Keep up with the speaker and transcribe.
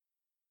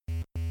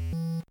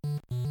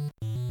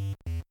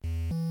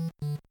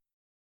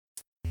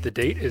The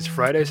date is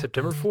Friday,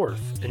 September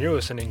 4th, and you're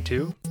listening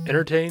to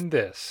Entertain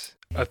This,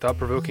 a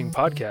thought-provoking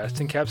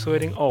podcast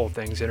encapsulating all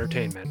things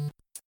entertainment.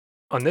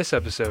 On this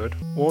episode,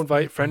 we'll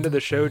invite friend of the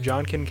show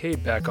John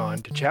Kincaid back on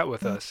to chat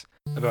with us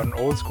about an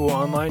old-school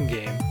online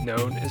game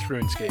known as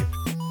RuneScape.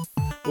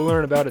 We'll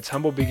learn about its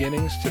humble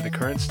beginnings to the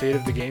current state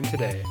of the game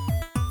today.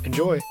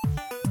 Enjoy!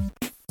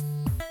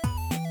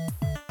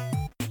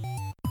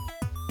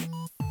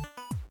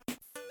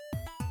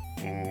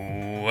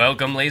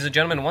 Welcome, ladies and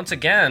gentlemen, once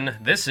again.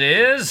 This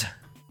is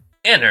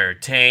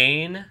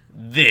Entertain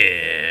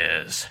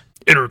This.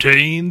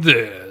 Entertain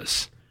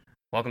This.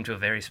 Welcome to a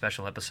very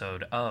special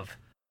episode of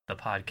the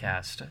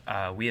podcast.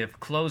 We have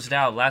closed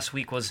out. Last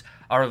week was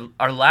our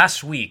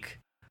last week,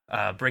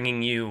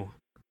 bringing you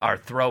our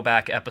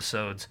throwback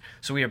episodes.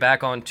 So we are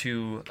back on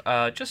to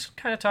just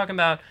kind of talking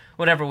about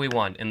whatever we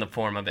want in the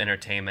form of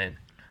entertainment.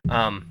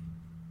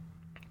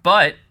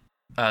 But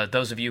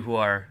those of you who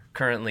are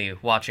currently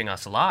watching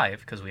us live,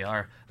 because we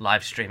are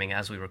live streaming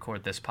as we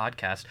record this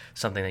podcast,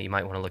 something that you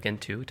might want to look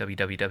into,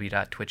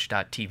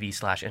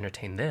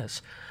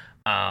 www.twitch.tv/entertainthis.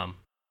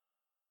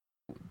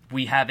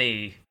 We have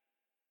a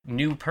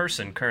new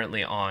person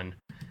currently on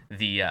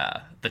the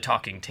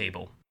talking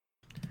table,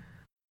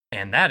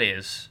 and that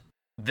is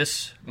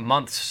this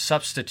month's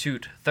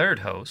substitute third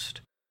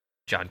host,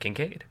 John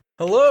Kincaid.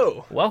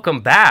 Hello.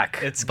 Welcome back,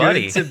 It's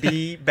buddy. good to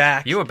be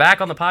back. You were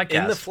back on the podcast.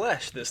 in the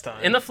flesh this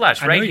time. In the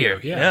flesh, right here.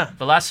 Yeah.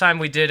 The last time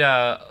we did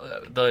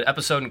the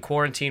episode in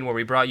quarantine where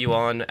we brought you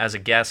on as a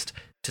guest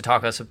to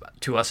talk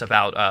to us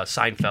about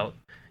Seinfeld.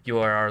 You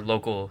are our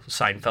local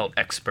Seinfeld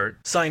expert.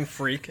 Sign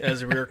freak,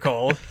 as we were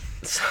called.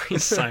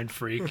 Sign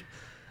freak.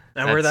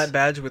 I wear that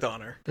badge with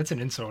honor. That's an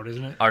insult,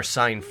 isn't it? Our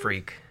sign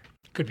freak.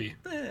 Could be.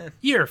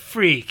 You're a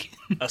freak.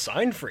 A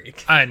sign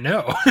freak. I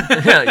know.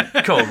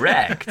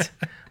 Correct.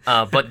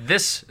 But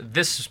this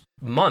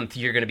month,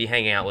 you're going to be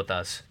hanging out with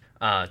us,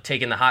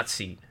 taking the hot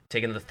seat,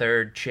 taking the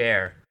third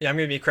chair. Yeah, I'm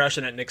going to be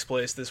crashing at Nick's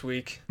place this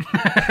week.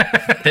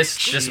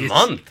 This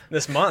month.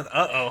 This month.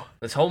 Uh-oh.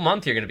 This whole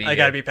month, you're going to be I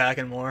got to be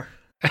packing more.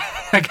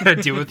 I gotta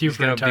deal with you He's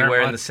for an going to entire be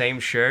wearing month. the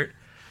same shirt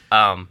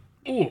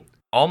Ooh.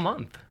 all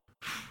month.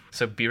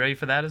 So be ready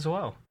for that as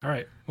well. All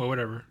right. Well,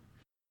 whatever.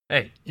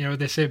 Hey, You know what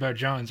they say about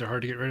Johns are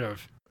hard to get rid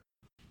of.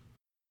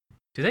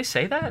 do they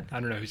say that? I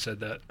don't know who said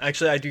that.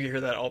 Actually, I do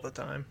hear that all the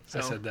time. So.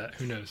 I said that.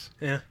 Who knows?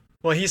 Yeah.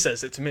 Well, he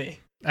says it to me.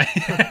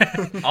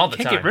 All the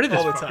Can't time. get rid of this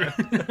All the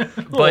fucker.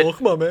 time. But- oh,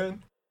 come on,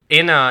 man.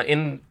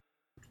 In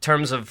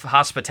terms of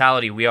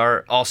hospitality, we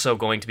are also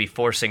going to be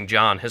forcing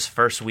John, his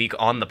first week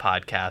on the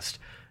podcast,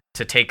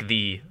 to take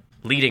the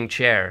leading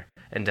chair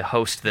and to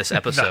host this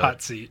episode. The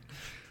hot seat.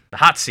 The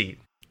hot seat,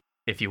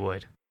 if you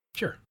would.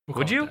 Sure. We'll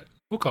Would call it you? that.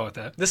 We'll call it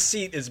that. This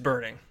seat is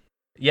burning.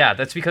 Yeah,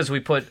 that's because we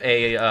put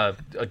a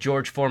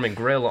George Foreman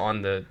grill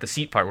on the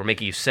seat part. We're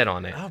making you sit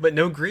on it. Oh, but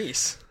no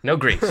grease. No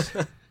grease.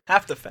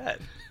 Half the fat.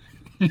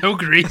 No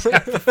grease.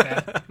 Half the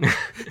fat.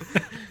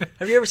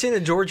 Have you ever seen a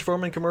George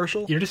Foreman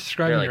commercial? You're just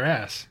describing Really? your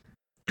ass.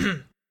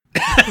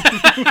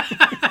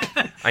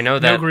 I know No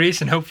that.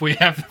 grease and hopefully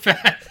half the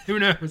fat. Who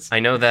knows? I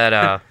know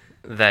that.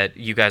 That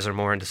you guys are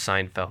more into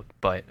Seinfeld,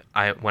 but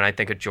when I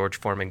think of George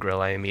Foreman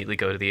grill, I immediately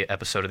go to the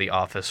episode of The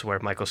Office where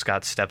Michael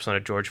Scott steps on a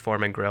George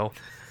Foreman grill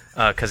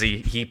because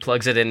he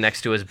plugs it in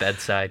next to his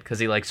bedside because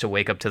he likes to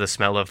wake up to the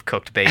smell of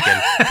cooked bacon.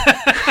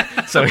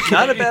 So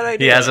Not a bad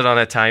idea. he has it on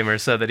a timer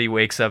so that he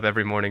wakes up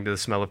every morning to the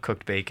smell of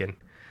cooked bacon.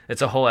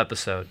 It's a whole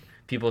episode.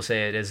 People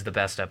say it is the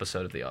best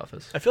episode of The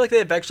Office. I feel like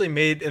they've actually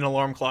made an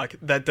alarm clock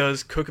that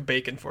does cook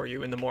bacon for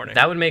you in the morning.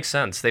 That would make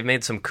sense. They've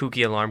made some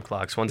kooky alarm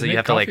clocks, ones They that you make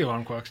have to like. coffee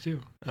alarm clocks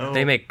too. Oh.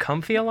 They make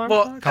comfy alarm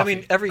Well, clocks. I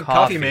mean, every Coffee.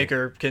 coffee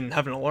maker can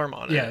have an alarm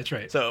on it. Yeah, that's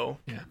right. So,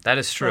 That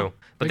is true. Oh,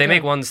 but wake they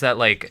make up. ones that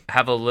like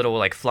have a little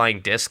like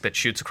flying disc that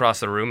shoots across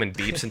the room and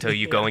beeps until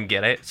you go and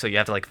get it. So you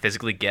have to like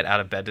physically get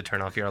out of bed to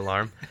turn off your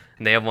alarm.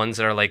 And they have ones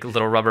that are like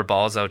little rubber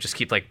balls that will just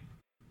keep like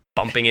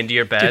bumping into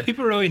your Do bed.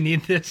 people really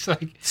need this?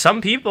 Like, Some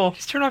people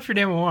just turn off your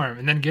damn alarm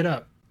and then get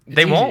up. It's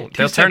they easy. won't.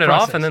 They'll Two-step turn it off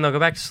process. and then they'll go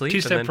back to sleep.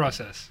 and Two-step then-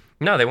 process.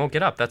 No, they won't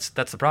get up. That's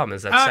the problem.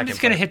 Is that I'm second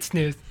just gonna part. hit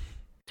snooze.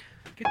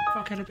 Get the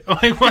fuck out of bed.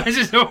 Like, why is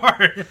it so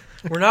hard?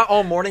 we're not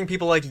all morning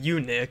people like you,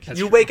 Nick. That's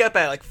you true. wake up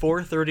at like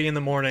 4:30 in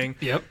the morning.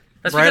 Yep.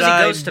 That's because he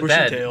bright-eyed, goes to bed.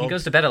 bushy-tailed. He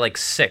goes to bed at like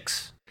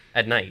 6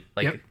 at night.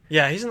 Like Yep.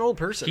 Yeah, he's an old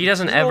person. he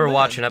doesn't He's an old ever man.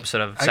 watch an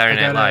episode of I Saturday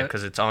Night gotta- Live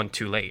because it's on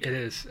too late. It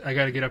is. I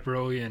got to get up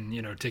early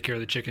and take care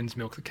of the chickens,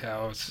 milk the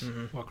cows,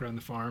 walk around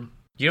the farm.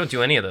 You don't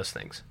do any of those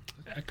things,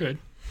 I could.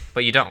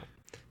 but you don't.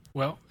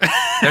 Well,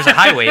 There's a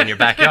highway in your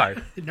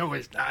backyard. no,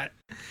 it's not.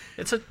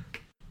 It's a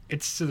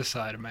It's to the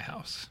side of my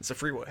house. It's a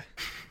freeway.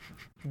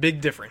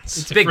 Big difference.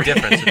 It's a big free-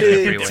 difference between a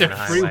It's freeway a and a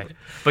highway. freeway.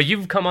 But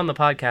you've come on the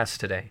podcast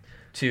today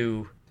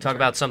to talk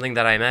about something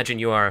that I imagine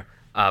you are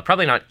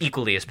probably not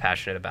equally as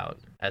passionate about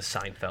as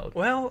Seinfeld.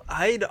 Well,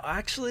 I'd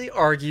actually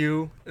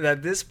argue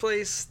that this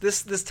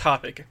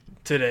topic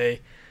today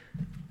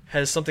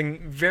has something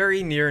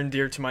very near and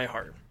dear to my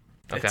heart.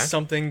 Okay. It's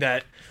something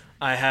that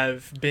I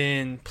have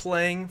been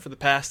playing for the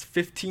past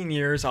 15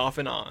 years off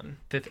and on.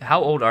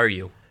 How old are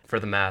you? for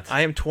the math.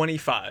 I am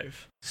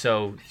 25.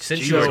 So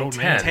since Jeez, you were old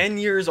 10, man. 10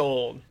 years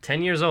old.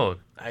 10 years old.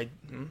 I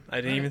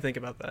didn't even think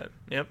about that.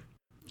 Yep.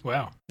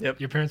 Wow. Yep.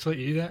 Your parents let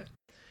you do that?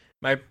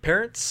 My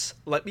parents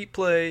let me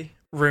play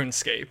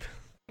RuneScape.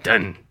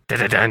 Dun, dun,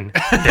 dun, dun, dun,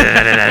 dun,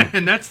 dun, dun.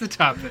 And that's the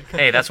topic.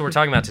 Hey, that's what we're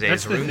talking about today.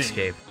 That's Is the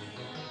thing. RuneScape.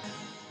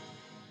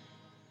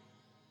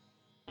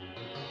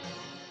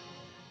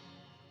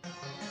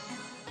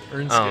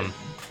 RuneScape.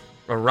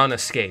 Or Run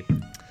Escape.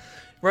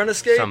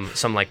 RuneScape.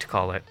 Some like to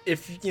call it.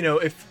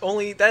 If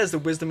only that is the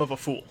wisdom of a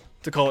fool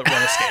to call it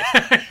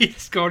RuneScape. You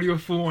just called you a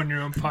fool on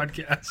your own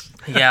podcast.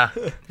 Yeah,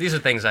 these are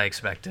things I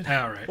expected.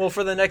 All right. Well,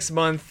 for the next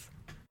month,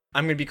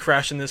 I'm gonna be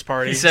crashing this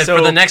party. He said, so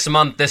for the next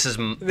month, this is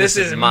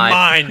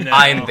mine now.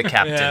 I'm the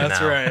captain Yeah,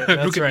 that's now. right. Look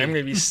That's at right. me. I'm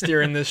gonna be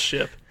steering this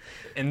ship.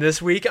 And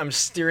this week, I'm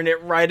steering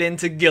it right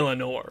into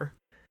Gillinor.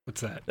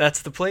 What's that?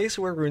 That's the place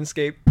where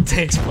RuneScape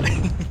takes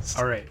place.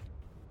 All right.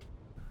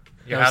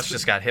 Your That house was-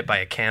 just got hit by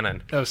a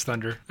cannon. That was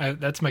thunder.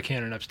 That's my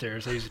cannon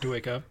upstairs. I use it to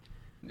wake up.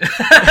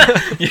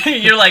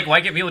 You're like, why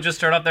can't people just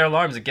turn off their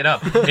alarms and get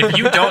up? If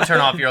you don't turn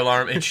off your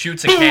alarm, it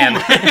shoots a can.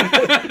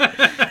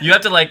 You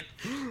have to like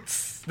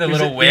the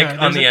little wick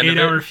on the end of it.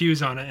 8-hour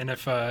fuse on it, and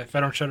if I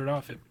don't shut it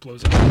off, it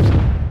blows up.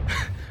 So.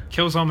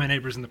 Kills all my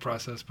neighbors in the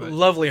process, but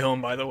Lovely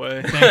home, by the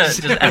way.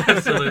 Just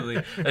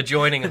absolutely.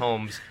 Adjoining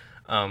homes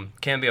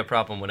can be a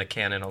problem when a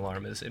cannon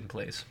alarm is in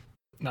place.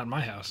 not in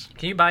my house.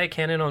 Can you buy a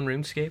cannon on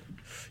RuneScape?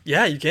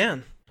 Yeah, you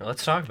can. Well,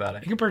 let's talk about You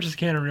it. can purchase a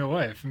cannon in real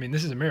life. I mean,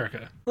 this is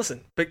America.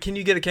 Listen, but can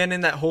you get a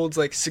cannon that holds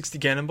like 60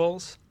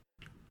 cannonballs?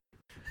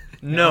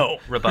 No.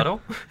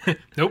 Rebuttal?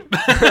 Nope.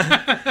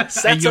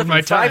 Sets yield up my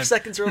in time. 5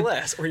 seconds or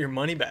less, or your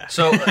money back.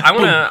 So I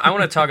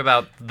wanna talk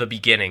about the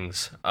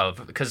beginnings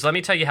of, because let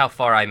me tell you how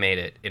far I made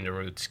it into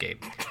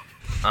RuneScape.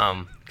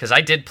 Because I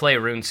did play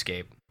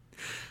RuneScape.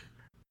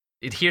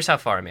 Here's how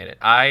far I made it.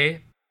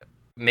 I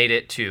made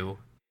it to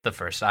the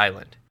first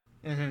island,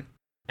 Mhm.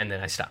 and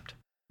then I stopped.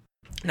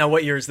 Now,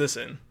 what year is this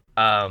in?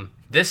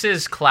 This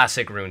is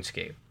classic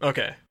RuneScape.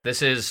 Okay.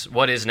 This is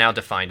what is now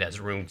defined as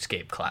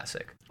RuneScape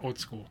Classic. Old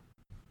school.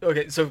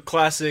 Okay, so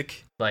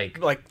classic, Like,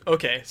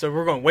 okay, so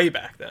we're going way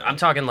back then. I'm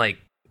talking like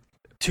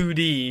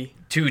 2D.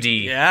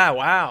 2D. Yeah,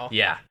 wow.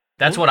 Yeah,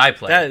 that's what I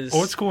play. That is...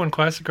 Old school and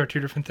classic are two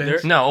different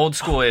things. No, old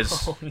school is.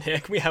 Oh,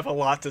 Nick, we have a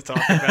lot to talk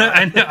about.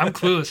 I know, I'm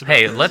clueless. About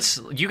Hey,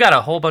 this. you got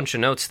a whole bunch of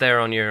notes there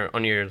on your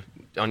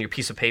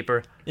piece of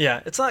paper.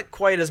 Yeah, it's not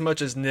quite as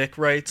much as Nick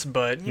writes,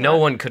 but... No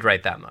one could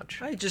write that much.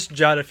 I just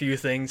jot a few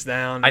things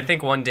down. I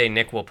think one day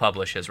Nick will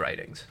publish his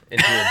writings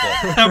into a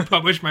book. I'll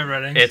publish my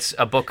writings. It's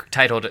a book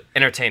titled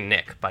Entertain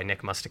Nick by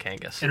Nick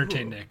Mustakangas.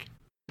 Entertain Nick.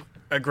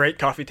 A great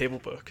coffee table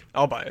book.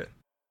 I'll buy it.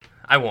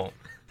 I won't.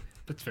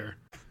 That's fair.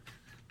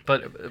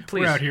 But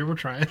please. We're out here. We're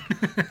trying.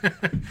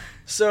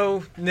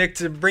 So, Nick,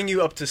 to bring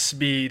you up to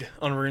speed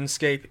on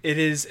RuneScape, it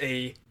is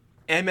a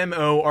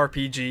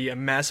MMORPG, a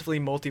massively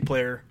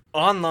multiplayer,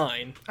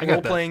 online, I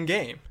got that. role-playing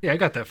game. Yeah, I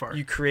got that far.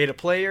 You create a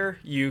player,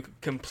 you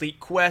complete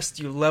quests,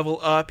 you level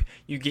up,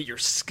 you get your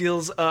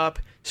skills up,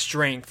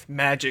 strength,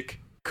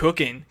 magic,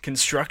 cooking,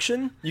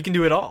 construction. You can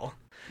do it all.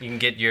 You can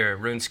get your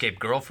RuneScape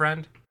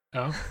girlfriend,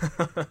 Oh,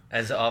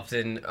 as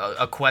often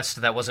a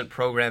quest that wasn't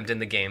programmed in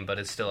the game, but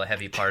is still a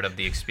heavy part of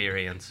the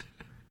experience.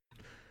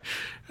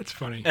 that's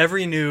funny.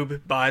 Every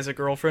noob buys a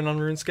girlfriend on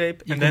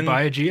RuneScape, You and can then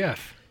buy a GF.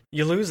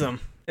 you lose them.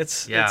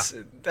 It's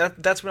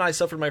that's when I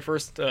suffered my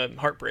first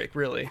heartbreak.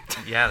 Really,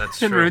 Yeah, that's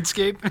In true.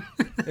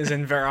 RuneScape. is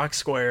in Varrock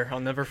Square.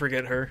 I'll never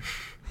forget her.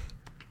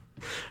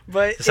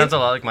 But It sounds a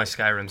lot like my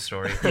Skyrim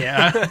story.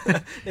 Yeah.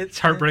 It's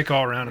heartbreak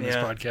all around in this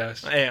Yeah.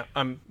 podcast. Hey,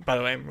 by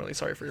the way, I'm really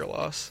sorry for your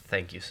loss.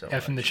 Thank you so much.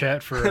 F in the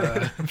chat for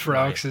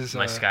Alex's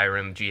my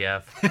Skyrim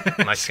GF,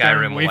 my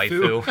Skyrim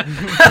Skyrim waifu.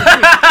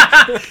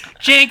 waifu.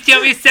 Jake,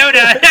 tell me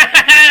soda.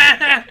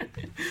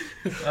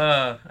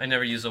 I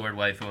never use the word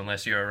waifu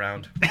unless you're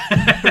around.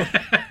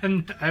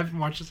 And I haven't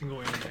watched a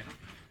single anime.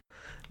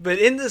 But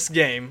in this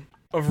game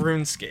of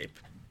RuneScape,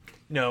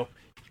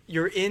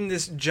 you're in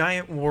this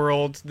giant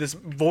world, this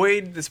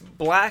void, this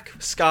black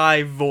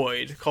sky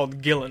void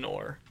called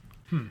Gillinor.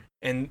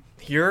 And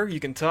here you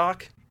can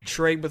talk,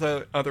 trade with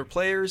other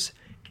players,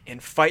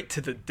 and fight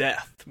to the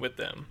death with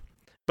them.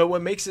 But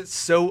what makes it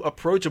so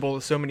approachable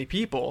to so many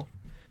people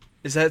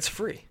is that it's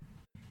free.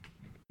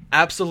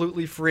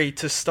 Absolutely free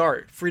to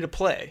start, free to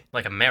play.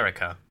 Like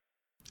America.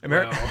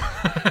 Well,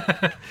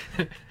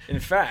 In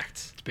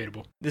fact,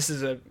 debatable.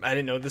 I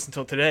didn't know this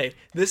until today.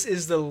 This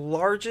is the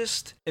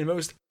largest and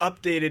most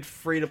updated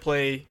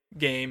free-to-play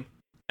game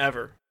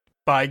ever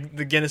by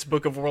the Guinness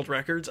Book of World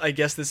Records. I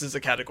guess this is a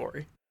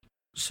category.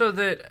 So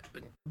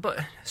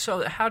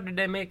how did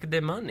they make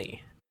their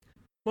money?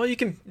 Well, you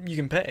can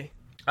pay.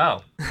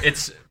 Oh,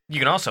 you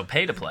can also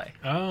pay to play.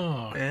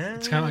 Oh,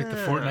 it's kind of like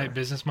the Fortnite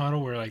business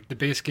model where like the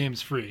base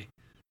game's free.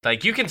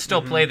 Like you can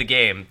still play the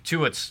game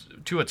to its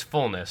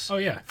fullness. Oh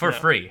yeah, for Yeah.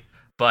 free.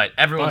 But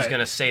everyone's But-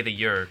 gonna say that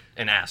you're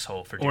an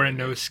asshole for doing or a it.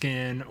 no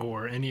skin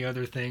or any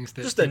other things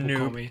that Just a people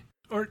call noob. me.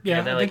 Or Yeah,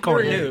 yeah, they're they like,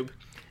 call You're a me.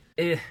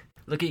 noob.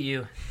 Look at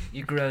you.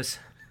 You gross.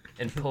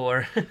 and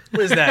pour.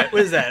 What is that?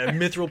 What is that? A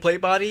mithril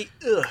plate body?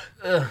 Ugh.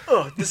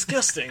 Oh,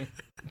 disgusting.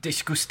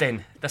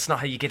 Disgusting. That's not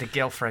how you get a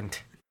girlfriend.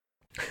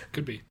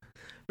 Could be.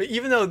 But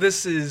even though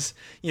this is,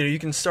 you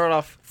can start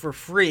off for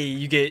free,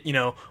 you get,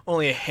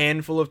 only a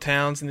handful of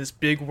towns in this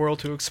big world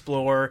to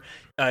explore.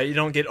 You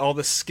don't get all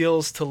the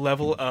skills to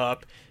level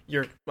up.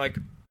 You're like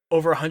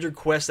over 100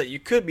 quests that you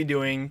could be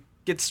doing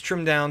gets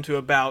trimmed down to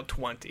about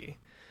 20.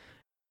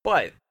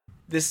 But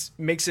this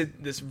makes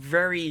it this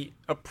very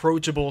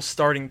approachable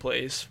starting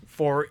place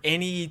for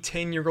any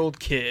 10-year-old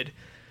kid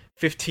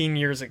 15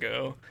 years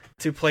ago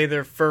to play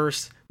their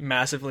first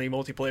massively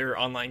multiplayer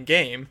online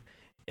game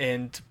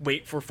and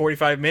wait for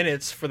 45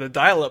 minutes for the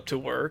dial-up to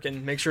work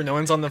and make sure no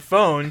one's on the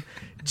phone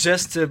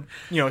just to,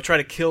 try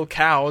to kill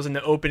cows in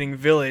the opening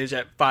village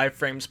at 5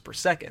 frames per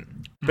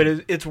second. But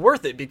it's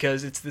worth it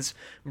because it's this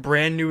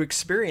brand new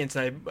experience,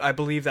 and I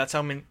believe that's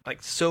how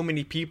so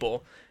many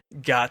people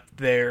got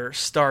their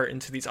start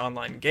into these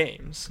online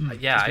games.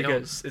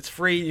 Because it's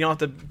free, you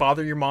don't have to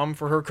bother your mom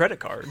for her credit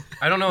card.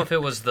 I don't know if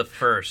it was the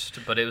first,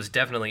 but it was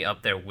definitely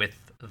up there with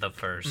the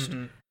first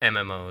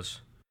MMOs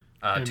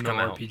to come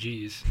out.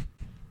 RPGs.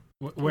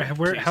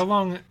 How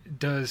long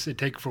does it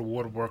take for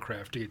World of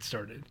Warcraft to get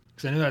started?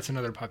 Because I know that's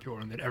another popular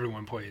one that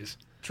everyone plays.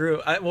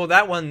 True. Well,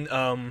 that one,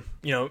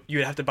 you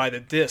would have to buy the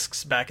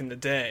discs back in the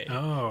day.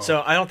 Oh.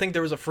 So I don't think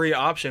there was a free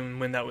option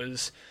when that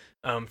was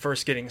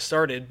first getting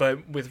started.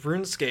 But with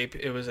RuneScape,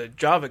 it was a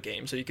Java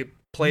game, so you could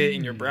play it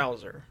in your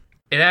browser.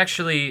 It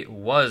actually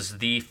was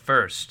the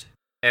first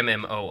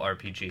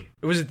MMORPG.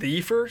 It was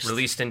the first?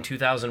 Released in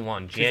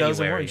 2001,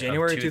 January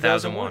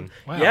 2001.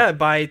 Wow. Yeah,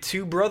 by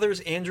two brothers,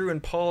 Andrew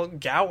and Paul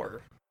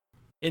Gower,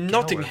 in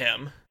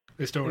Nottingham.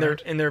 They're still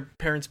in their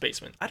parents'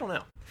 basement. I don't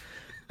know.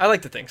 I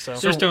like to think so.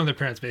 They're still in their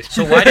parents' basement.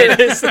 So why did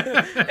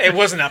it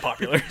wasn't that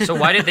popular? So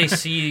why did they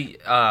see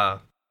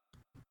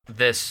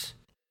this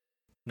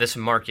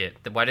market?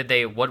 Why did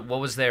they? What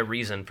was their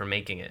reason for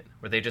making it?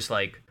 Were they just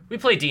like, we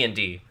play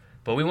D&D,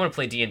 but we want to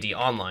play D&D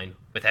online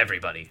with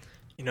everybody?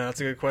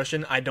 That's a good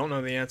question. I don't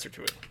know the answer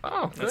to it.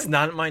 Oh, that's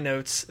not in my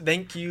notes.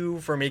 Thank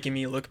you for making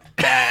me look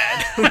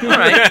bad. All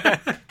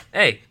right.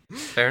 Hey,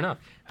 fair enough.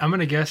 I'm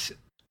gonna guess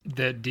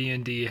that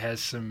D&D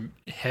has some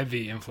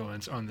heavy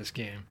influence on this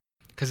game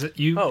because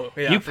you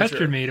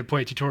pestered me to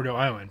play Tutorial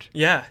Island.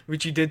 Yeah,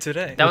 which you did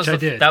today. That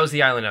was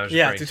the island I was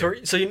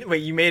referring to. So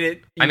you made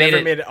it. You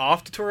never made it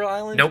off Tutorial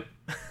Island? Nope.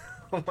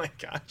 Oh my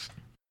gosh.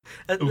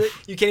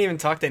 You can't even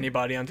talk to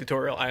anybody on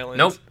Tutorial Island.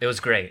 Nope, it was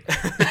great.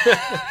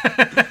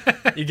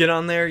 You get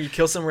on there, you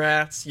kill some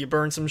rats, you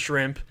burn some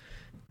shrimp,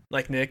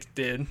 like Nick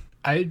did.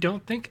 I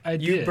don't think I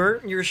did. You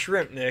burnt your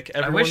shrimp, Nick.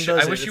 I wish you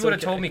would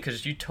have told me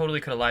because you totally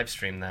could have live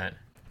streamed that.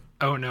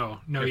 Oh no,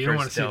 you don't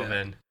want to see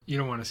that. You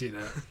don't want to see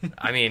that.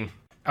 I mean,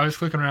 I was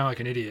clicking around like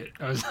an idiot.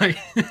 I was like,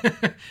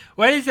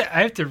 "Why is that?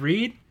 I have to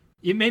read."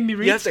 You made me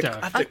read stuff.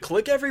 I have to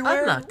click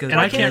everywhere. I'm not good. And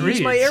I can't use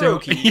read my arrow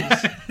keys.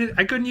 Yeah,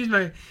 I couldn't use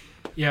my.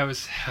 Yeah, it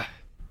was.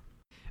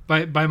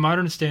 By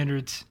modern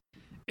standards,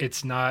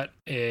 it's not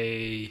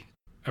a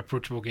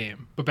approachable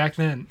game. But back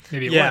then,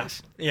 maybe it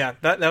was. Yeah,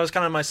 that was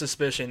kind of my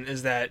suspicion,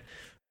 is that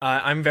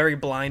I'm very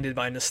blinded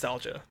by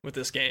nostalgia with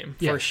this game,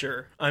 for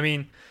sure.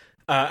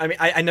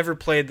 I never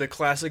played the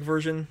classic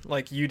version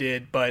like you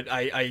did, but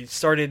I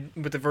started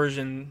with the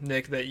version,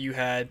 Nick, that you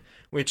had,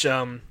 which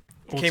came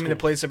into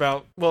place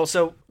about... Well,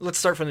 so let's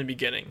start from the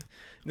beginning.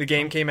 The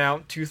game came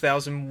out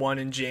 2001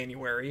 in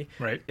January.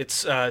 Right.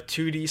 It's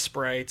 2D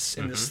sprites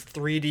in this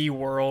 3D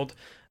world.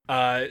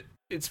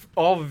 It's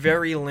all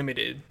very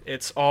limited.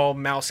 It's all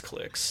mouse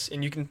clicks,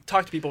 and you can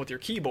talk to people with your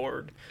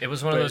keyboard. It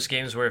was one of those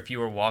games where if you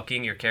were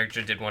walking, your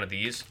character did one of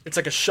these. It's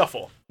like a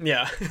shuffle.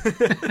 Yeah.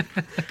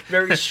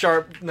 Very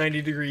sharp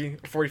 90-degree,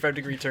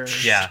 45-degree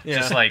turns. Yeah,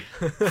 just like...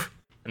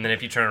 And then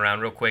if you turn around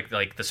real quick,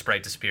 like the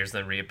sprite disappears,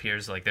 then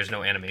reappears. Like there's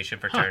no animation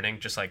for turning,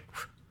 just like...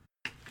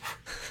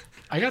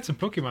 I got some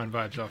Pokemon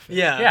vibes off it.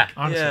 Yeah.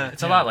 Honestly. Yeah.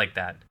 It's a lot like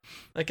that.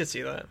 I could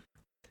see that.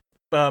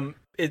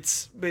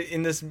 It's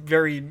in this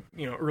very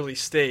early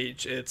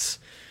stage. It's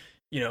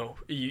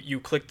you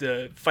click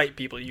to fight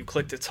people, you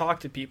click to talk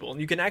to people, and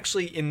you can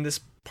actually in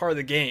this part of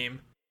the game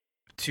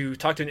to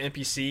talk to an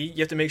NPC, you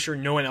have to make sure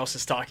no one else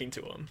is talking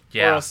to him,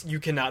 or else you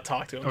cannot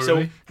talk to him. Oh,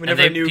 really? So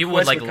whenever a new people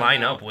quest would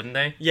line up, wouldn't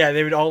they? Yeah,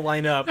 they would all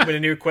line up when a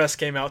new quest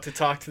came out to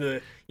talk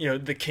to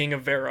the king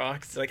of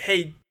Varrock. It's like,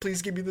 hey,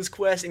 please give me this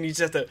quest, and you just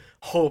have to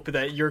hope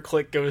that your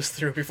click goes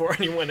through before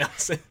anyone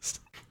else's.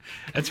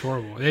 That's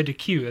horrible. They had to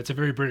queue. That's a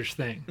very British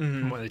thing,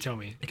 from what they tell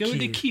me. Go to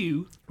the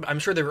queue. I'm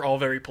sure they were all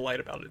very polite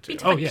about it too.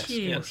 Oh yes,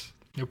 of course.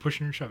 No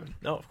pushing or shoving.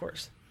 No, of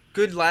course.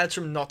 Good lads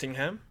from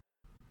Nottingham.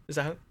 Is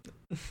that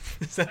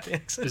the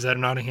accent? Is that a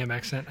Nottingham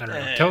accent? I don't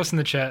know. Tell us in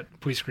the chat.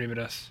 Please scream at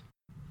us.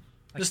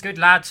 Just good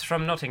lads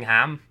from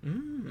Nottingham.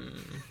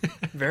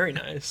 Very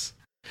nice.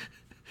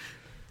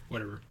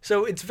 Whatever.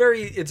 So it's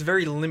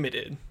very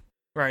limited,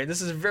 right?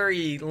 This is a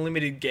very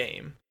limited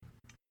game.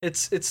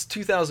 It's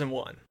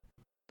 2001.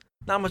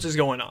 Not much is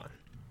going on.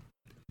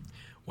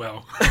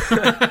 Well.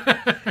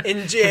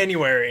 In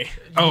January.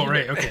 Oh,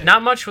 right, okay.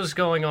 Not much was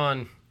going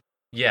on.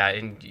 Yeah,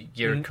 and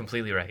you're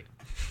completely right.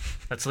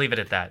 Let's leave it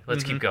at that.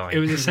 Let's keep going. It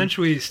was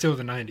essentially still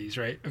the 90s,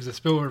 right? It was a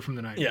spillover from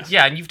the 90s. Yeah.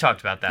 Yeah, and you've talked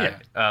about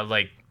that.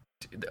 Like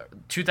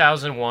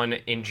 2001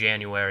 in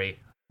January,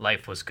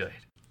 life was good.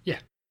 Yeah.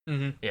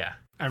 Mm-hmm. Yeah.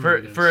 I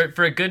remember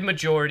For a good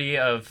majority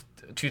of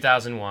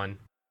 2001,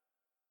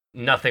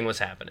 nothing was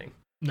happening.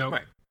 No.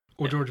 Right.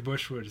 Well, George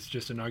Bush was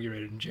just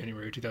inaugurated in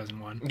January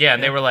 2001. Yeah,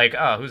 and they were like,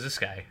 "Oh, who's this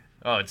guy?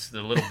 Oh, it's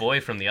the little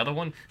boy from the other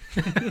one."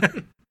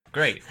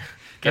 Great.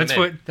 Get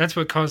him in. That's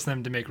what caused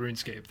them to make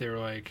RuneScape. They were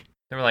like,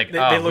 They were like,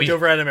 They looked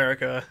over at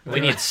America. we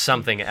need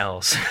something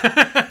else.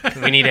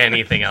 We need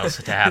anything else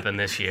to happen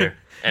this year.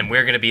 And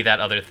we're going to be that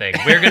other thing.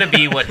 We're going to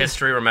be what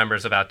history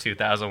remembers about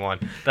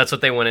 2001. That's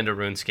what they went into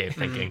RuneScape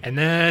thinking. and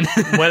then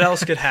What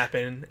else could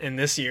happen in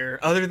this year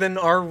other than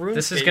our RuneScape?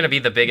 This is going to be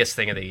the biggest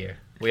thing of the year.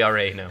 We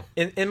already know.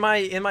 In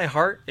my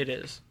heart, it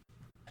is.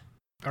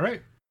 all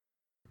right,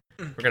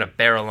 We're going to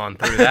barrel on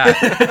through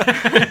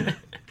that.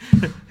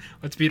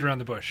 let's beat around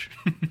the bush.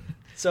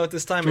 So at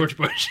this time, George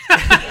Bush.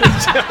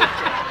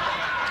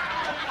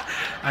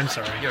 I'm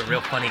sorry. You're a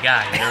real funny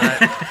guy. You know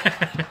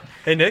that?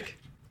 hey Nick,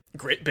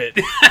 great bit.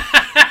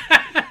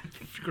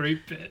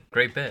 Great bit.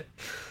 Great bit.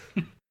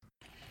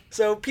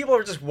 So people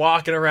are just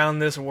walking around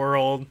this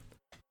world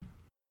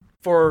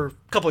for a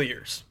couple of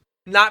years,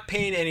 not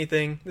paying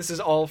anything. This is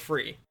all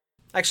free.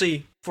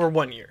 Actually, for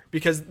 1 year,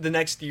 because the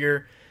next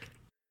year,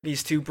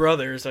 these two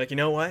brothers are like, you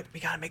know what? We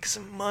gotta make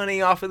some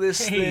money off of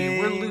this Hey, thing.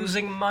 we're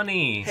losing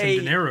money. Hey,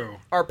 Some dinero.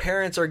 our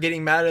parents are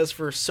getting mad at us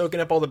for soaking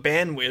up all the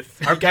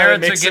bandwidth. Our We gotta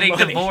parents make are some getting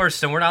money.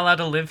 divorced and we're not allowed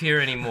to live here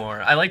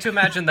anymore. I like to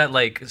imagine that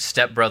like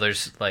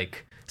stepbrothers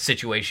like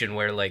situation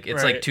where like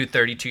it's Right. like two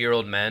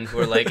 32-year-old men who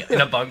are like in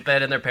a bunk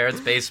bed in their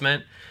parents'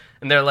 basement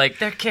and they're like,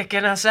 they're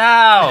kicking us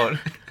out.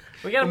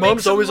 We gotta My make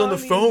mom's some always on the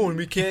money." phone.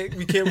 We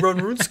can't run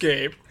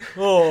RuneScape.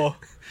 Oh,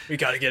 we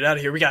gotta get out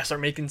of here. We gotta start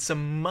making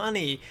some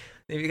money.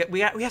 We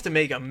have to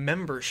make a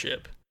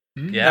membership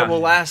Yeah. that will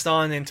last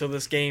on until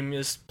this game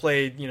is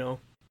played.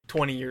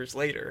 20 years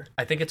later.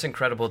 I think it's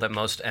incredible that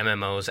most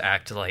MMOs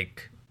act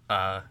like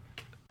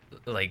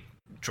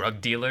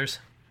drug dealers.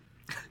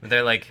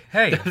 They're like,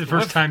 hey, The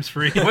first time's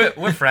free.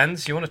 we're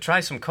friends. You want to try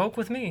some coke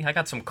with me? I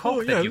got some coke Oh,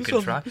 yeah, that you this can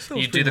sounds- try. this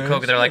sounds You do the pretty coke,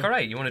 nice, and they're like, yeah. all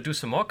right, you want to do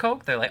some more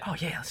coke? They're like, oh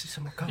yeah, let's do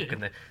some more coke. Yeah.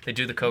 And they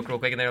do the coke real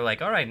quick, and they're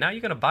like, all right, now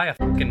you're gonna buy a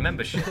fucking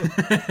membership.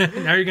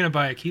 Now you're gonna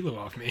buy a kilo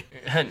off me.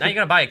 Now you're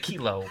gonna buy a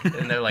kilo.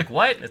 And they're like,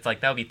 what? It's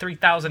like, that would be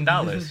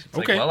 $3,000. It's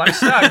Okay. like, well, I'm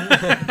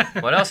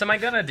stuck. What else am I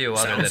gonna do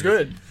other Sounds than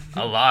good.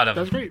 a lot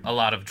That's great.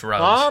 of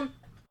drugs?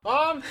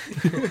 Mom,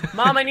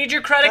 Mom, I need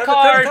your credit have a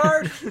card.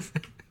 credit card?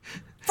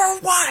 For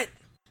what?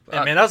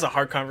 Hey, man, that was a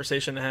hard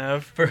conversation to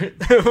have.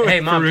 Hey,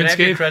 Mom, can I have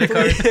your RuneScape? credit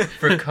card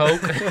for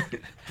coke?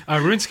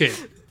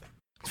 RuneScape.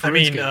 For I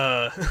mean,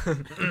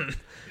 RuneScape.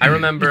 I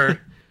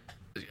remember,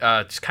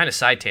 it's kind of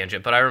side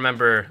tangent, but I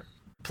remember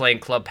playing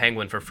Club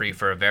Penguin for free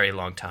for a very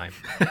long time.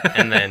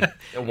 And then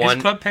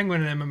Is Club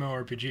Penguin an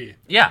MMORPG?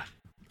 yeah,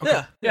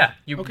 yeah.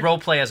 you role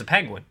play as a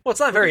penguin. Well,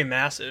 it's not very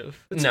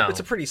massive. No. It's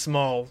a pretty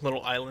small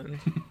little island.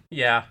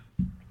 Yeah,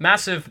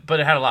 massive, but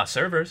it had a lot of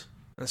servers.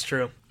 That's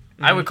true.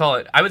 I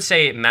would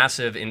say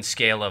massive in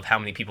scale of how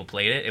many people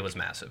played it. It was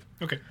massive.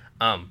 Okay.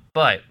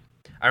 But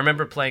I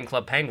remember playing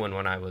Club Penguin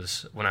when I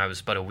was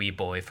but a wee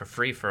boy for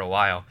free for a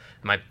while.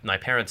 My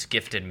parents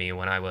gifted me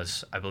when I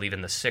was, I believe,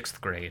 in the 6th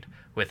grade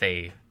with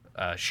a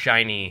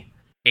shiny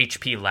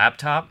HP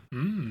laptop.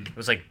 It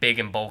was like big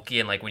and bulky,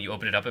 and like when you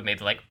open it up, it made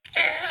the like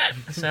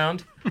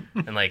sound,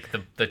 and like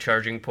the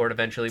charging port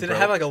eventually Did broke.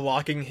 it have like a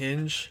locking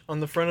hinge on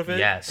the front of it?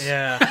 Yes.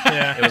 Yeah. It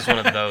Yeah. was one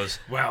of those.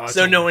 Wow. That's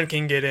So no old. one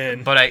can get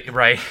in. But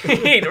right.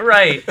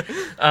 But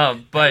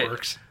That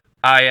works.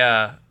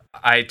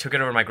 I took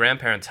it over to my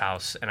grandparents'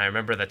 house, and I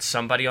remember that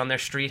somebody on their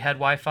street had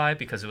Wi-Fi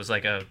because it was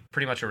like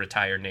pretty much a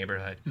retired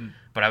neighborhood.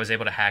 But I was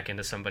able to hack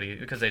into somebody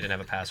because they didn't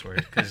have a password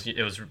because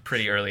it was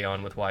pretty early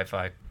on with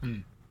Wi-Fi.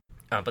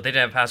 But they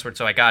didn't have a password,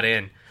 so I got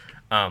in,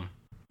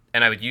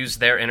 and I would use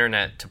their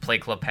internet to play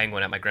Club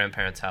Penguin at my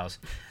grandparents' house.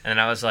 And then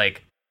I was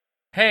like,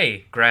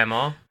 "Hey,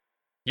 Grandma,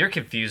 you're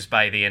confused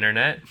by the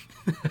internet.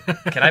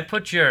 Can I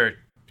put your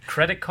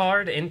credit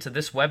card into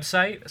this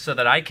website so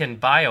that I can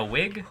buy a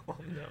wig Oh,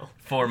 no.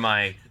 for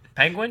my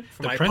penguin?"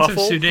 The My Prince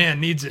Puffle? of Sudan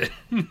needs it.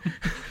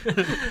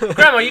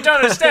 Grandma, you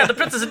don't understand. The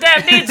Princess of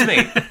Dam needs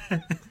me.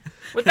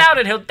 Without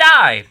it, he'll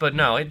die. But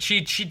no,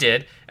 she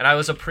did, and I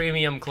was a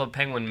premium Club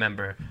Penguin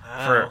member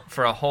Wow.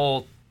 for a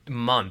whole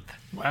month.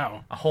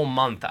 Wow. A whole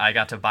month, I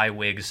got to buy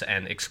wigs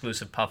and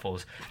exclusive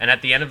puffles. And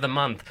at the end of the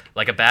month,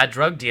 like a bad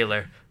drug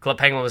dealer, Club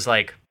Penguin was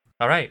like,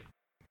 "All right,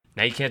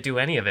 now you can't do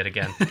any of it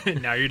again.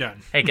 Now you're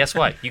done. Hey, guess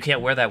what? You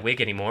can't wear that wig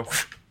anymore."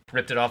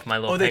 Ripped it off my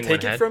little Oh, they penguin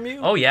take it head. from you?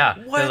 Oh yeah.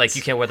 They're What? like,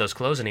 you can't wear those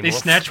clothes anymore. They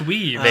snatch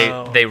weave.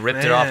 They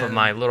ripped it off of man.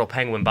 my little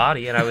penguin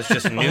body, and I was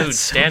just nude that's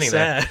so standing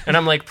there. sad. And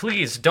I'm like,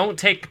 "Please don't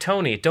take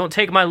Tony. Don't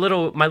take my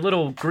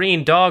little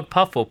green dog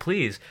Puffle,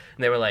 please."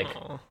 And they were like,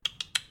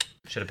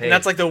 "Should have paid." And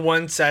that's like the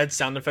one sad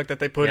sound effect that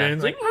they put Yeah, in.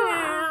 it's like,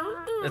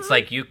 it's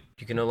like you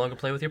can no longer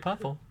play with your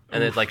Puffle,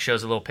 and it like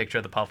shows a little picture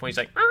of the Puffle. And he's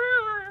like,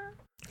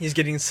 He's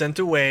getting sent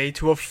away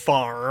to a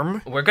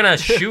farm. We're gonna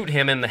shoot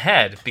him in the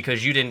head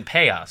because you didn't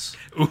pay us.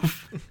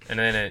 Oof. And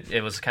then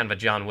it was kind of a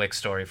John Wick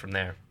story from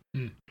there.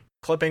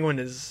 Club Penguin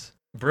is...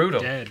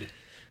 Brutal. Dead.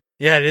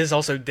 Yeah, it is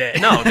also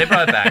dead. No, they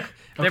brought it back.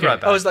 They Okay. brought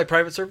it back. Oh, it's like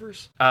private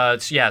servers?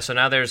 So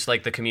now there's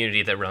like the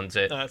community that runs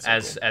it, Oh, that's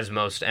so cool. as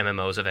most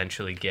MMOs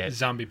eventually get.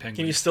 Zombie penguin.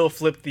 Can you still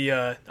flip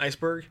the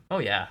iceberg? Oh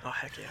yeah. Oh,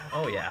 heck yeah.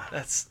 Oh yeah.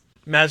 That's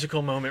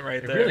magical moment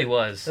right It there. really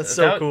was. That's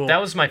so that, cool. That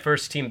was my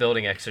first team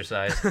building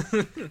exercise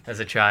as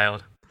a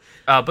child.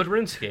 But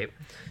RuneScape.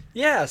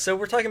 Yeah, so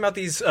we're talking about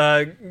these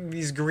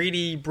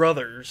greedy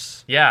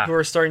brothers. Yeah. Who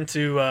are starting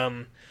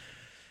to,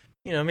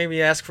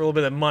 maybe ask for a little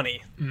bit of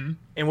money. Mhm.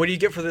 And what do you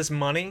get for this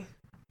money?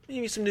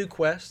 Maybe some new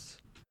quests.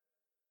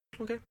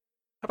 Okay.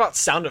 How about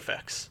sound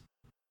effects?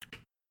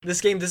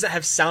 This game doesn't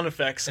have sound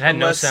effects. It had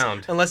no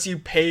sound. Unless you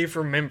pay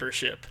for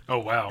membership. Oh,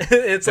 wow.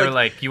 It's They're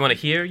like, like, you want to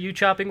hear you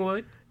chopping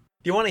wood?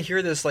 you want to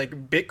hear this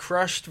like bit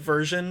crushed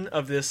version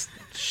of this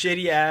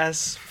shitty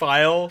ass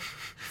file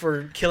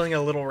for killing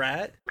a little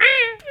rat?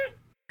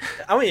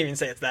 I wouldn't even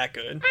say it's that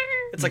good.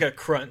 It's like a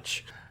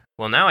crunch.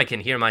 Well, now I can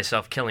hear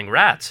myself killing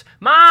rats.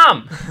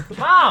 Mom!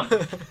 Mom!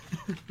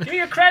 Give me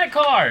your credit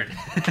card!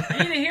 I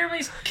need to hear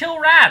me kill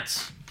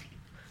rats!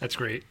 That's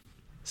great.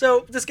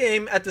 So this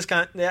game at this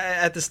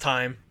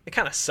time, it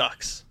kind of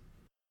sucks.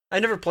 I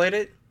never played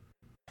it.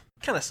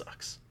 Kind of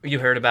sucks. You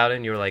heard about it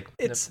and you were like,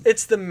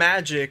 It's the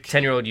magic.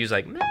 10-year-old you's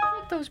like,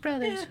 fuck those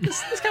brothers.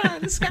 Yeah,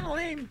 this kind of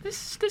lame.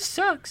 This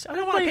sucks. I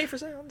don't want to pay for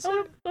sounds. I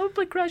want to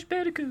play Crash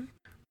Bandicoot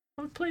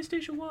on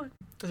PlayStation 1.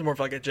 I was more of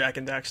like a Jack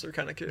and Daxter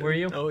kind of kid. Were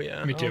you? Oh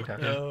yeah. Me too. okay.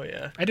 Yeah. Oh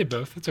yeah. I did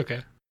both. It's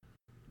okay.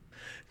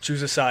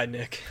 Choose a side,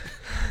 Nick.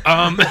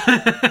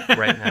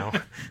 Right now.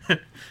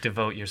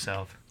 Devote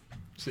yourself.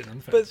 Sitting on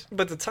the fence.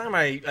 But the time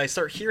I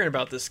start hearing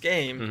about this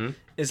game Mhm.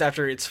 is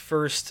after its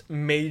first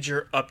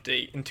major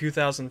update in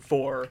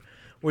 2004,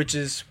 which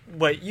is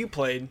what you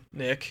played,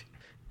 Nick.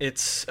 It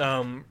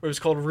was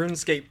called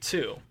RuneScape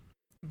 2.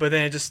 But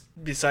then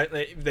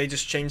they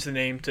just changed the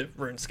name to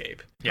RuneScape.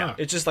 Yeah.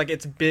 It's just like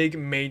its big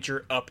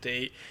major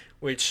update,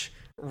 which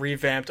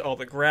revamped all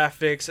the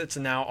graphics. It's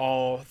now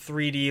all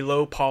 3D,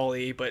 low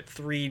poly, but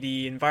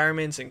 3D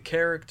environments and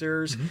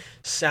characters,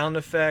 sound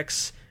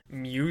effects,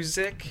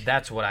 music.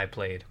 That's what I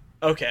played.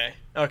 Okay.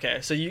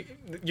 So you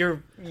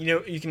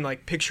can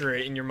like picture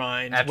it in your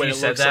mind. After what you it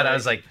said looks that, like. I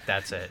was like,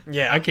 that's it.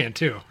 yeah. I can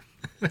too.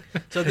 So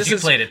Because this you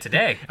is played it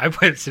today. I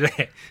played it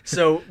today.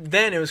 So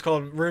then it was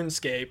called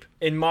RuneScape.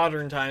 In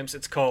modern times,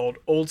 it's called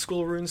Old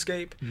School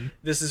RuneScape.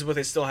 This is what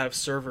they still have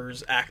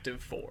servers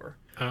active for.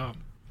 Oh.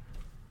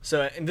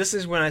 So and this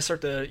is when I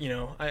start to,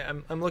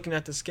 I'm looking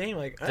at this game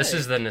like This hey,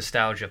 is the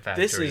nostalgia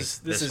factory. this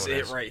is one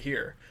it right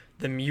here.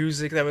 The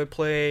music that would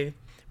play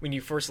when you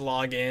first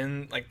log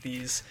in, like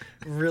these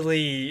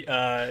really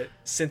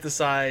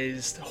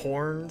synthesized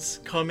horns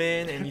come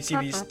in, and you see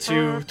these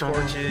two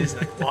torches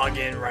like log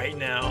in right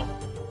now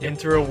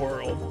into a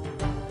world.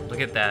 Look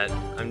at that.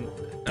 I'm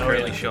Oh,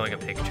 currently yeah. showing a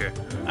picture.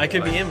 I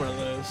could be in one of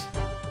those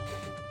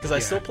because I Yeah.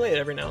 still play it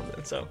every now and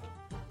then. So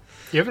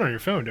You have it on your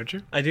phone, don't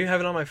you? I do have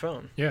it on my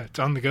phone. Yeah, it's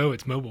on the go.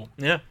 It's mobile.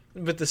 Yeah,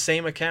 with the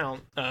same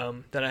account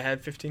that I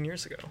had 15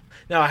 years ago.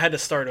 Now I had to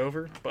start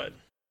over, but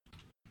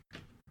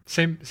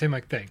Same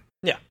like thing.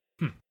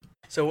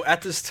 so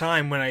at this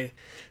time when I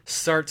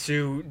start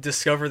to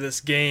discover this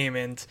game,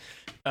 and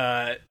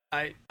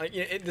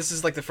this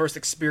is like the first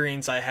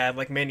experience I had,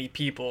 like many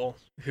people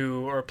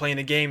who are playing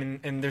a game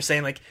and they're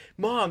saying like,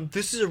 "Mom,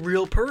 this is a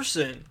real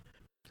person.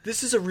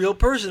 This is a real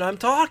person I'm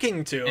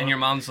talking to." And your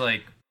mom's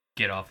like,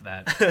 get off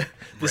that.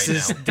 This right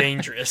is now.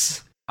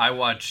 dangerous. I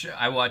watch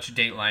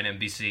Dateline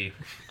NBC.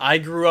 I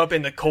grew up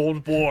in the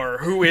Cold War.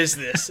 Who is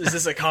this? Is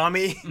this a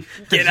commie?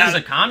 Get Is out!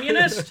 this a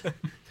communist?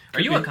 Are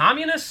you a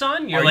communist,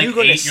 son? You're Are like you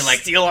going to 8. You're like,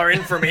 steal our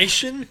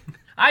information?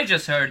 I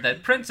just heard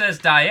that Princess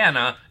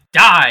Diana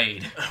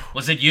died.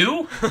 Was it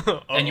you?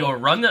 And your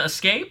run to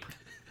escape?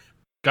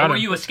 Got What were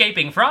him. you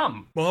escaping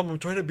from? Mom, I'm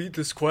trying to beat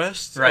this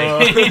quest. Right.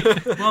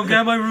 Mom, get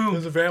out of my room.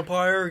 There's a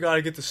vampire. Got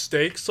to get the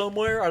steak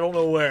somewhere. I don't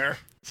know where.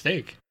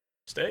 Steak.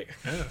 Steak.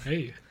 Oh,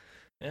 hey.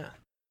 Yeah.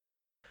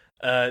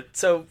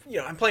 So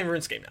I'm playing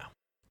RuneScape now.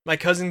 My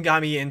cousin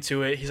got me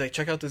into it. He's like,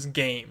 check out this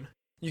game.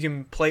 You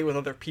can play it with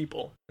other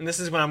people. And this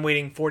is when I'm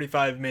waiting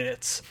 45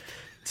 minutes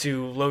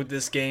to load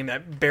this game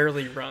that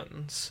barely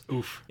runs.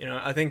 Oof.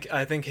 I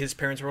think his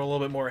parents were a little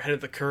bit more ahead of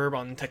the curve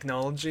on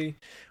technology.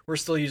 We're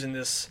still using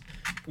this,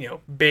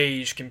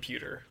 beige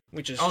computer,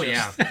 which is Oh,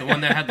 just, yeah. The one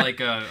that had like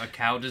a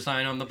cow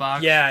design on the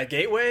box. yeah,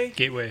 Gateway.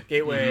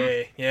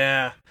 Gateway.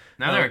 Yeah.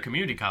 Now they're at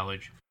community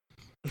college.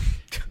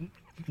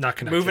 Not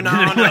connected. Moving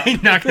on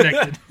up. Not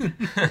connected.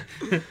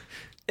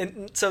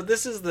 And so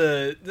this is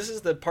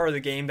the part of the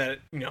game that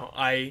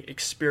I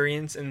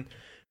experience and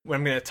what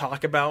I'm going to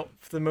talk about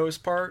for the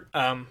most part.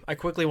 I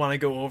quickly want to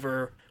go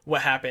over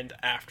what happened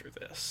after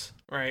this,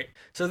 right?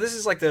 So this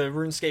is like the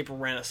RuneScape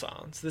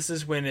Renaissance. This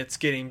is when it's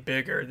getting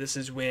bigger. This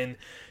is when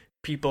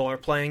people are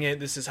playing it.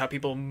 This is how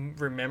people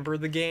remember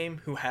the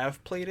game who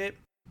have played it.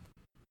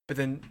 But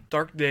then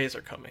dark days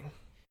are coming.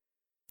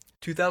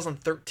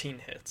 2013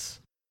 hits.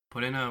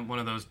 Put in one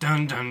of those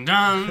dun dun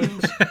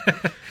duns.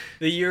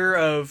 The year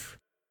of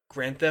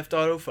Grand Theft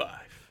Auto 5.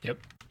 Yep.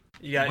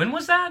 You got When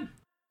was that?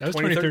 That was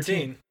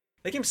 2013.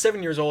 That game's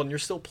 7 years old, and you're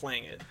still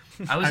playing it.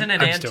 I was in an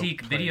I'm still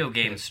antique playing video it.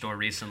 game store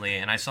recently,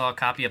 and I saw a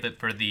copy of it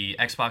for the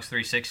Xbox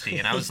 360,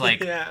 and I was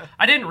like, Yeah.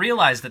 I didn't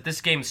realize that this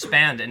game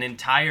spanned an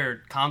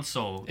entire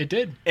console. It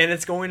did. And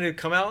it's going to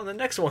come out in the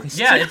next one.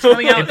 Yeah, too. it's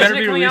coming out. It better Isn't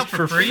be it coming released out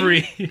for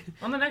free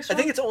on the next I one?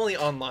 think it's only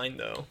online,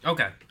 though.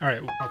 Okay. All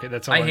right. Okay,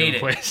 that's all I I'm hate gonna it.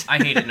 place. I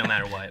hate it no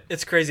matter what.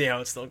 It's crazy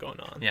how it's still going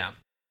on. Yeah.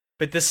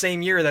 But this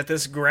same year that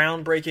this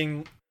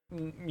groundbreaking,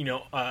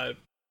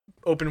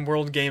 open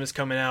world game is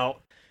coming out,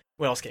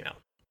 what else came out?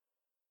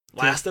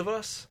 Last of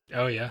Us,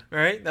 Oh yeah.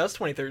 right? That was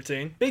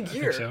 2013. Big I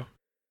year. think so.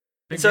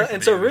 Big So year for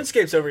and so video games.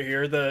 RuneScape's over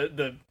here.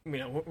 The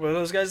what are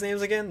those guys'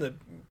 names again? The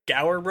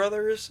Gower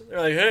brothers. They're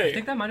like, hey, I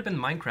think that might have been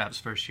Minecraft's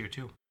first year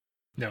too.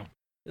 No,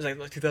 it's like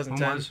When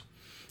 2010. was?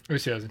 it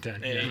was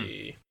 2010. Yeah.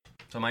 Hey.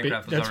 So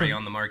Minecraft was That's already when-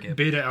 on the market.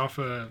 Beta,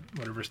 alpha,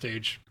 whatever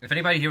stage. If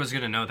anybody here was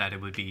going to know that, it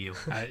would be you.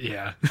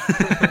 Yeah.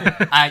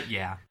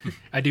 Yeah.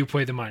 I do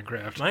play the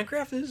Minecraft.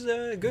 Minecraft is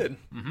good.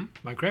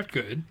 Minecraft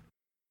good.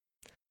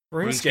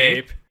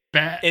 RuneScape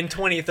Bad. in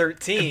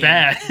 2013.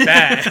 Bad.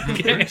 Bad.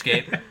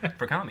 RuneScape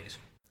for commies.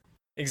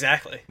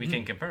 Exactly. We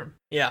can confirm.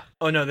 Yeah.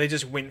 Oh no, they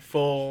just went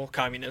full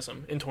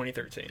communism in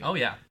 2013. Oh,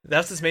 yeah.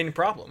 That's this main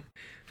problem.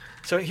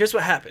 So here's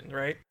what happened,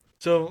 right?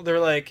 So they're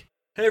like,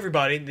 hey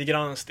everybody, they get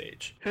on the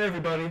stage. Hey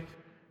everybody,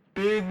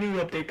 big new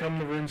update coming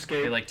to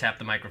RuneScape. They like tap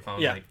the microphone,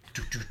 Yeah. like,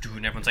 doo, doo, doo,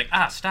 and everyone's like,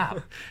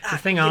 stop. the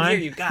thing I can on. hear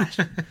you, gosh.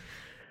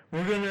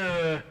 We're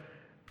gonna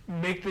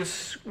make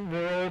this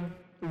world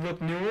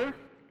look newer.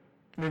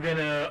 We're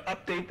gonna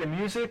update the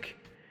music,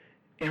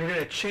 and we're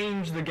gonna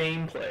change the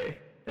gameplay.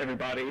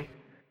 Everybody,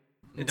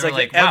 it's They're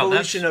like, like, wow,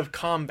 evolution of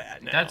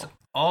combat now. That's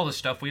all the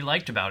stuff we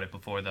liked about it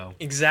before, though.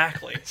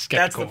 exactly that's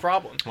Skeptical. the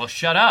problem. Well,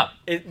 shut up.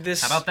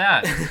 This How about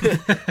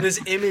that? this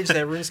image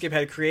that RuneScape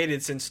had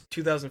created since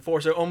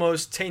 2004, so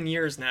almost 10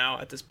 years now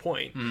at this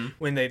point,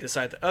 when they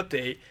decide to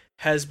update,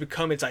 has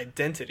become its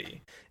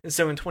identity. And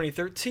so in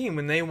 2013,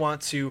 when they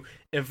want to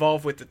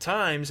evolve with the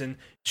times and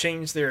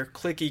change their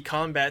clicky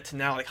combat to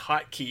now like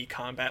hotkey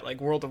combat, like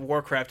World of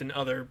Warcraft and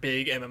other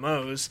big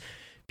MMOs,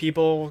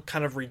 people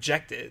kind of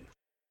reject it.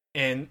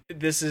 And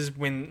this is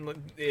when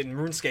in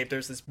RuneScape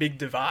there's this big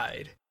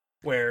divide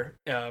where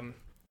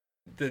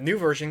the new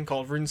version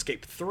called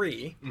RuneScape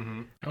 3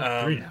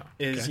 Oh, 3 now.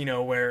 is Okay.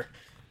 where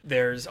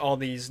there's all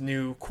these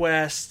new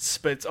quests,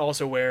 but it's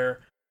also where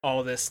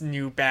all this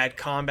new bad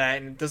combat,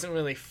 and it doesn't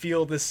really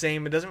feel the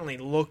same. It doesn't really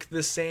look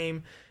the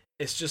same.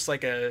 It's just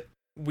like a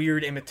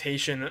weird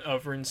imitation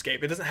of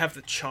RuneScape. It doesn't have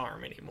the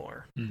charm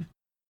anymore.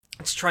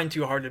 It's trying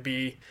too hard to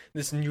be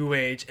this new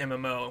age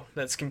MMO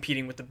that's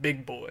competing with the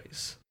big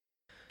boys.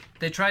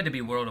 They tried to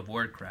be World of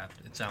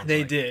Warcraft, it sounds They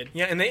like. did,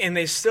 yeah, and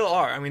they still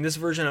are. I mean, this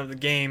version of the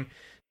game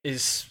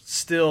is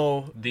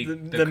still The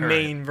the current.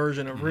 main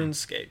version of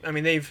RuneScape. I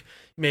mean, they've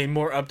made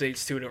more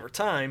updates to it over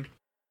time,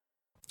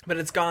 but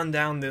it's gone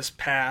down this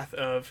path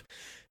of,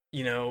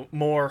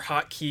 more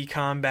hotkey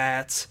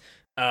combats.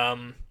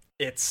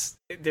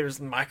 There's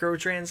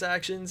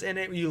microtransactions in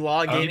it. You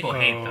log in, People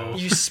hate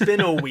those. you spin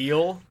a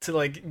wheel to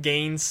like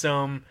gain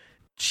some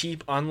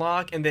cheap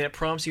unlock, and then it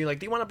prompts you like,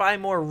 do you want to buy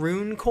more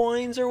rune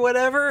coins or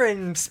whatever,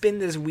 and spin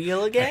this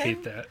wheel I again?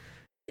 hate that.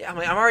 Yeah, I'm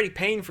like, I'm already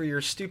paying for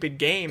your stupid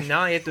game.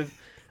 Now I have to.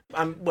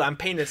 I'm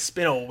paying to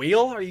spin a wheel.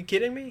 Are you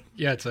kidding me?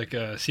 Yeah, it's like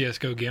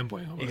CS:GO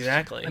gambling almost.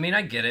 Exactly. I mean,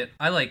 I get it.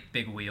 I like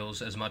big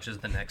wheels as much as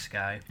the next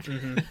guy.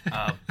 Mm-hmm.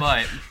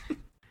 But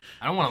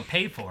I don't want to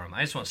pay for them.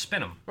 I just want to spin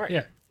them. right.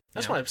 Yeah.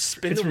 That's you know, why I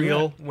spin it's the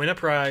wheel, win a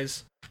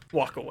prize,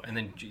 walk away. And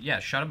then, yeah,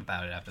 shut up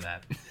about it after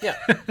that. Yeah.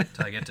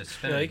 Until I get to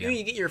spin it Like, again.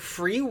 you get your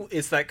free.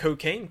 It's that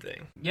cocaine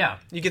thing. Yeah,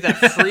 You get that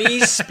free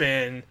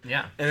spin,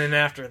 yeah. and then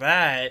after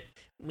that,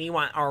 we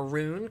want our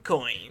rune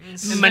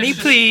coins. Money,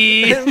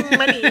 please.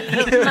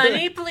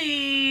 Money,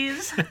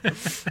 please.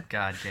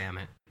 God damn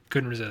it.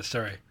 Couldn't resist.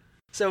 Sorry.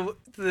 So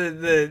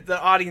the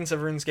audience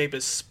of RuneScape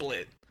is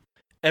split.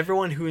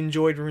 Everyone who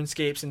enjoyed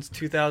RuneScape since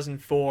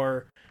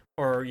 2004,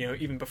 or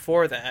even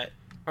before that,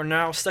 are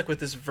now stuck with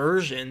this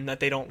version that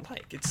they don't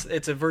like.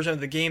 It's a version of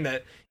the game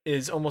that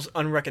is almost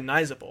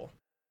unrecognizable.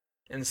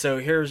 And so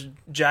here's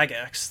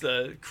Jagex,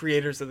 the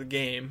creators of the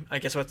game. I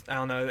guess I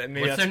don't know.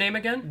 Maybe What's their name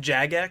again?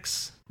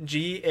 Jagex,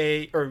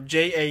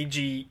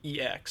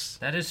 Jagex.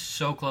 That is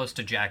so close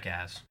to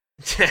Jackass.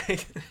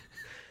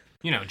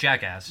 You know,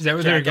 Jackass. Is that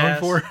what they're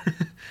going Jackass. for?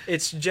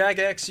 It's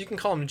Jagex. You can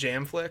call him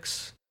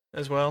Jamflix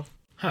as well.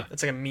 Huh.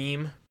 It's like a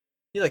meme.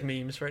 You like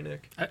memes, right,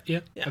 Nick? Yeah.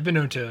 Yeah. I've been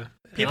known to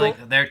People,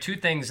 There are two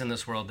things in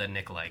this world that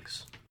Nick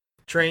likes.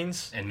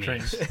 trains. And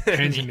trains. memes.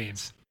 Trains and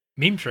memes.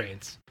 Meme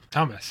trains.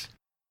 Thomas.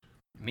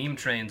 Meme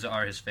trains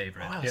are his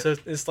favorite. Wow, Yep. so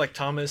it's like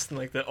Thomas and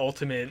like the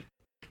ultimate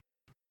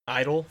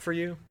idol for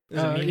you?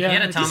 Is it meme? yeah. He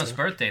had I a guess Thomas so.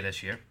 birthday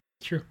this year.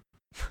 True.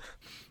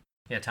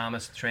 Yeah,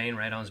 Thomas the Train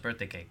right on his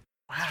birthday cake.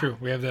 Wow. True.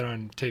 We have that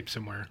on tape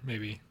somewhere,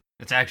 maybe.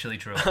 It's actually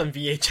true. On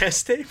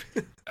VHS tape?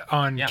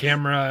 On Yeah.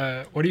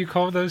 camera, what do you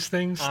call those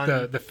things? On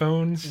The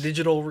phones?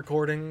 Digital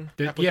recording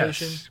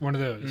application? Yes, one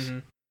of those.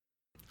 Mhm.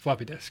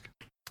 floppy disk.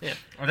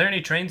 Are there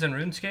any trains in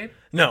RuneScape?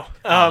 No.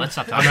 Let's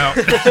stop talking I'm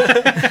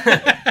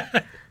about.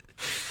 out.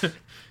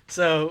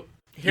 So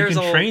You here's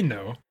can train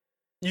though.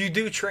 You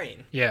do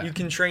train. Yeah. You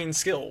can train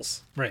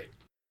skills. Right.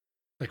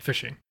 Like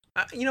fishing.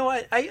 You know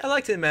what? I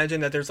like to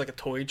imagine that there's like a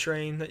toy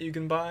train that you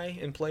can buy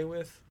and play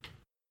with.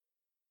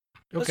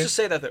 Let's Okay. just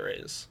say that there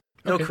is.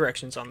 No Okay.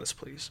 corrections on this,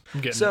 please.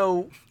 I'm getting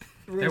So,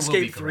 There will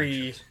be RuneScape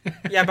 3.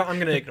 Yeah, but I'm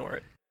going to ignore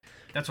it.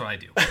 That's what I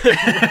do.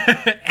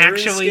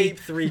 Actually- RuneScape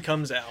 3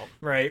 comes out,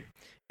 right?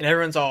 And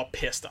everyone's all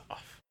pissed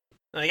off.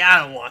 Like, I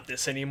don't want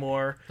this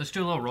anymore. Let's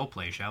do a little role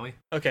play, shall we?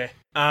 Okay.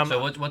 So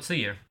what's the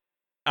year?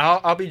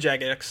 I'll be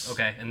Jagex.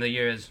 Okay, and the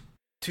year is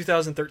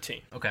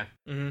 2013. okay.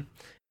 Mm-hmm.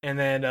 And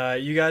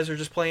then you guys are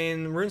just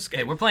playing RuneScape.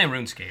 Hey, we're playing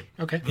RuneScape,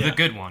 Okay. the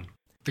good one.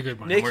 The good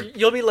one. Nick,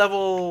 you'll be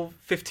level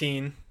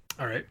 15.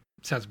 All right.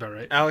 Sounds about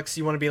right. Alex,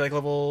 you want to be like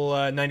level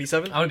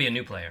 97? I want to be a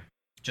new player,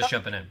 just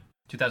jumping in.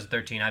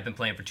 2013. I've been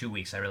playing for 2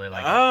 weeks. I really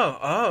like it.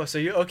 Oh, so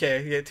you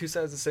okay? You get two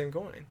sides of the same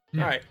coin.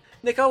 Yeah. All right,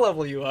 Nick, I'll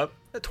level you up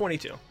at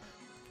 22.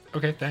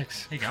 Okay.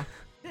 Thanks. There you go.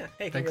 Yeah,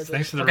 hey, Thanks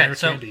for the Okay, rare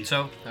so candy.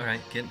 all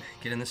right, get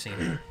in the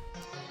scene.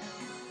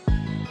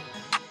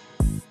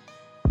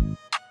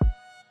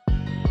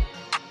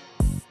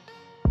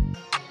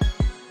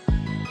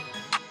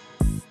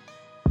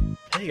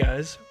 Hey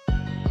guys,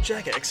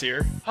 Jagex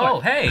here. Oh,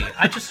 hey!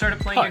 I just started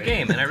playing Hi. your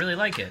game, and I really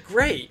like it.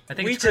 Great. I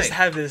think we it's just great.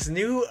 have this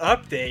new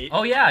update.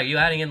 Oh yeah, are you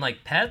adding in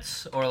like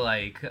pets or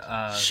like?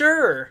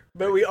 Sure,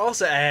 but we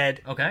also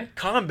add Okay.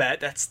 combat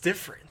that's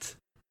different.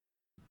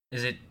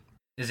 Is it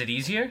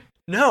easier?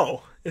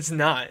 No, it's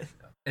not.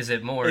 Is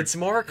it more? It's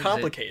more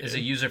complicated. Is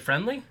it user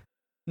friendly?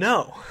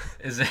 No.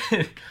 Is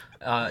it?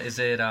 Is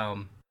it?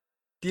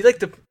 Do you like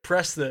to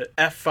press the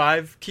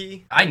F5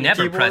 key? I on the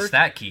never keyboard? press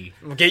that key.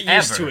 Well, get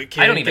used ever. to it,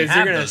 kid. I don't even because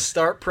have you're gonna those.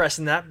 start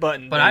pressing that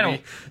button. But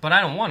baby.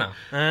 I don't wanna.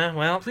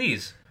 Well,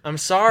 Please. I'm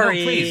sorry.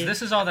 No, please.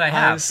 This is all that I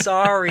have. I'm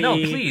sorry. No,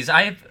 please.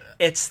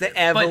 It's the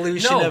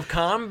evolution no. of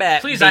combat.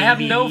 Please. I have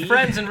no baby.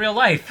 friends in real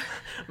life.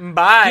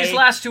 Bye. These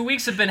last 2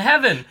 weeks have been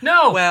heaven.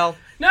 No. Well,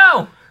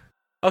 No.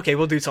 okay,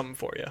 we'll do something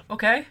for you.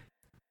 Okay.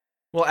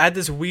 We'll add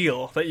this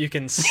wheel that you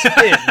can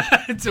spin,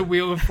 It's a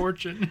wheel of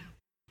fortune.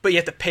 but you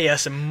have to pay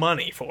us some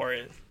money for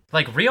it.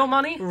 Like real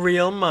money?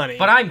 Real money.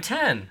 But I'm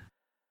 10.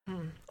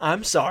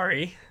 I'm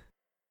sorry.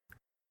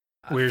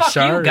 We're Fuck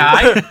sorry. you,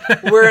 guy.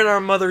 We're in our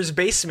mother's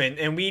basement,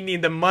 and we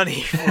need the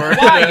money for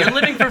Why? You're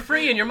living for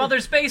free in your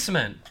mother's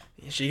basement.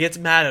 She gets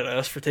mad at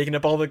us for taking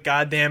up all the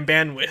goddamn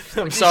bandwidth.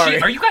 I'm Is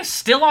sorry. are you guys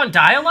still on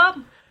dial-up?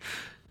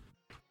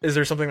 Is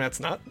there something that's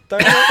not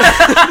done?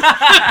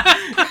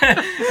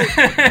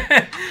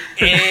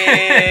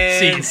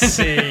 And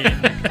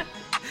scene.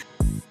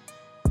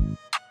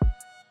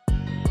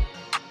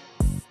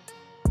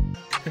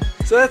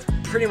 So that's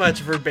pretty much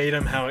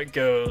verbatim how it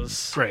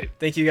goes. Right.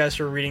 Thank you guys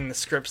for reading the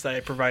scripts that I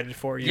provided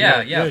for you.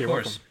 Yeah, Yeah, of you're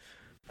course.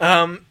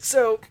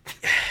 So,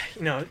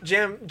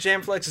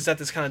 Jamflex is at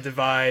this kind of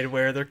divide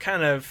where they're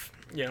kind of,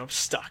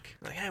 stuck.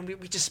 Like, hey,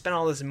 we just spent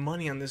all this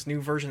money on this new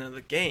version of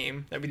the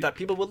game that we thought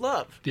people would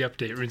love. The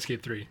update,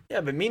 RuneScape 3.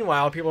 Yeah, but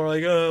meanwhile, people are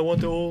like, I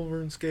want the old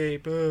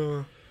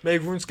RuneScape.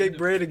 Make RuneScape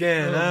great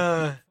again.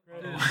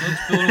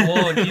 Let's build a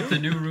wall and keep the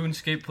new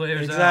RuneScape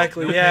players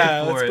Exactly, out. They'll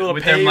yeah, pay for let's it build a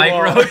with their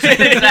paywall.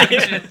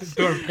 microtransactions.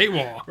 Door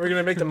paywall. We're going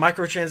to make the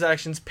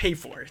microtransactions pay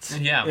for it.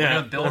 Yeah, we're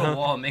gonna build uh-huh. a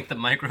wall and make the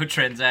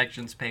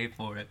microtransactions pay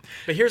for it.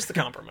 But here's the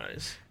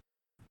compromise.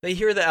 They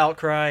hear the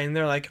outcry and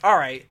they're like, all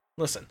right,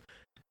 listen.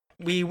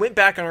 We went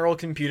back on our old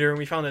computer and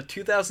we found a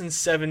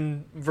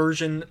 2007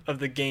 version of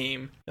the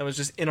game that was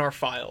just in our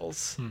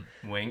files.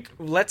 Wink.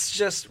 Let's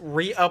just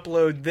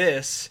re-upload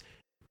this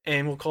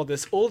and we'll call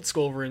this old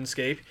school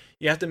RuneScape.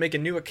 You have to make a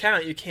new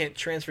account. You can't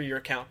transfer your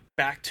account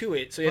back to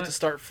it, so you have to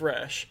start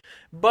fresh.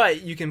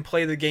 But you can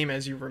play the game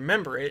as you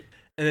remember it,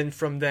 and then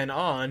from then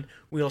on,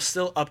 we'll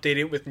still update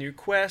it with new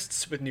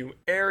quests, with new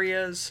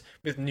areas,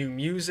 with new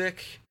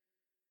music.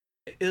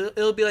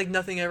 It'll be like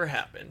nothing ever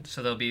happened.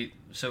 So they'll be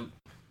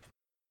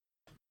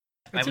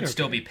I That's would an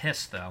still okay. be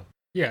pissed though.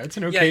 Yeah, it's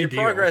an Yeah, okay your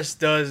deal. progress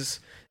does...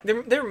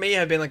 There may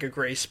have been like a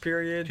grace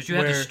period. Because you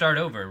had to where- start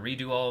over,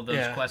 redo all of those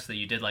Yeah. quests that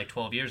you did like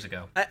 12 years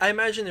ago. I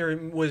imagine there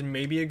was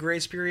maybe a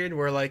grace period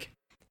where like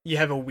you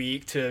have a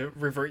week to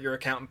revert your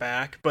account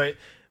back, but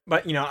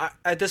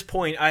at this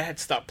point I had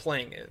stopped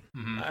playing it.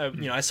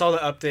 Mm-hmm. I saw the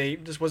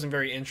update, just wasn't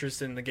very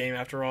interested in the game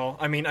after all.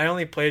 I mean, I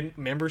only played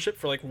membership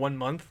for like 1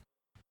 month,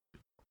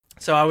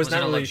 so I was Was not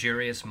it a really.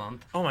 luxurious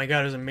month? Oh my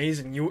god, it was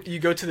amazing! You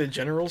go to the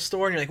general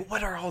store and you're like,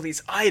 what are all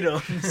these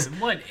items?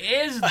 What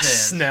is A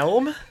this?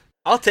 Snelm?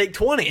 I'll take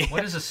 20.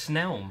 What is a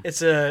snelm?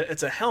 It's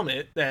a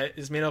helmet that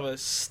is made of a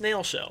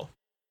snail shell.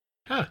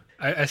 Huh.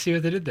 I see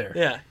what they did there.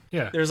 Yeah.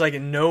 Yeah. There's like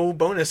no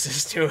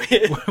bonuses to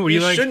it. What do you you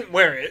like- shouldn't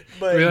wear it,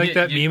 but Really like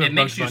that meme it of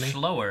makes Bugs you Bunny?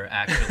 slower,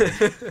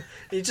 actually.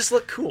 you just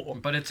look cool.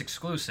 But it's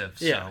exclusive,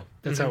 Yeah. so...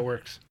 That's how it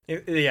works.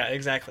 Yeah,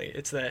 exactly.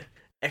 It's that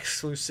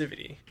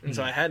exclusivity, and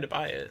so I had to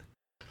buy it.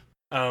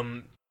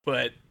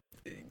 But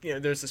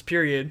there's this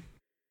period.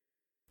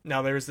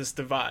 Now there's this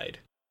divide.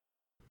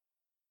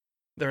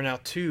 There are now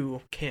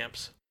two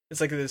camps. It's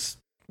like this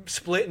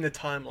split in the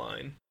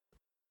timeline,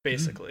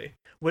 basically.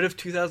 What if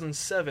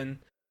 2007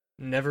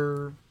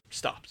 never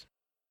stopped?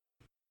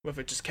 What if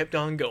it just kept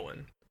on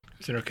going?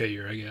 It's an okay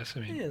year, I guess.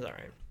 I mean, It's all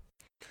right.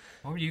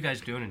 What were you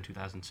guys doing in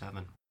 2007?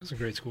 it was a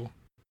great school.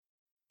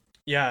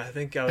 Yeah, I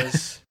think I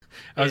was.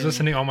 I was in-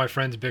 listening to all my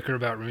friends bicker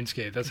about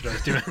RuneScape. That's what I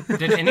was doing.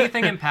 Did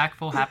anything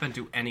impactful happen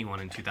to anyone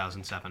in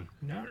 2007?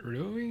 Not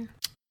really.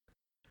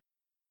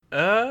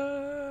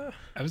 I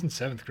I was in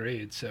 7th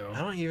grade, so.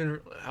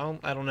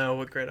 I don't know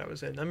what grade I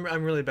was in.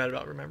 I'm really bad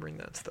about remembering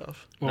that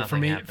stuff. Well,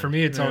 Nothing happened. for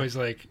me, it's Yeah. always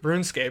like,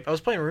 RuneScape. I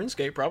was playing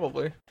RuneScape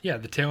probably. yeah,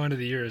 the tail end of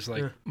the year is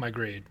like Yeah. my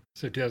grade.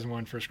 So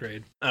 2001, first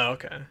grade. Oh,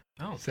 okay.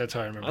 Oh, So that's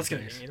how I remember That's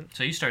things. convenient.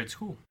 so you started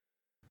school?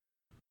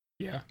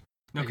 Yeah.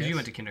 No, I because you guess.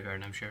 went to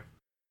kindergarten, I'm sure.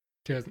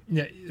 2000,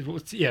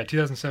 yeah,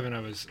 2007. I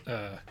was,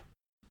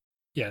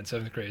 in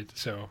 7th grade.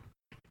 So,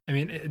 I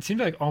mean, it seemed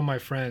like all my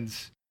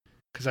friends,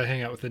 because I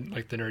hang out with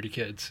the nerdy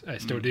kids, I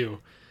still do.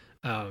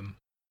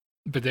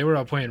 But they were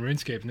all playing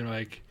RuneScape, and they're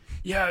like,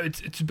 "Yeah, it's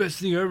the best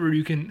thing ever."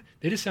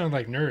 They just sound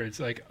like nerds.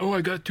 Like, "Oh,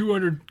 I got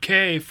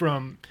 200K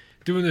from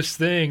doing this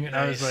thing," and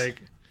I was Nice.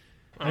 like,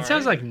 "That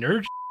sounds like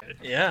nerd."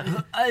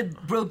 Yeah. I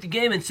broke the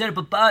game and set up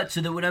a bot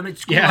so that when I'm at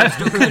school, Yeah. I'm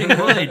still cutting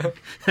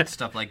wood.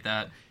 Stuff like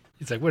that.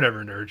 It's like,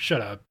 whatever, nerd.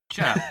 Shut up.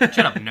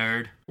 Shut up,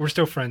 nerd. We're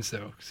still friends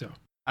though, so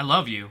I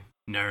love you,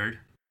 nerd.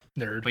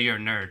 nerd. But you're a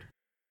nerd.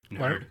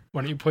 Nerd.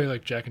 Why don't you play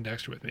like Jack and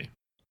Dexter with me?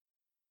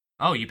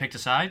 Oh, you picked a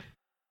side?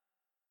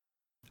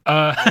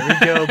 There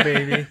we go,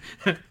 baby.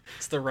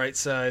 It's the right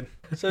side.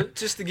 So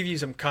just to give you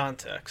some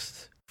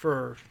context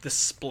for the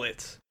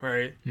split,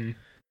 right?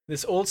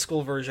 This old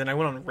school version, I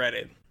went on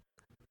Reddit.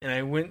 And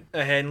I went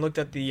ahead and looked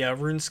at the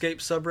RuneScape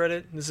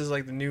subreddit. This is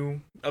like the new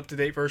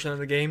up-to-date version of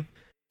the game.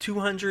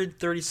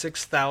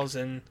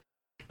 236,000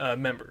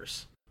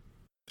 members.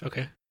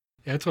 Okay.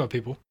 Yeah, that's a lot of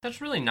people.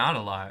 That's really not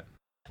a lot.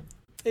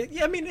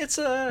 Yeah, I mean, it's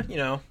I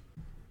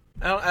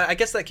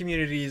guess that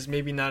community is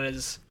maybe not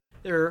as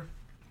I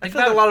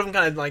feel like a lot of them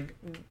kind of like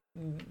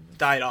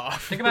died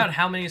off. Think about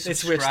how many They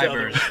switched to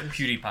other subscribers ones.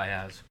 PewDiePie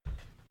has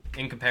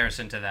in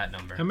comparison to that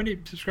number. How many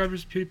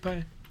subscribers does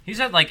PewDiePie? He's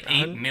at like 8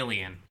 100?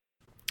 million.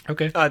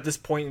 Okay. At this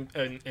point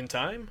in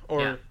time,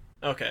 or Yeah.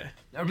 okay,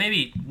 Or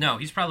maybe, no,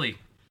 he's probably,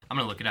 I'm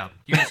going to look it up.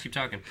 You guys keep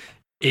talking.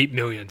 8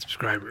 million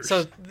subscribers.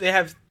 so they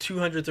have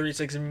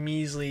 236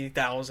 measly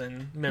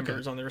thousand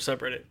members on their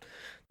subreddit.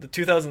 The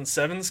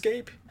 2007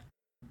 Scape,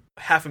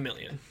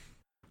 500,000.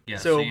 Yeah,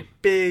 So see?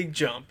 big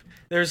jump.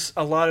 There's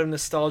a lot of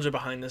nostalgia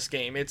behind this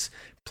game. It's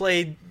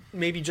played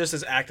maybe just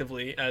as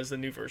actively as the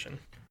new version.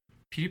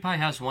 PewDiePie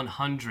has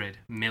 100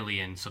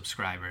 million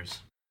subscribers.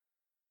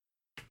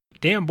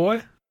 Damn,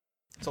 boy.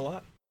 It's a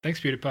lot. Thanks,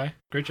 PewDiePie.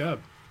 Great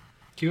job.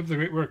 Keep up the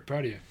great work.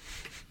 Proud of you.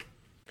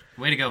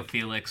 Way to go,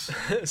 Felix.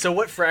 So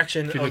what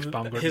fraction Felix of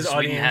Baumgartner. his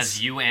Sweden audience?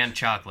 has you and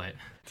chocolate.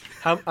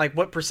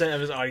 What percent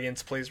of his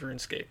audience plays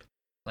RuneScape?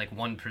 Like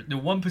 1%. The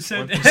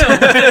 1%.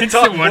 It's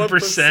Top the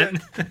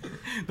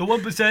 1%. The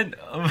 1%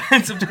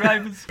 of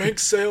subscribers. Bank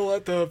sale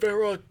at the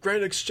Vera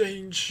Grand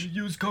Exchange.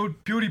 Use code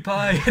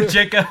PewDiePie and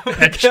check out.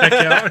 At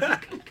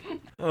checkout.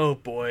 Oh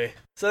boy.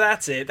 So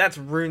that's it. That's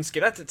RuneScape.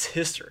 That's its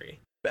history.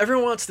 But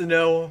everyone wants to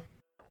know,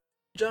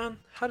 John,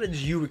 how did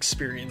you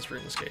experience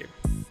RuneScape?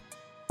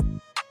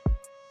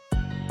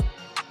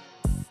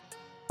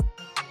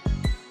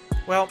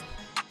 Well,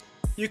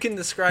 you can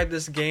describe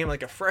this game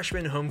like a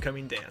freshman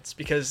homecoming dance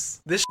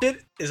because this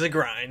shit is a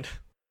grind.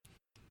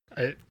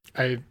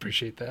 I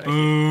appreciate that.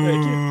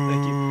 Thank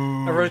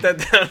you. I wrote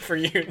that down for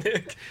you,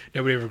 Nick.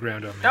 Nobody ever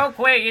ground on me. Don't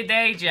quit your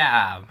day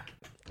job.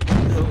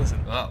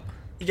 Listen, Oh.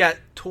 you got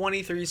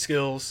 23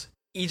 skills.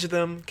 Each of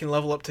them can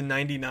level up to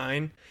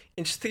 99.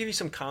 And just to give you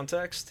some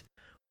context,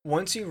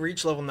 once you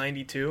reach level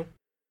 92,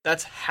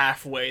 that's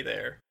halfway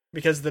there.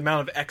 Because the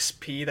amount of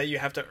XP that you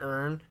have to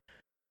earn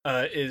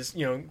is,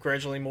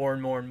 gradually more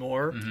and more and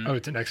more. Mhm. Oh,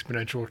 it's an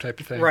exponential type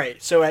of thing.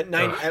 Right. So at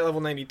Ugh. at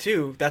level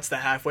 92, that's the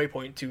halfway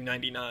point to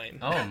 99.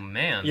 Oh,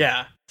 man.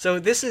 Yeah. So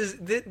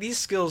these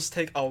skills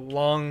take a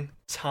long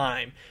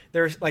time.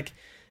 There's like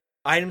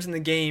items in the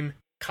game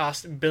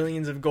cost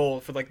billions of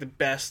gold for like the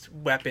best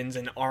weapons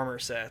and armor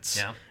sets.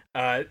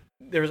 Yeah.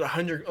 There's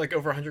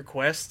over 100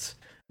 quests,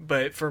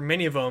 but for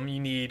many of them you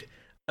need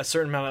a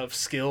certain amount of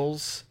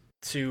skills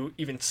to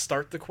even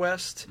start the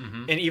quest.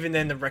 Mhm. And even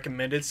then the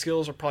recommended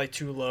skills are probably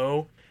too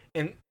low.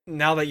 And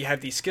now that you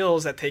have these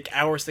skills that take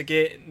hours to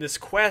get, this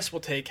quest will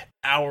take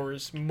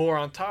hours more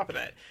on top of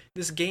that.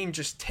 This game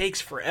just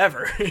takes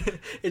forever.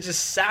 It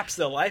just saps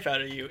the life out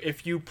of you.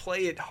 If you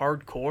play it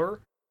hardcore,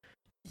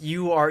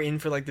 you are in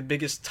for like the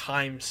biggest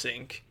time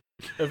sink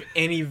of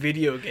any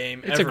video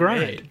game It's ever a grind.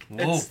 made.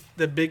 Whoa. It's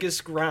the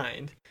biggest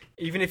grind.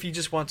 Even if you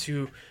just want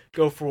to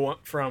go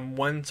from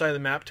one side of the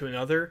map to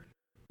another,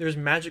 there's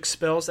magic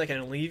spells that can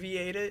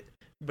alleviate it.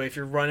 But if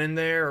you're running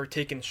there or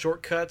taking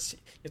shortcuts, you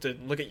have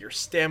to look at your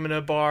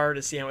stamina bar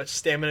to see how much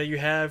stamina you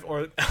have,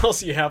 or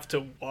else you have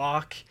to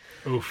walk.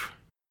 Oof.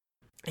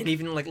 And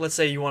even like, let's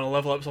say you want to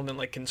level up something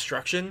like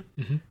construction,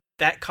 Mhm.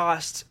 that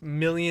costs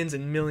millions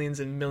and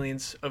millions and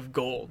millions of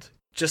gold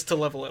just to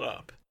level it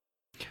up.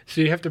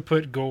 So you have to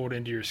put gold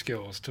into your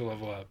skills to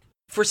level up.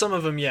 For some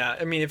of them, yeah.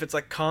 I mean, if it's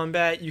like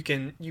combat,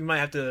 you might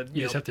have to,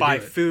 You just have to buy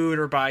do it. food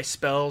or buy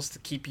spells to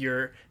keep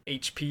your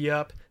HP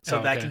up. So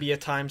Oh, that okay. can be a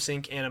time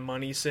sink and a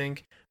money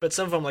sink. But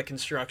some of them, like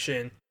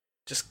construction,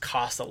 just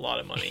cost a lot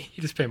of money.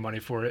 You just pay money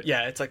for it.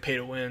 Yeah, it's like pay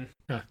to win.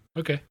 Huh,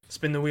 okay.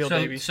 Spin the wheel, So,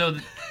 baby. so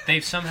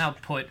they've somehow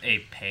put a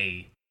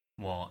pay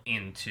wall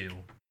into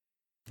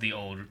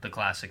the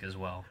classic as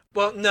well.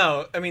 Well,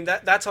 no, I mean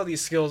that's how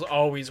these skills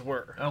always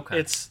were.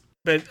 Okay.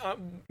 But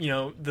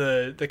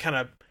the kind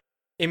of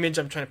image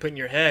I'm trying to put in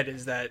your head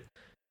is that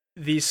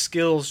these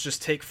skills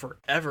just take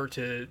forever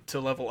to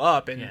level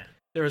up, and Yeah.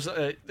 there's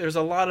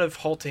a lot of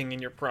halting in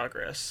your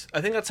progress.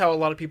 I think that's how a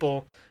lot of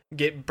people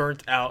get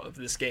burnt out of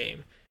this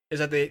game. Is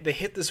that they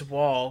hit this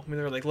wall when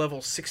they're like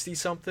level 60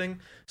 something,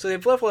 so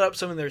they've leveled up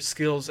some of their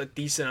skills a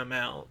decent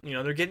amount.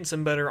 They're getting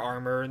some better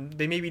armor, and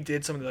they maybe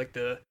did some of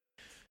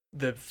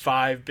the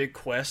 5 big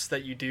quests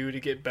that you do to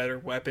get better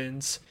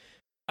weapons.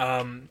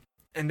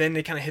 And then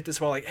they kind of hit this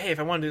wall like, hey, if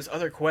I want to do this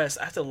other quest,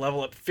 I have to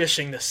level up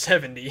fishing to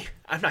 70.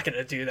 I'm not going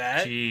to do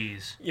that.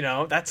 Jeez.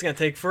 That's going to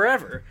take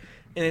forever.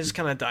 And it just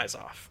kind of dies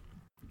off.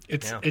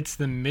 It's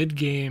the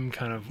mid-game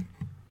kind of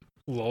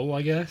lull,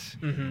 I guess,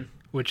 Mm-hmm.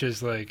 which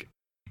is like,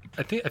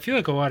 I feel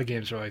like a lot of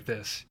games are like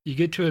this. You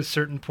get to a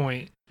certain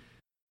point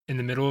in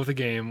the middle of the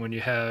game when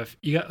you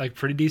got like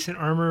pretty decent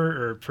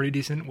armor or pretty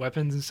decent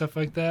weapons and stuff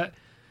like that,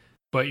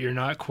 but you're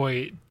not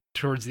quite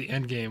towards the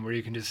end game where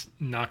you can just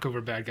knock over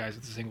bad guys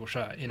with a single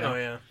shot, Oh,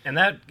 yeah. And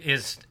that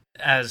is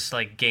as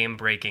like game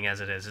breaking as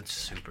it is. It's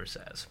super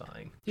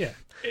satisfying. Yeah.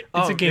 It's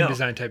Oh, a game yeah.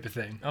 design type of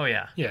thing. Oh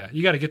yeah. Yeah,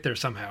 you got to get there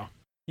somehow.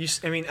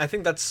 I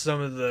think that's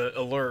some of the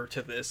allure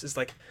to this. Is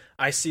like,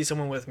 I see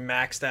someone with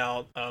maxed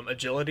out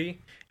agility,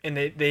 and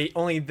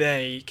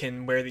they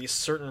can wear these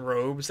certain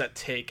robes that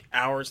take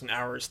hours and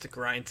hours to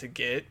grind to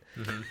get,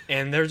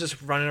 and they're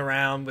just running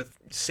around with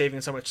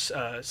saving so much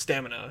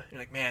stamina. You're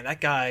like, man, that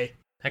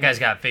guy's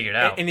got it figured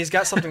out. and he's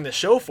got something to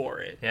show for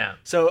it. Yeah.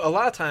 So a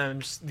lot of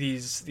times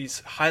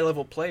these high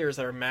level players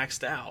that are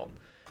maxed out,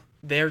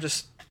 they're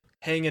just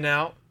hanging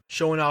out,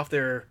 showing off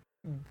their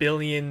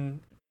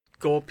billion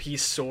gold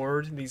piece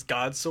sword, these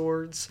god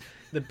swords,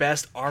 the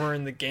best armor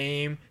in the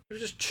game. They're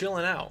just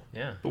chilling out.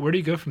 Yeah. But where do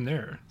you go from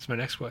there? That's my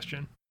next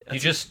question. The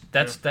rest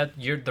That's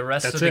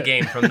of the it.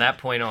 game from that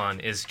point on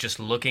is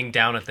just looking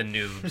down at the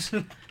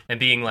noobs and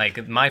being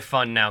like, my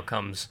fun now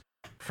comes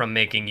from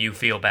making you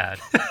feel bad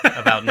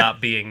about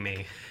not being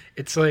me.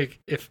 It's like,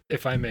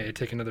 if I may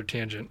take another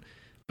tangent,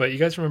 but you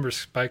guys remember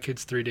Spy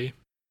Kids 3D?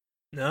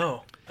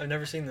 No, I've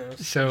never seen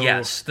those. So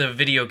Yes, the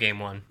video game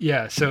one.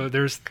 yeah. So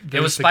there's It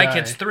was the Spy guy-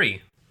 Kids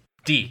 3D.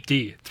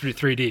 3D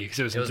because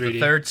it was It in was 3D. the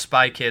third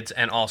Spy Kids,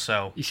 and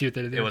also You see what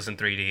they did? it was in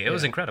 3D. It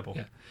was Yeah. incredible.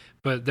 Yeah.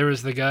 But there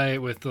was the guy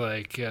with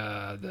like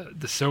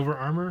the silver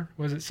armor.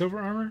 Was it silver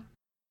armor?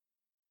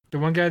 The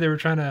one guy they were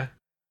trying to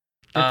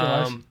get the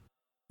last.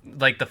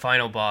 Like the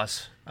final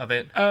boss of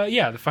it.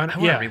 Yeah, the final. I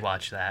want Yeah, to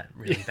rewatch that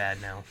really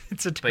bad now.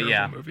 it's a terrible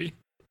yeah. movie.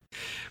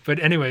 But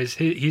anyways,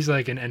 he's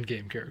like an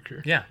endgame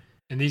character. Yeah.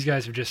 And these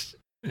guys are just,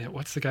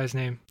 what's the guy's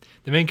name?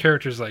 The main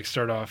characters like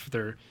start off,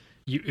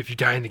 if you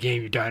die in the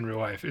game, you die in real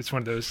life. It's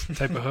one of those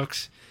type of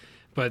hooks.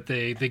 But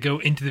they go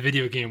into the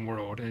video game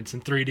world, and it's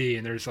in 3D,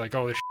 and there's like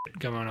all this shit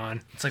going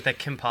on. It's like that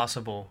Kim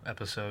Possible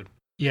episode.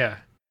 Yeah,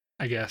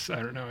 I guess.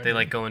 I don't know. They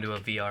like go into a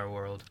VR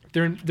world.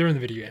 They're in the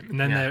video game. And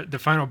then Yeah. the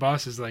final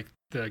boss is like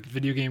the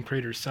video game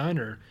creator's son,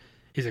 or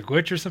he's a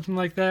glitch or something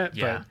like that.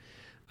 Yeah.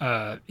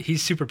 But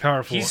he's super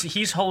powerful.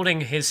 He's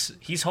holding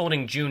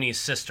Junie's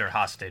sister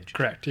hostage.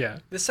 Correct, yeah.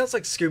 This sounds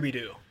like Scooby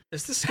Doo.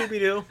 Is this Scooby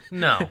Doo?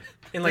 No.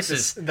 In like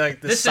This the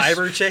this is-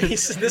 cyber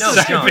chase? This No,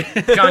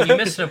 is John, you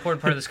missed an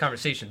important part of this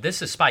conversation.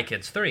 This is Spy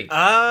Kids 3.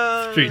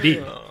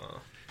 3D.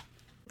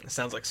 It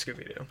sounds like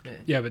Scooby Doo.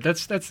 Yeah, but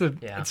that's the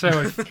Yeah. that's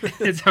how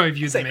it's how I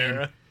view the Same main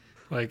era.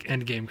 like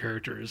end game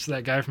characters.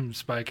 That guy from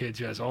Spy Kids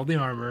who has all the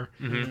armor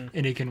Mm-hmm.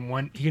 and he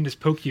can just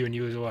poke you and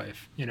you lose a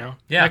life, Yeah.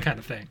 that kind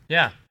of thing.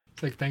 Yeah,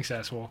 It's like, thanks,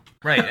 asshole.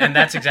 right. And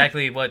that's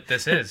exactly what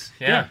this is.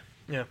 Yeah.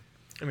 Yeah.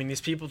 I mean,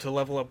 these people to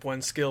level up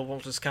one skill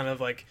won't just kind of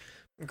like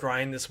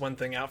grind this one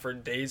thing out for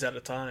days at a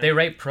time. They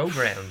write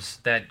programs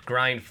that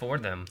grind for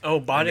them. Oh,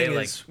 botting And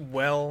they, is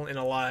well and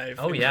alive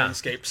Oh, in yeah.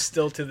 RuneScape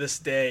still to this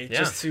day. Yeah.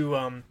 Just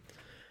to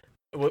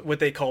what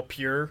they call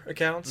pure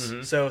accounts.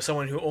 Mhm. So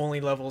someone who only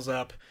levels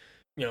up,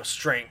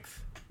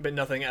 strength, but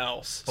nothing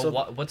else. But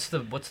So what's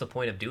the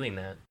point of doing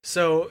that?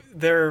 so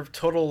their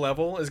total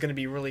level is going to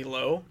be really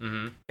low,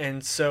 Mm-hmm.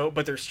 and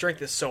but their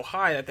strength is so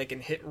high that they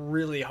can hit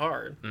really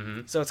hard.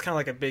 Mm-hmm. So it's kind of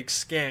like a big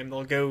scam.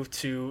 They'll go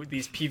to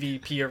these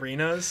PvP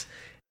arenas,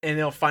 and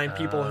they'll find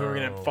people who are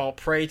going Oh. to fall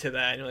prey to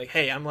that. And you're like,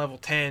 hey, I'm level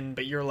 10,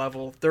 but you're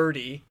level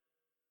 30.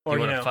 Or, You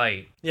want to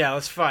fight? yeah,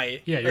 let's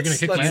fight. Yeah, you're gonna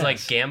kick You my ass.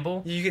 like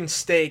gamble? You can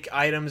stake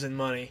items and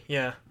money,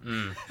 yeah.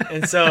 Mm.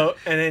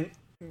 And then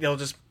they'll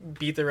just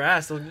beat their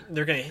ass.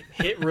 They're going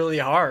to hit really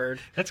hard.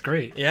 That's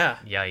great. Yeah.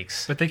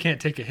 Yikes. But they can't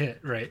take a hit,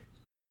 right?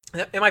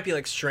 It might be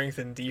like strength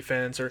and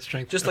defense, or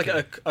Strength, just like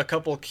okay. a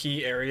couple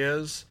key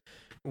areas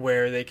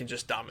where they can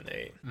just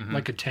dominate. Mhm.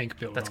 Like a tank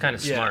build. That's kind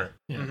of Yeah. smart.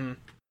 Yeah. hmm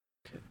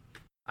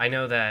I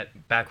know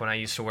that back when I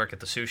used to work at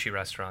the sushi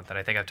restaurant that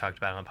I think I've talked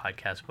about on a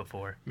podcast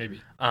before.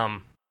 Maybe.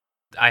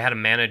 I had a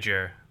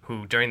manager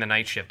who, during the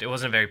night shift, it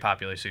wasn't a very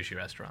popular sushi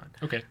restaurant.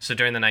 Okay. So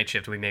during the night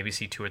shift, we maybe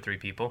see 2 or 3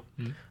 people.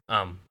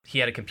 Mm-hmm. He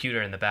had a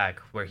computer in the back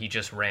where he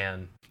just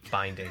ran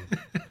binding,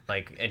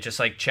 and just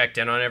checked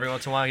in on every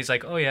once in a while. He's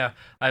like, "Oh yeah,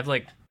 I've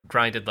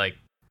grinded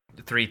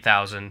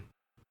 3,000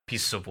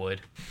 pieces of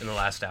wood in the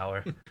last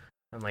hour."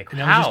 I'm like,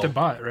 And "How?" that was just a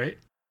bot, right?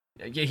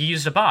 Yeah, he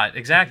used a bot,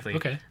 exactly.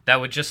 Okay. That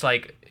would just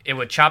it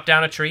would chop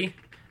down a tree,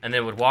 and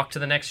then it would walk to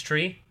the next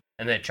tree,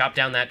 and then chop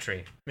down that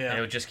tree. Yeah. And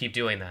it would just keep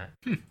doing that.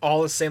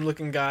 All the same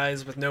looking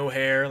guys with no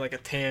hair, like a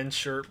tan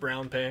shirt,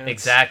 brown pants.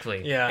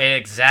 Exactly. Yeah.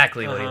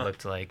 Exactly what he Uh-huh.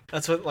 looked like.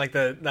 That's what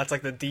that's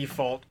the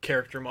default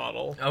character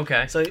model.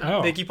 Okay. So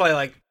Oh. they could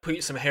probably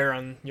put some hair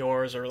on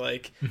yours or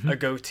Mhm. a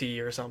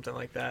goatee or something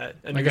like that.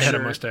 And Like your I had a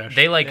shirt. mustache.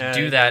 They Yeah,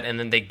 do yeah. that, and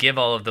then they give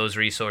all of those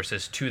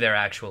resources to their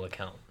actual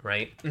account,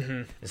 right?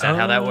 Mhm. Is that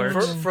how that Oh.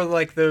 works? For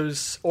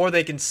those, or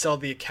they can sell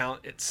the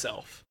account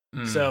itself.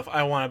 Mm. So if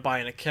I want to buy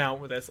an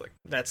account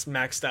that's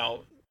maxed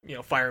out,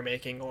 fire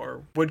making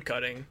or wood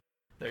cutting,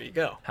 there you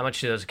go. How much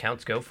do those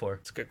accounts go for?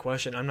 It's a good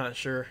question. I'm not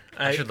sure.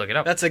 I should look it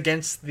up. That's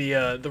against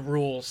the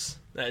rules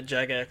that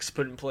Jagex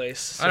put in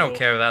place. I don't so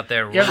care about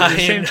their rules. Yeah, but at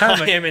the I same am,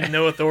 time, I am in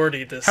no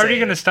authority to How say are you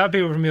going to it. stop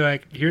people from being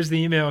like, here's the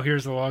email,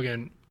 here's the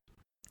login,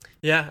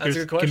 Yeah, that's a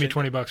good question. give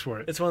me $20 for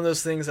it? It's one of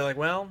those things that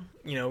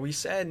we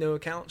said no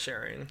account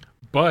sharing.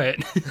 But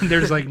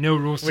there's no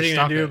rules What to are you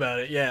stop gonna do it. about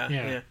it? Yeah,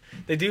 Yeah. yeah.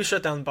 They do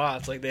shut down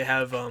bots. They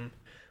have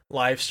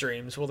live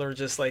streams. Well, they're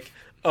just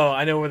oh,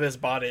 I know where this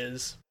bot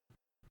is,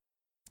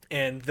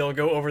 and they'll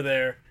go over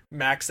there,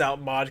 max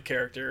out mod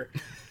character,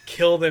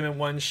 kill them in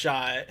one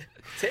shot,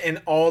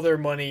 and all their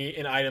money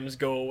and items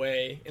go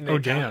away, and the Oh,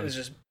 account damn. is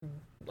just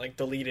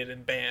deleted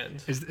and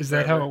banned. Is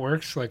that how forever. it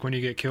works? When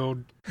you get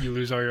killed, you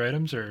lose all your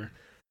items, or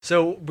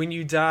So when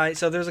you die,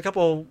 so there's a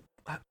couple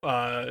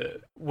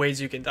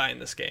ways you can die in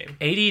this game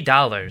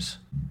 $80.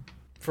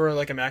 for a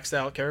maxed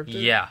out character.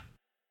 Yeah.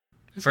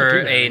 It's not For too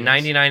bad, I a guess.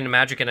 99 in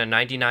magic and a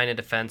 99 in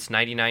defense,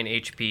 99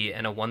 HP,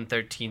 and a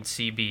 113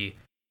 CB,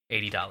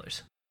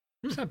 $80.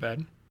 It's not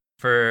bad.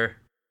 For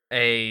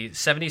a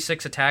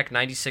 76 attack,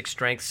 96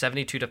 strength,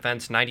 72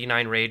 defense,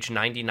 99 rage,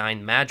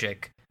 99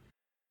 magic,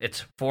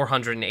 it's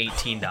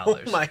 $418. Oh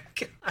my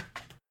god.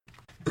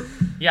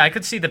 Yeah, I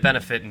could see the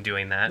benefit in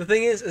doing that. The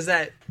thing is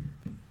that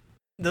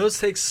those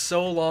take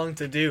so long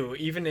to do,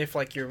 even if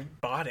you're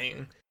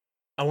botting.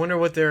 I wonder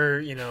what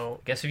they're,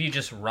 Guess if you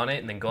just run it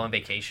and then go on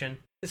vacation.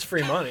 it's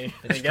free money.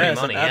 It's I free guess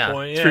money, at that yeah.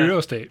 point, It's yeah. free real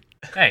estate.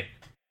 Hey,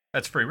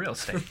 that's free real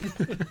estate.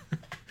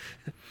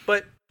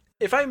 But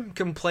if I'm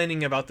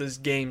complaining about this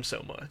game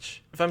so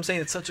much, if I'm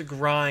saying it's such a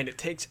grind, it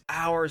takes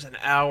hours and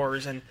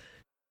hours, and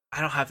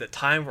I don't have the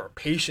time or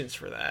patience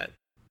for that,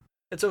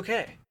 it's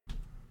okay.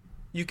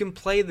 You can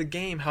play the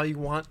game how you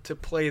want to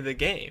play the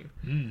game.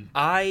 Mm.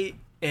 I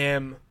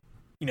am,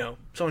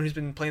 someone who's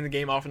been playing the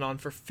game off and on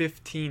for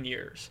 15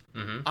 years.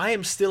 hmm I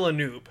am still a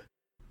noob.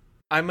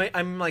 I'm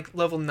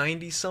level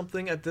 90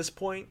 something at this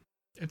point.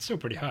 It's still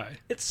pretty high.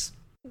 It's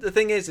the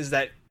thing is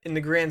that in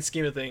the grand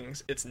scheme of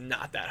things, it's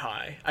not that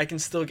high. I can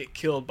still get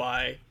killed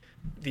by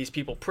these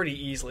people pretty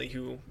easily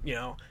who,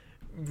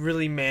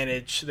 really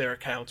manage their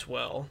accounts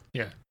well.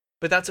 Yeah.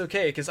 But that's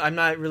okay because I'm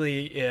not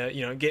really,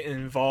 getting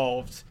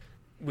involved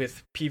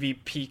with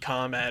PvP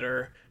combat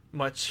or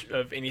much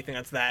of anything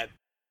that's that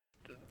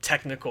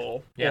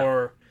technical Yeah.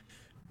 or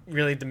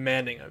really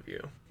demanding of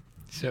you.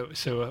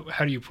 So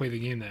how do you play the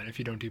game then if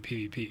you don't do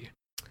PvP?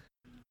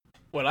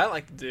 What I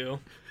like to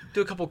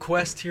do a couple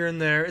quests here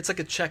and there. It's like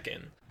a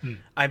check-in. Hmm.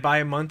 I buy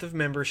a month of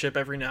membership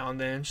every now and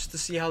then just to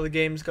see how the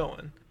game's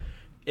going.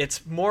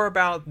 It's more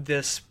about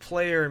this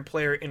player and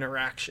player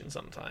interaction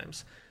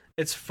sometimes.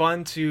 It's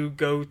fun to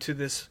go to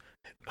this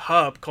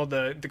hub called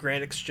the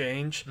Grand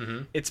Exchange.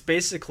 hmm It's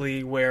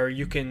basically where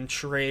you can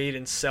trade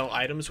and sell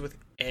items with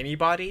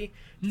anybody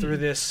through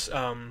this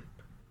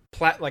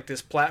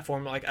this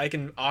platform. I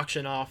can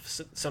auction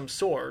off some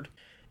sword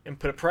and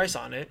put a price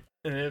on it,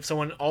 and if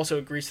someone also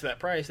agrees to that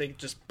price, they can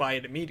just buy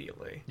it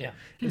immediately. Yeah.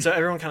 And so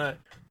everyone kind of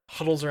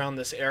huddles around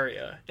this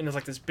area, and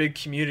it's this big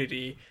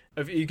community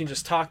of you can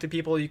just talk to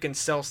people, you can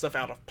sell stuff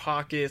out of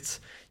pockets,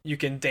 you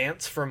can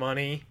dance for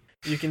money,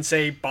 you can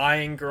say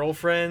buying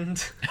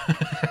girlfriend,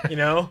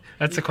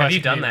 That's the Have classic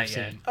you done meme that I've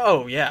yet? seen.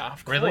 Oh yeah,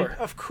 Really?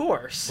 of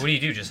course. What do you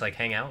do? Just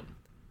hang out?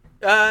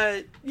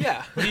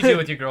 Yeah. What do you do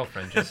with your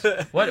girlfriend? Just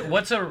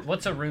what's a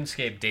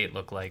RuneScape date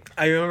look like?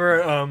 I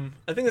remember,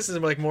 I think this is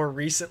more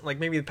recent,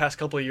 maybe the past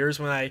couple of years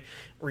when I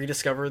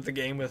rediscovered the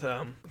game with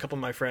a couple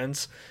of my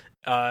friends.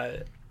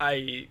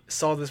 I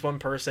saw this one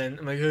person.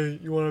 I'm like, hey,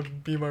 you want to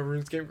be my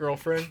RuneScape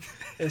girlfriend?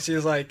 And she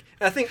was like,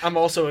 I think I'm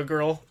also a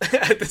girl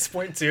at this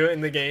point too in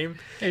the game.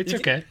 Hey, it's You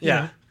can- okay.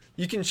 Yeah.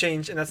 You can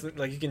change, and that's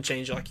you can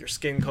change your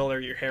skin color,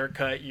 your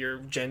haircut, your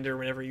gender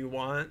whenever you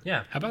want.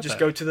 Yeah. How about Just that?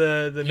 go to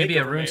the You'd be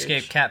a makeover RuneScape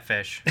page.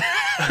 catfish.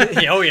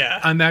 Oh yeah.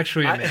 I'm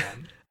actually a I-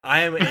 man.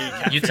 I am a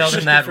catfish. You tell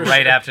them that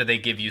right after they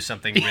give you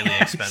something really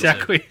expensive.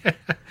 Exactly.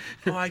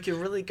 Oh, I could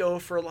really go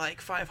for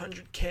like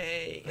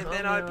 $500K, and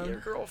then I'd be man. your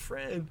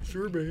girlfriend.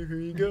 Sure, babe, here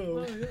you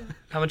go.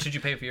 How much did you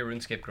pay for your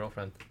RuneScape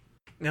girlfriend?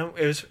 No,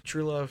 it was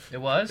true love. It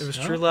was? It was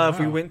Oh, true love.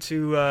 We wow. went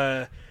to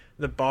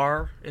the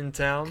bar in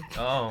town,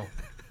 Oh,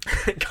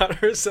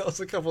 got ourselves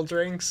a couple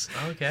drinks.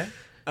 okay.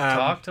 Um,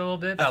 Talked a little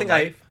bit about I think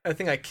life I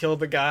think I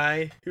killed the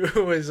guy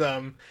who was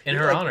in he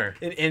her was, like, honor.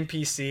 an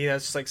NPC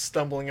that's just like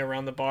stumbling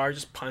around the bar.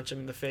 Just punch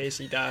him in the face,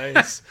 he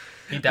dies.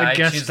 He died.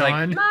 guest She's like,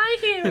 on. my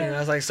hero. And I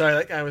was like, sorry,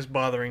 that guy was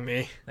bothering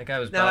me. That guy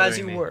was Now, bothering as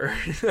you me. were.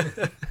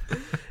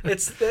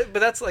 But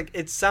that's like,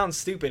 it sounds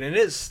stupid, and it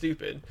is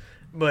stupid,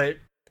 but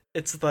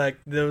it's like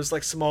those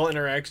like small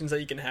interactions that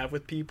you can have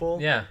with people.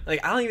 Yeah.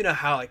 Like, I don't even know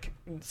how, like,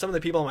 some of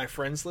the people on my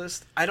friends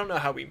list, I don't know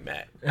how we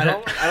met. I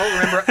don't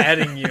remember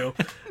adding you,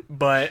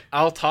 but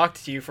I'll talk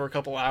to you for a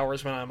couple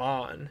hours when I'm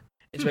on.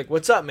 It's like,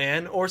 what's up,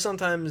 man? Or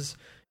sometimes,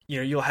 you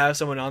know, you'll have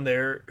someone on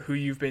there who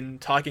you've been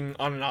talking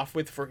on and off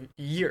with for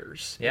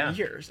years. Yeah.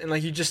 Years. And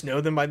like, you just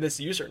know them by this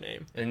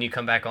username. And you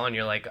come back on,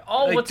 you're like,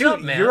 oh, Like, what's dude,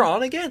 up, man? you're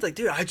on again? It's like,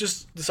 dude, I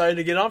just decided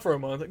to get on for a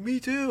month. Like, me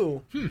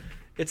too.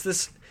 It's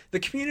this, the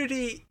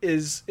community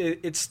is,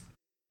 it's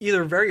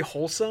either very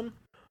wholesome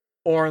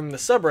or on the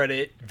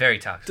subreddit, Very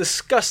toxic.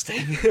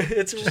 disgusting.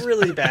 It's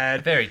really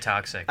bad. Very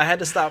toxic. I had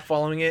to stop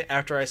following it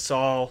after I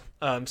saw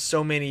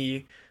so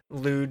many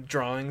lewd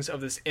drawings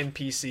of this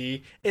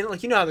NPC. And,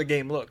 like, you know how the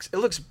game looks. It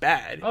looks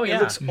bad. Oh, yeah.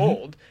 It looks Mhm.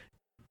 old.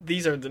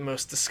 These are the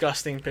most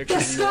disgusting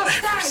pictures you'll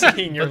ever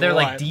see in your But they're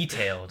like life.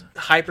 detailed.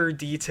 Hyper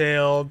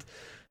detailed.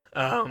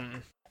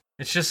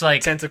 It's just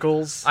like,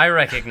 Tentacles. I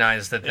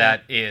recognize that Yeah.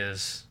 that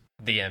is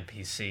the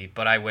NPC,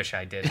 but I wish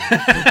I didn't.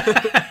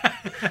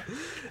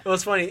 Well,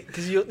 it's funny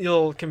because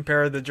you'll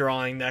compare the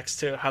drawing next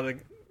to how the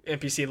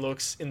NPC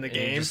looks in the And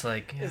you're game. just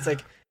like, It's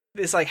like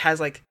this like has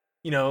like,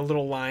 you know,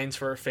 little lines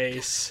for a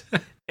face,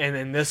 and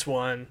then this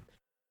one,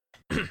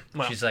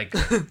 well, she's like,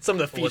 some of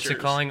the features. what's it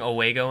calling?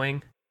 Away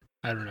going?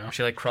 I don't know.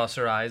 She like cross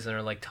her eyes and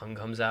her like tongue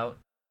comes out.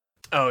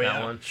 Oh that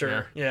yeah, one?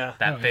 sure, yeah,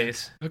 That Oh, yeah.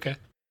 face. Okay.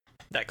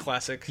 that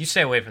classic. You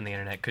stay away from the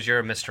internet because you're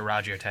a Mr.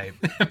 Roger type.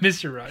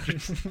 Mr.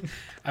 Rogers.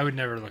 I would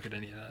never look at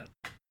any of that.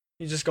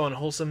 You just go on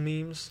wholesome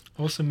memes.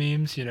 Wholesome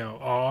memes, you know,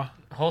 awe.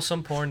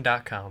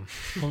 Wholesomeporn.com.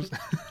 Wholes-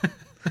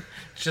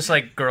 It's just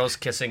like girls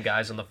kissing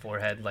guys on the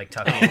forehead, like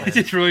tucking them in.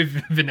 It's really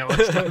vanilla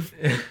stuff.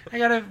 I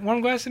got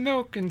one glass of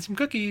milk and some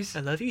cookies. I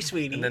love you,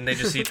 sweetie. And then they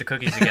just eat the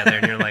cookies together,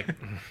 and you're like,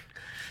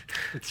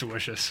 It's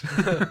delicious.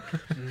 and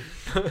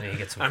you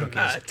get some I'm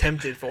cookies.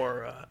 tempted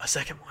for a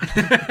second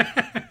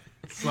one.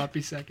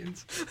 Sloppy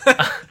seconds.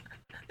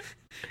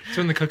 It's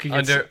when the cookie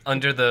gets...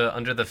 under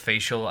the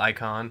facial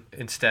icon,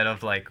 instead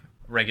of like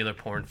regular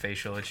porn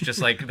facial, it's just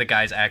like the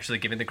guy's actually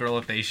giving the girl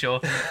a facial.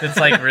 It's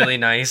like really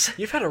nice.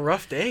 You've had a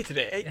rough day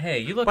today. Hey,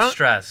 you look Why don't-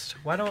 stressed.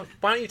 Why don't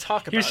you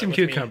talk about Here's it some with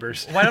me?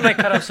 cucumbers. I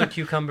cut up some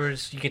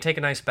cucumbers? You can take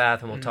a nice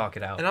bath, and we'll talk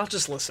it out. And I'll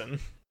just listen.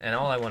 And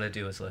all I want to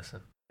do is listen.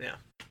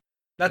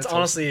 That's That's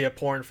honestly a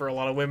porn for a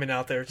lot of women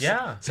out there. Just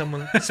Yeah.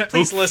 Someone,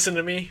 please listen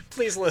to me.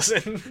 Please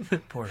listen.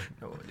 Poor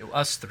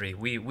us three.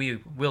 We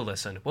will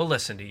listen. We'll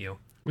listen to you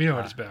We know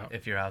what it's about.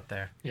 if you're out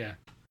there. Yeah.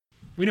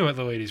 We know what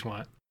the ladies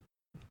want.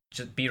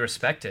 Just be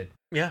respected.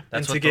 Yeah,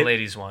 That's and what to the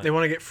ladies want. They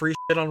want to get free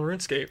shit on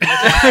RuneScape.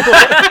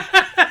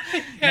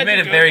 You made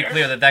it very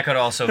clear that that could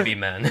also be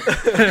men.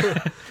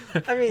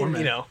 I mean, Or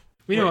men. you know,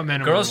 We know what men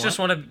and girls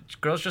women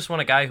just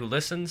want a guy who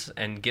listens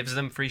and gives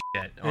them free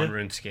shit on Yeah.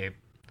 RuneScape.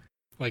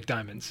 like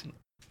diamonds.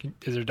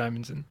 Is there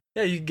diamonds in?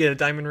 yeah, you could get a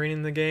diamond ring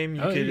in the game.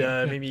 You Oh, could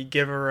yeah. maybe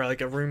give her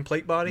like a rune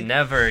plate body.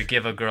 Never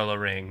give a girl a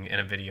ring in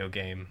a video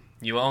game.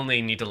 You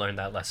only need to learn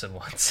that lesson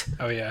once.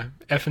 Oh, yeah.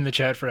 F in the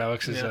chat for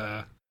Alex's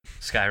Yeah.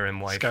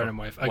 Skyrim wife. Skyrim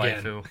wife.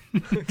 Again.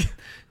 Waifu.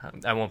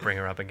 I won't bring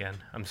her up again.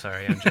 I'm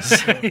sorry. I'm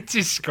just It's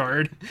just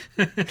scarred.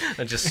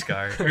 I'm just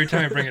scarred. Every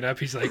time I bring it up,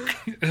 he's like,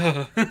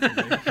 ugh.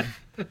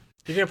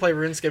 You're gonna play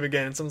RuneScape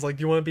again, and someone's like,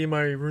 "Do you want to be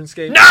my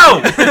RuneScape?"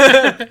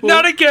 No!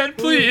 Not again,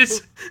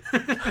 please.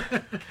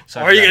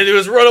 All you're gonna do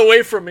is run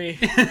away from me.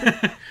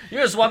 You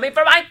just want me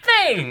for my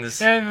things.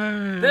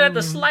 Then at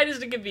the Ring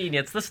slightest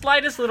inconvenience, the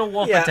slightest little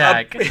wolf Yeah,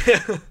 attack, on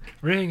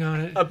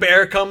it. a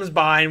bear comes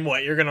by, and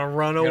what? You're gonna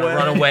run you're away? gonna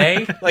run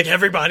away like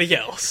everybody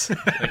else.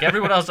 like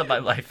everyone else in my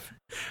life.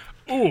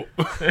 Ooh.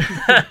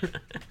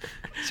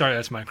 Sorry,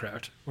 that's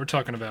Minecraft. We're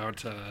talking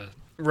about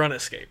Run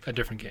escape. a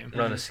different game.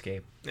 Run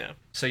escape. Yeah.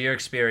 So your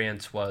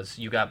experience was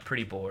you got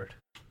pretty bored.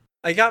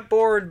 I got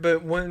bored,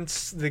 but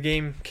once the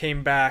game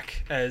came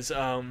back as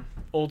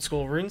old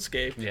school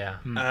RuneScape, Yeah.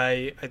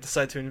 I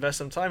decided to invest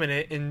some time in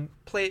it and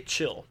play it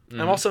chill.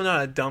 Mhm. I'm also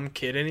not a dumb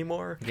kid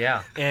anymore,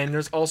 Yeah. and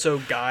there's also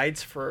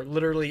guides for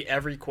literally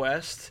every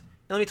quest.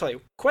 And let me tell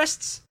you,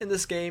 quests in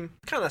this game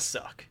kind of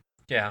suck.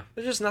 Yeah.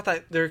 They're just not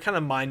that. They're kind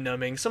of mind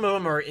numbing. Some of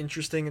them are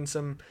interesting in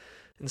some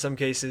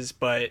cases,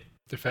 but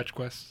The fetch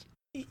quests.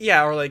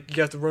 yeah, or like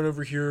you have to run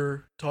over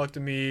here, talk to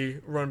me,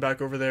 run back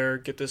over there,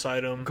 get this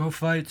item. Go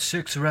fight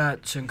 6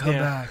 rats and come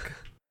back.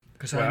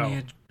 Because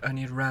Wow. I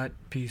need rat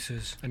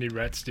pieces. I need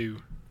rat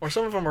stew. Or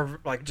some of them are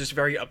like just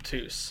very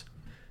obtuse.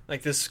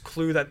 Like, this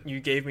clue that you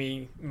gave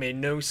me made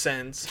no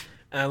sense.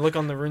 And I look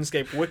on the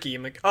RuneScape wiki,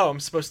 I'm like, oh,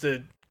 I'm supposed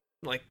to,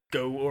 like,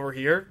 go over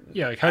here?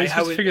 Yeah, like, how are you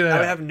supposed to figure that out? I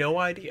would have no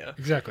idea.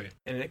 Exactly.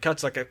 And it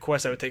cuts, like, a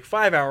quest that would take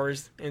 5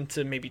 hours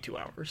into maybe 2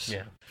 hours.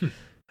 Yeah.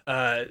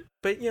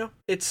 But,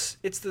 it's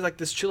like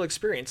this chill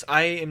experience.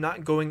 I am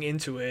not going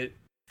into it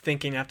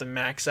thinking I have to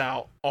max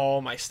out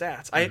all my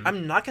stats.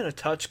 I'm not going to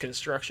touch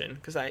construction,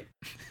 because I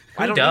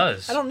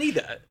don't need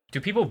that. Do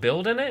people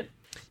build in it?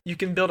 You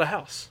can build a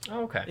house.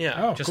 Oh, okay. Yeah.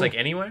 Oh, Just cool. like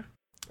anywhere?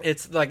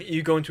 It's like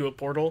you go into a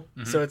portal,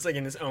 so it's like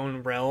in its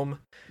own realm,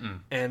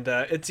 and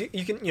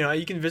you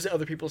can visit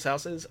other people's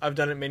houses. I've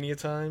done it many a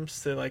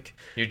times to like.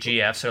 Your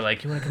GFs are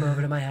like, you want to come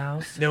over to my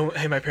house? No,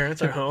 hey, my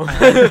parents are home.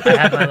 I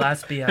had my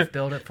last BF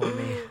build it for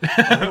me.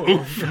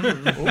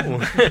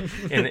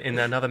 Ooh. In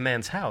another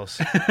man's house.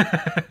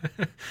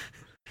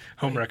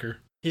 Homewrecker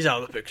He's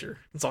out of the picture.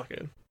 It's all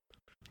good.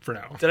 for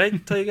now. Did I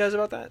tell you guys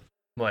about that?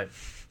 What?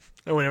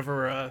 I went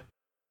over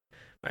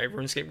my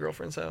RuneScape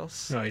girlfriend's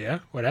house. Oh yeah,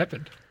 what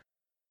happened?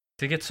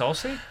 To get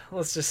saucy?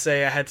 Let's just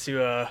say I had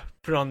to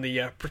put on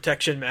the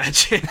protection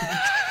magic.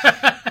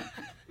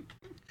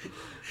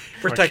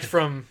 Protect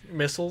from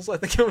missiles, I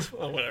think it was.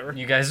 Oh, whatever.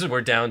 You guys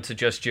were down to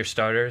just your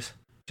starters?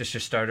 Just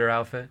your starter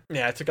outfit?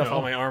 Yeah, I took off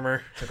all my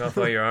armor. Took off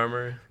all your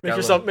armor? Make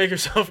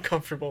yourself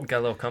comfortable. Got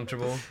a little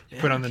comfortable?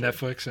 Put on the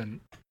Netflix and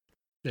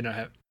they don't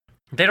have.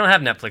 They don't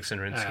have Netflix in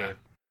RuneScape.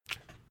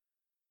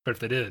 But if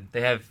they did,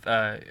 They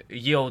have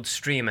ye old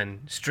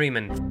streaming.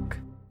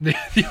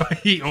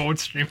 the old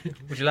streaming.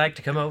 Would you like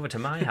to come over to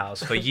my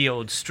house for ye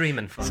old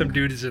streaming fun? Some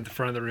dude is in the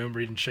front of the room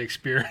reading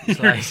Shakespeare.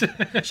 Like,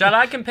 shall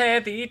I compare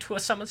thee to a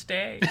summer's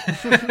day?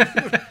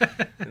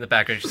 In the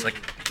background, just like,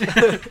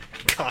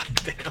 God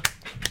damn.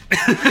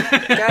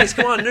 Guys,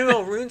 come on,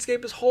 no,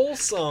 RuneScape is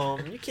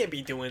wholesome. You can't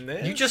be doing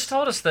this. you just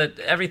told us that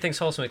everything's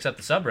wholesome except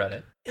the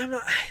subreddit.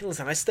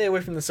 Listen, I stay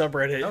away from the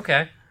subreddit.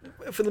 Okay.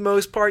 For the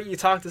most part, you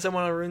talk to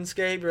someone on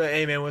RuneScape, you're like,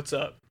 hey man, what's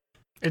up?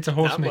 It's a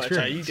wholesome Not much,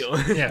 experience. how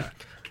you doing? Yeah.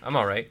 I'm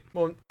alright.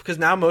 Well, because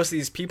now most of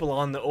these people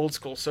on the old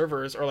school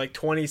servers are like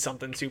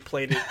 20-somethings who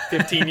played it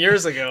 15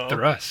 years ago.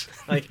 They're us.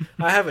 Like,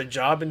 I have a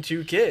job and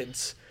 2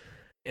 kids,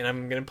 and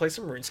I'm going to play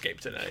some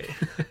RuneScape tonight.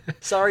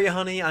 Sorry,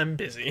 honey, I'm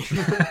busy.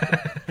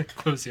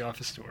 Close the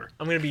office door.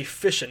 I'm going to be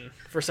fishing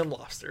for some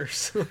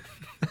lobsters.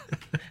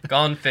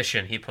 Gone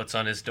fishing, he puts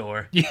on his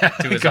door Yeah.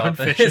 to his gone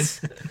office.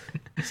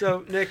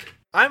 So, Nick,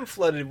 I'm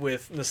flooded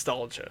with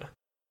nostalgia,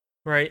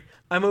 right?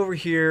 I'm over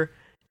here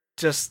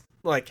just,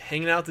 like,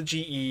 hanging out the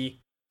GE,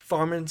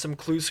 farming some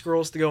clue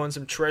scrolls to go on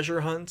some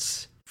treasure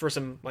hunts for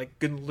some, like,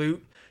 good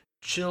loot,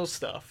 chill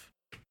stuff.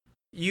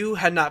 You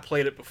had not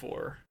played it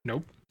before.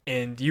 Nope.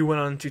 And you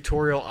went on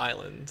Tutorial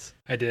Island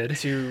I did.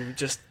 to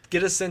just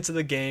get a sense of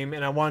the game,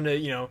 and I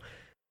wanted to,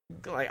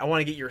 I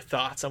want to get your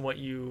thoughts on what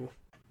your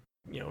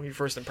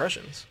first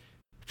impressions.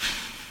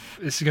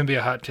 This is gonna be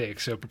a hot take,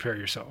 so prepare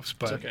yourselves.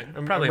 But It's okay.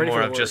 Probably I'm ready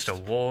more for of the just a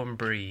worst. warm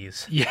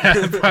breeze. yeah,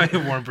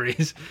 probably a warm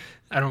breeze.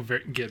 I don't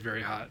get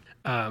very hot.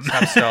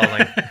 Stop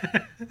stalling.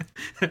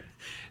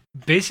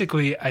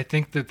 Basically, I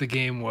think that the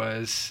game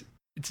it's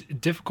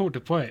difficult to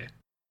play.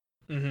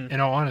 Mhm. In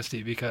all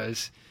honesty,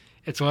 because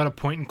it's a lot of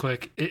point and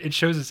click. It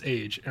shows its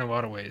age in a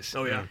lot of ways.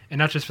 Oh yeah. And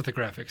not just with the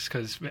graphics,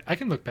 because I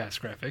can look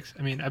past graphics.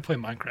 I mean, I play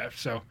Minecraft,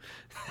 so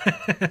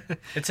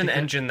It's an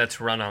engine that's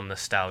run on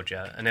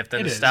nostalgia, and if the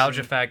It is.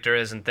 nostalgia factor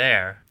isn't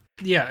there,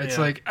 yeah, it's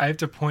Yeah. like I have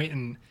to point,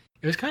 and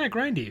it was kind of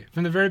grindy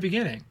from the very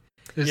beginning.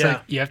 It's Yeah.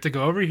 like you have to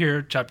go over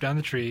here, chop down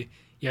the tree,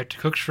 you have to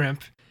cook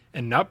shrimp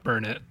and not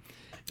burn it.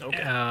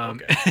 Okay.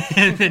 Okay.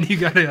 And then you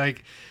gotta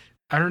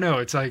I don't know.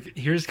 It's like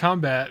here's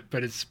combat,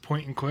 but it's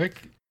point and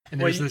click. And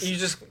Well, there's you this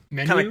just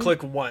menu. kind of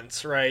click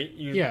once, right?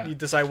 Yeah. You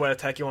decide what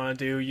attack you want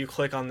to do. You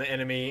click on the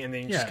enemy, and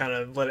then you just Yeah. kind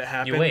of let it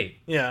happen. you wait.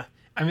 Yeah.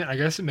 I mean, I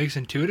guess it makes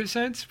intuitive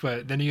sense,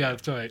 but then you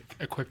have to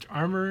equip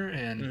armor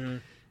and Mm-hmm.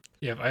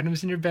 you have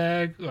items in your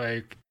bag.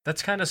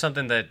 That's kind of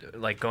something that,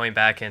 like, going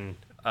back and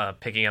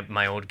picking up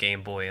my old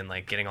Game Boy and,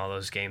 like, getting all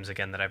those games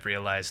again, that I've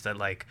realized that,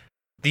 like,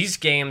 these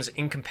games,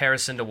 in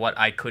comparison to what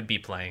I could be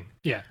playing,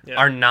 Yeah.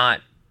 are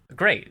not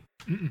great.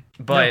 Mm-mm.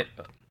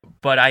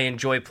 But I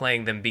enjoy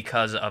playing them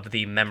because of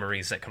the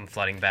memories that come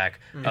flooding back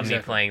of me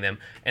Exactly. playing them.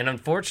 And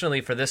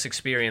unfortunately for this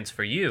experience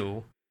for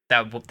you,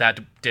 that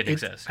did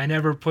exist. I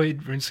never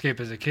played RuneScape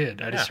as a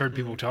kid. I just Yeah. heard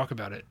people talk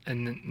about it,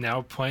 and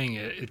now playing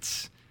it,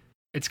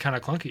 it's kind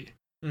of clunky.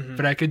 Mm-hmm.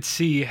 But I could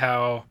see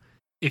how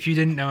if you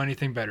didn't know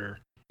anything better,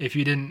 if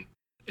you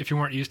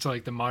weren't used to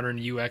like the modern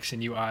UX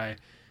and UI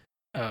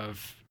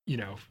of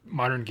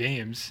modern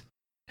games,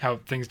 how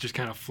things just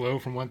kind of flow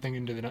from one thing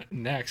into the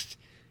next.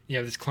 You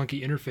have this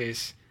clunky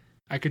interface.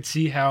 I could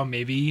see how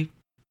maybe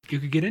you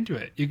could get into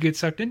it. You could get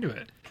sucked into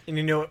it. And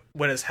you know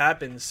what has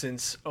happened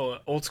since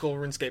old school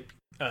RuneScape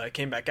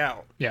came back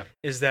out? Yeah.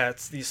 Is that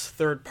these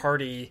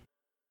third-party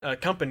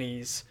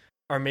companies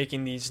are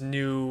making these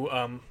new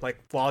like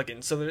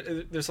logins. So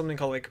there's something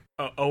called like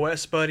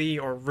OS Buddy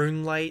or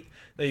RuneLite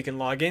that you can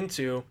log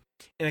into,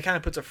 and it kind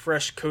of puts a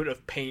fresh coat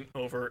of paint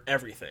over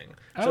everything.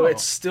 So Oh.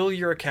 it's still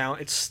your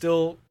account. It's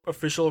still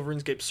official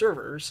RuneScape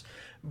servers,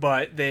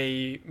 but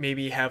they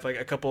maybe have like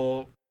a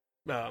couple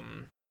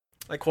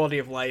like quality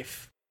of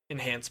life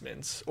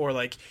enhancements, or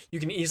like you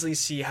can easily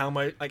see how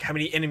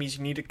many enemies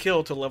you need to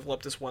kill to level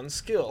up this one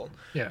skill.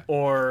 Yeah.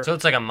 Or So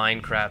it's like a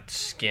Minecraft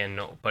skin,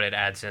 but it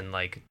adds in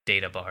like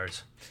data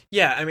bars.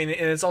 yeah, I mean,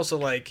 and it's also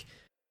like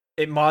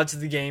it mods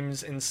the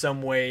games in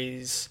some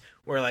ways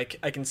where like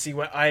I can see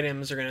what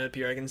items are going to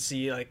appear. I can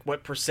see like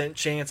what %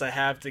 chance I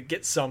have to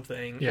get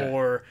something, Yeah.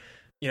 or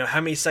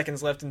how many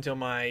seconds left until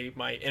my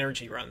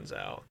energy runs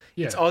out.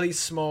 Yeah. It's all these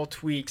small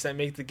tweaks that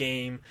make the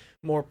game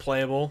more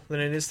playable than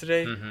it is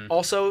today. Mhm.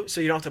 Also, so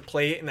you don't have to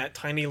play it in that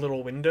tiny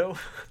little window.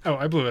 Oh,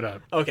 I blew it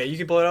up. Okay, you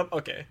can blow it up.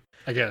 Okay.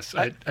 I guess.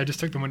 I just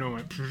took the window and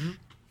went.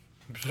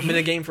 When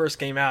the game first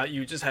came out,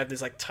 you just had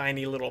this like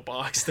tiny little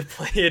box to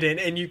play it in,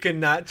 and you could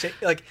not change.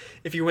 Like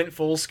if you went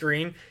full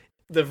screen,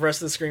 the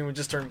rest of the screen would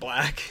just turn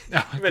black.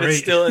 Oh, but great. it's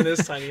still in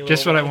this tiny little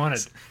Just what I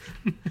box.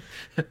 wanted.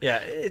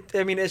 Yeah,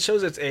 I mean, it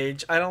shows its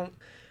age. I don't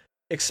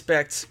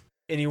expect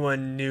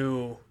anyone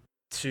new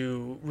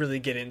to really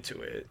get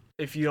into it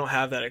if you don't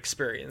have that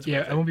experience. Yeah,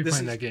 with it. I won't be This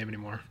playing is- that game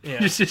anymore. Yeah.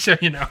 Just so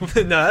you know.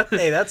 No,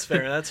 hey, that's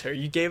fair. That's fair.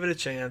 You gave it a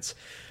chance.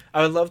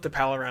 I would love to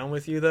pal around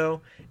with you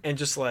though, and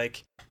just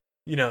like,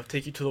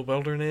 take you to the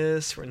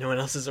wilderness where no one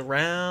else is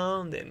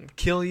around and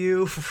kill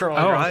you for all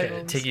Oh, your okay.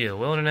 items. Take you to the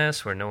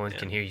wilderness where no one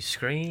can hear you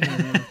scream.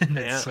 And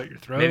then Yeah. slit your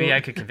throat. Maybe I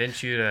could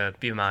convince you to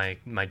be my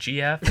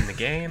GF in the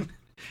game.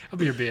 I'll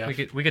be your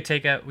BF. We could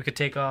take off we could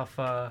take off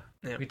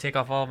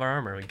all of our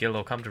armor. We could get a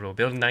little comfortable.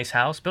 Build a nice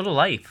house. Build a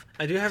life.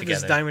 I do have this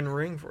together. diamond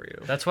ring for you.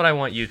 That's what I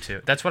want you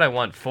to. That's what I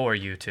want for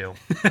you two.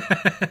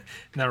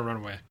 Now run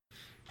away.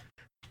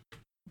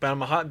 But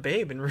I'm a hot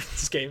babe in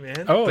RuneScape,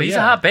 man. Oh, But he's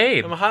yeah. a hot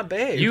babe. I'm a hot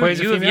babe. You plays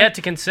a have female? yet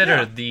to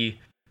consider Yeah.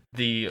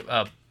 the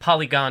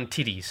polygon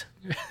titties.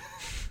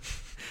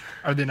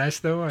 Are they nice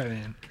though?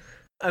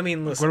 I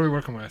mean, What listen, are we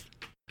working with?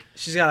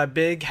 she's got a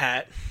big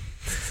hat.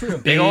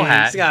 Big ol'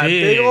 hat. She's got a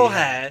big Big. old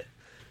hat.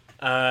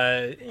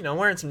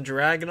 Wearing some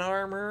dragon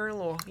armor, a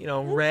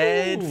little,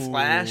 red, Ooh.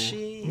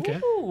 flashy. Okay.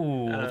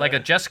 Ooh, like a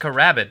Jessica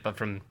Rabbit, but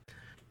from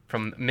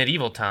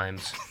medieval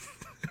times.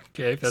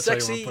 Okay, if that's how you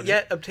Sexy want to put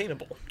yet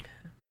obtainable. it.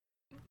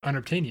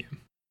 Unobtainium.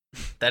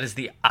 That is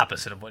the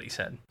opposite of what he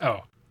said.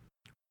 Oh.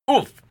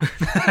 Oof.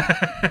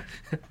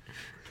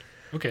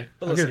 Okay,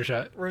 But I'll give it a listen,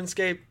 shot.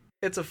 RuneScape,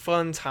 it's a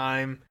fun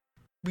time.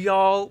 We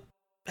all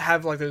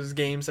have like those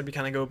games that we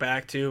kind of go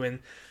back to, and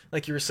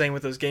like you were saying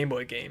with those Game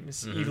Boy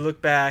games, you Mhm.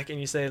 look back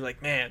and you say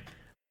like, man,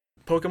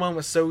 Pokemon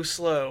was so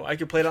slow. I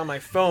could play it on my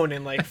phone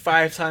in like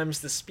 5 times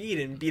the speed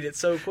and beat it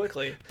so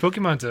quickly.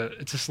 Pokemon's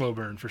it's a slow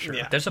burn for sure.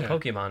 Yeah. There's a Yeah.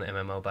 Pokemon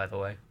MMO, by the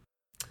way.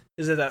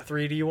 Is it that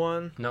 3D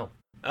one? No,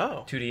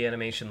 Oh. 2D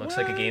animation looks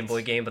like a Game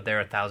Boy game, but there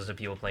are thousands of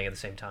people playing at the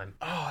same time.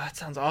 Oh, that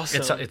sounds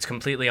awesome. It's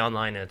completely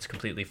online and it's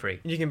completely free.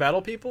 You can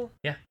battle people?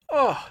 Yeah.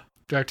 Oh,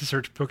 Do I have to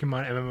search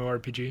Pokemon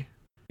MMORPG?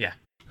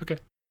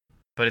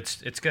 But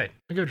it's good.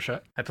 I'll give it a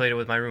shot. I played it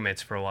with my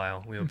roommates for a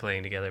while. We were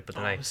playing together, but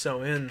then I'm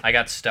so in. I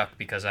got stuck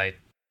because I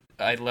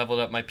leveled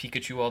up my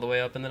Pikachu all the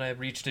way up, and then I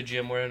reached a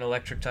gym where an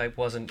electric type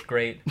wasn't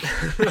great,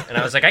 and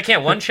I was like, I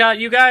can't one shot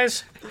you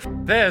guys.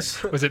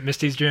 This, Was it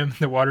Misty's gym,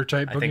 the water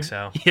type? I think Pokemon?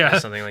 so. Yeah.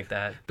 Something like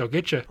that. They'll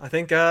get you. I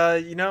think,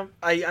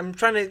 I'm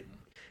trying to,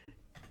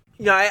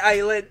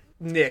 I let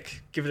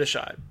Nick give it a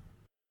shot.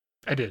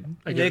 I did.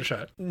 I gave it a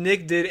shot.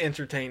 Nick did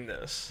entertain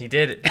this. He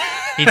did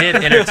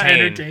entertain I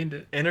entertained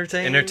it.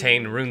 Entertain?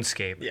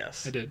 RuneScape.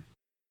 Yes. I did.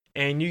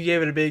 And you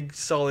gave it a big,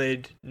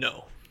 solid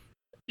no.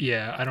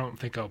 Yeah, I don't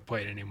think I'll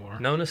play it anymore.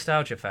 No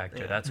nostalgia factor.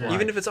 Yeah. That's why.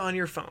 Even if it's on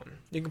your phone.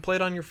 You can play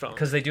it on your phone.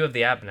 Because they do have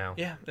the app now.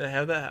 Yeah, they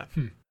have that app.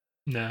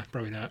 Nah,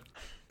 probably not.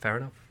 Fair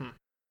enough.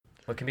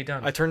 What can be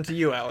done? I turn to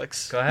you,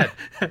 Alex. Go ahead.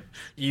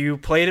 You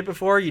played it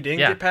before. You didn't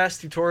Yeah. get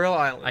past Tutorial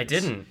Island. I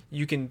didn't.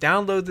 You can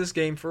download this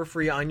game for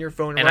free on your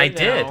phone And right I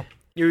did. now.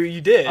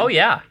 You did? Oh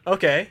yeah.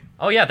 Okay.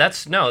 Oh yeah.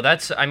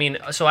 I mean,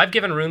 so I've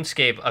given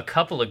RuneScape a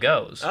couple of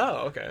goes.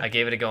 Oh, okay. I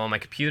gave it a go on my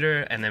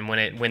computer, and then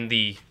when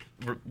the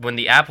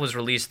app was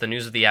released, the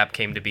news of the app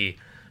came to be.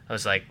 I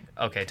was like,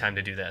 okay, time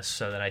to do this.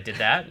 So then I did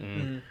that,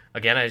 and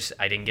again,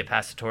 I didn't get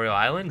past Tutorial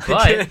Island,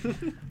 but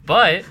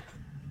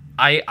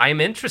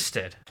I'm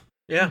interested.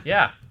 Yeah.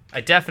 Yeah,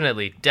 I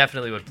definitely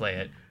would play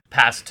it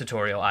past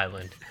Tutorial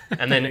Island,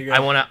 and then There you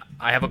go.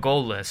 I have a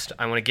goal list.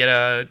 I want to get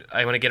a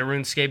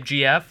RuneScape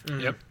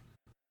GF. Yep.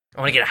 I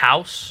want to get a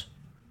house.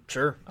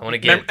 Sure. I want to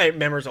get.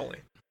 members only.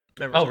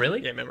 Members Oh, only.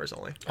 really? Yeah, members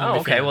only. Oh,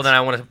 okay. Well, then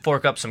I want to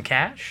fork up some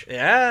cash.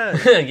 Yeah.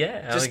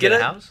 Yeah, I Just wanna get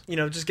a house.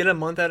 just get a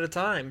month at a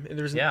time.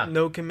 There's Yeah.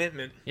 no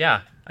commitment.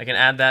 Yeah, I can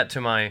add that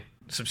to my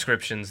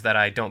subscriptions that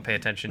I don't pay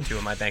attention to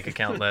on my bank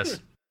account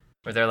list.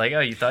 Where they're like, oh,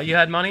 you thought you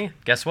had money?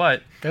 Guess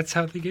what? That's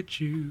how they get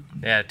you.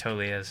 Yeah, it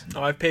totally is.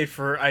 Oh, I've played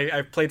for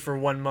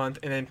 1 month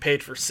and then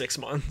paid for 6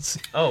 months.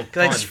 Oh,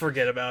 Because I fun. just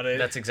forget about it.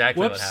 That's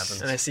exactly Whoops. what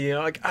happens. and I see,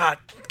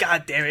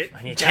 god damn it.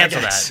 I need to cancel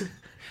jackass. that.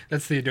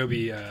 That's the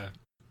Adobe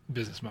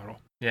business model.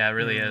 Yeah, it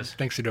really is.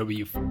 Thanks, Adobe,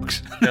 you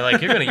folks. They're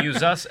like, you're going to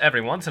use us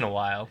every once in a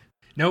while.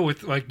 No,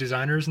 with like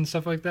designers and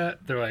stuff like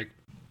that, they're like,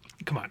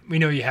 come on, we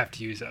know you have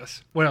to use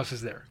us. What else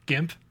is there?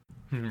 GIMP?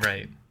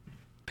 Right.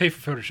 Pay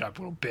for Photoshop,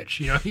 little bitch.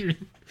 You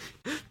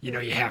know, You know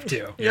you have to.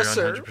 You're Yes,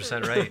 sir.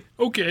 100% right.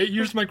 Okay,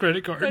 here's my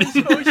credit card. I'm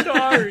so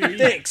sorry.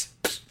 Thanks.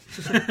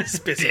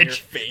 Spits in your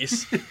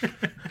face.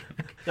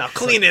 Now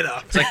clean it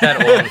up. It's like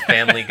that old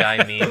Family Guy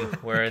meme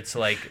where it's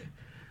like,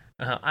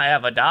 I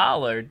have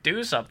 $1.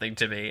 Do something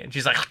to me. And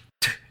she's like,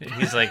 and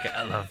he's like,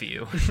 I love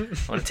you. I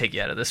want to take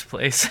you out of this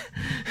place.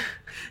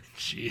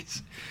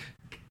 Jeez.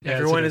 Yeah,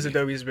 Everyone that's is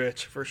Adobe's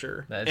bitch, for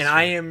sure. That's and true.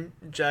 I am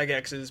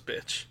Jagex's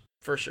bitch,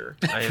 for sure.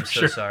 I am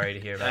so Sure. sorry to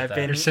hear about I've that.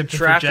 been You're simping for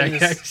trapped in Jagex.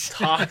 this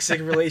toxic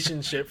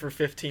relationship for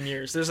 15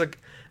 years. There's like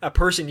a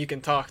person you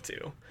can talk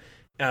to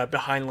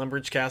behind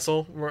Lumbridge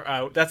Castle.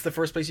 Where, that's the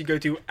first place you go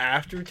to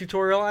after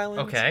Tutorial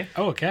Island. Okay.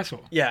 Oh, a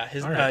castle. Yeah,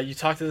 All right. you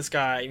talk to this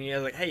guy, and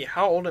he's like, hey,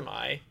 how old am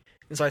I?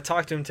 And so I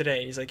talked to him today,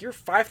 and he's like, you're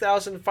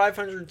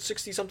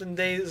 5,560 something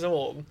days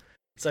old.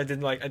 So I did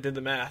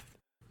the math.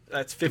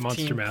 That's The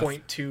monster math.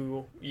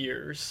 15.2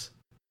 years.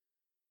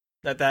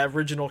 That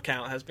original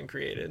count has been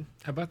created.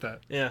 How about that?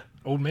 Yeah.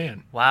 Old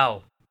man.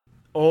 Wow.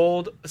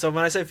 Old. So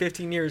when I say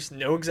 15 years,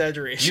 no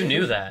exaggeration. You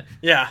knew that.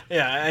 Yeah.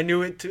 I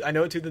knew it. I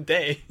know it to the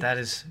day. That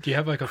is. Do you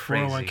have like a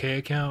Crazy. 401k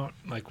account,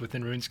 like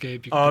within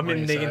RuneScape? You can I'm put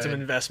money making aside? some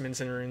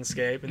investments in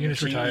RuneScape and You can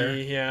just GE, retire.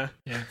 Yeah.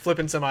 Yeah.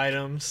 Flipping some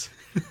items.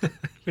 You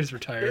just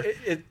retire.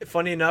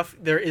 Funny enough,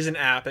 there is an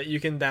app that you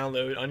can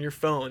download on your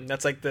phone.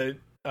 That's like the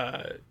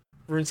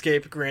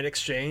RuneScape Grand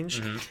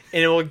Exchange, Mhm.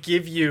 and it will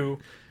give you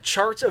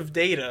charts of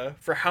data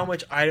for how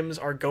much items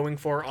are going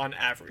for on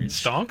average.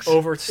 Stonks?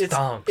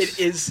 Stonks. It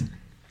is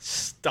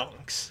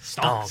stonks.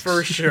 Stonks.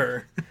 For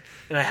sure.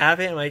 And I have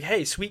it. I'm like,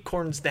 hey, sweet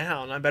corn's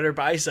down. I better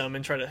buy some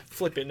and try to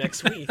flip it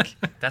next week.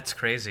 That's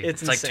crazy.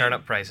 It's like insane.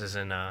 turnip prices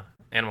in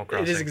Animal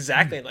Crossing. It is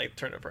exactly like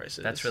turnip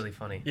prices. That's really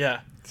funny.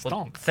 Yeah.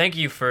 Well, Stonks. thank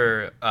you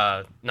for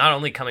not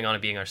only coming on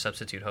and being our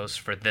substitute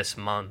host for this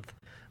month,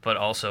 but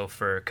also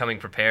for coming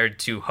prepared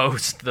to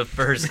host the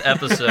first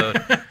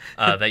episode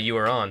that you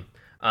were on.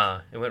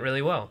 It went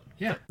really well.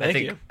 Yeah. Thank I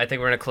think you.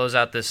 we're going to close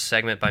out this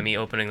segment by me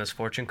opening this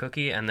fortune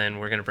cookie, and then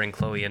we're going to bring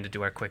Chloe in to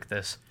do our quick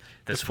this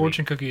This week.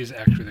 fortune cookie is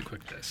actually the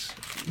quick this.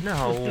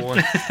 No.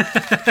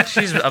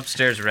 She's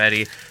upstairs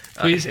ready.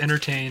 Please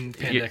entertain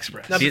Panda you-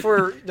 Express. Now, See-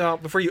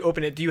 before you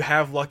open it, do you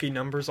have lucky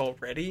numbers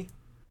already?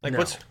 Like,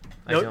 No,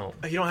 I don't.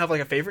 You don't have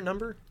like a favorite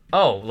number?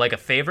 Oh, like a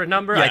favorite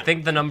number? Yeah. I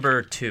think the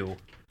number 2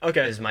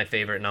 Okay. is my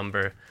favorite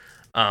number.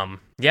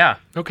 Yeah,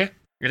 Okay.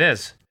 it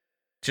is.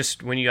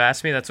 Just when you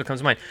ask me, that's what comes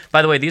to mind.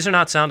 By the way, these are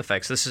not sound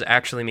effects. This is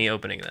actually me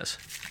opening this.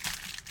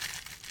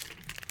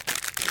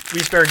 We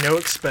spare no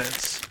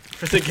expense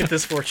to get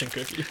this fortune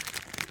cookie.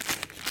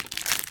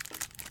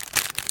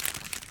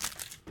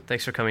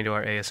 Thanks for coming to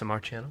our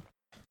ASMR channel.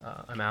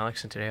 I'm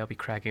Alex, and today I'll be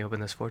cracking open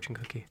this fortune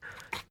cookie.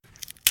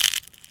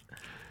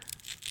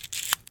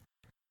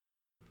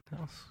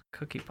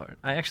 Cookie part.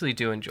 I actually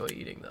do enjoy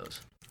eating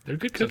those. They're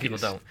good Some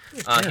cookies. people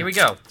don't. Here we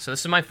go. So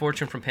this is my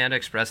fortune from Panda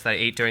Express that I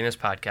ate during this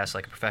podcast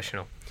like a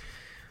professional.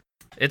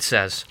 It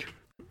says,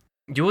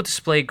 you will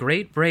display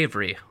great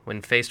bravery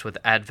when faced with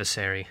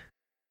adversary.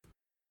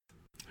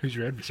 Who's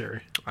your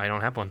adversary? I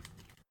don't have one,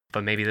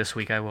 but maybe this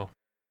week I will.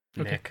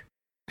 Okay. Nick.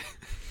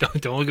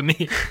 Don't look at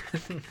me.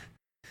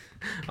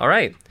 All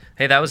right.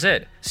 Hey, that was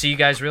it. See you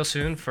guys real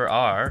soon for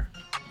our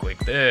Quick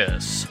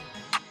This.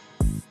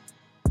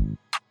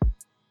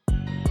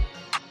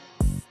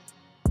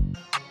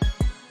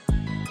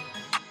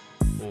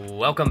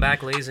 Welcome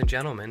back, ladies and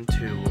gentlemen,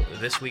 to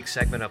this week's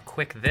segment of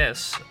Quick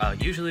This.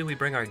 Usually we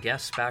bring our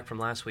guests back from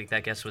last week.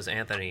 That guest was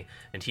Anthony,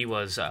 and he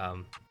was,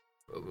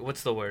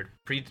 what's the word?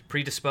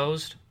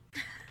 Predisposed?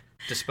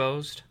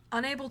 Disposed?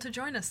 Unable to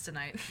join us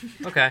tonight.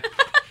 Okay.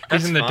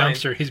 He's in the fine.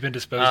 dumpster. He's been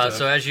disposed of.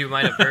 So as you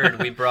might have heard,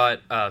 we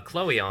brought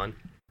Chloe on.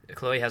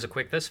 Chloe has a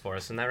Quick This for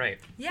us, isn't that right?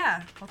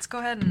 Yeah, let's go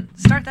ahead and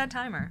start that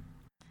timer.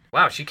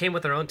 Wow, she came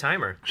with her own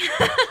timer.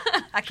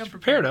 I come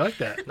Prepared. prepared. I like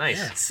that. Nice.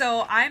 Yeah.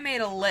 So I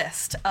made a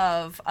list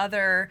of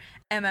other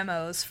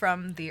MMOs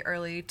from the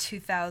early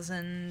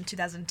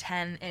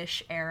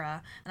 2010-ish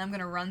era, and I'm going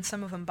to run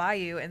some of them by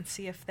you and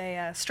see if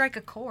they strike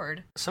a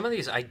chord. Some of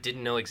these I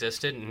didn't know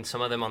existed, and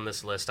some of them on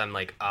this list I'm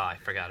like, I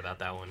forgot about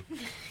that one.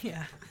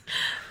 Yeah.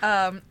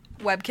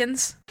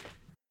 Webkins.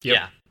 Yep.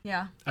 Yeah.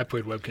 Yeah. I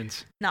played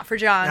Webkins. Not for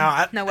John.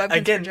 No, No Webkins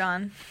again, for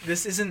John.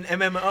 This is an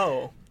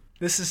MMO.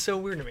 This is so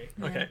weird to me.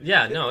 Okay.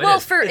 Yeah, no, it Well,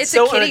 is. it's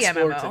so a kitty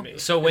unexplored MMO. to me.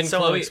 So when It's so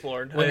Chloe,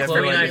 unexplored. I when have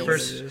Chloe no and I idea what it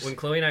first, is. when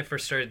Chloe and I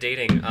first started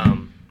dating,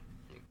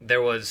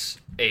 there was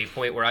a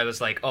point where I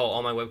was like, "Oh,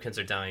 all my Webkins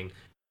are dying,"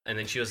 and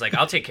then she was like,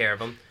 "I'll take care of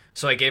them."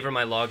 So I gave her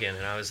my login,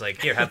 and I was like,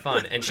 "Here, have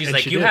fun." And she's And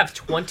like, she "You did. have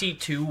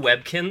 22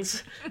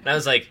 Webkins?" And I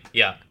was like,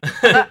 "Yeah,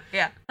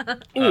 Yeah.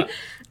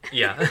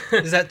 yeah,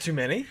 Is that too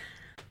many?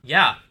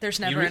 yeah." There's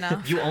never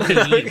enough. You only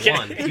need Okay.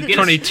 one. You get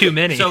 20 too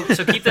many. So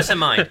keep this in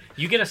mind.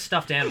 You get a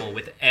stuffed animal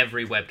with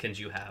every Webkins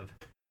you have,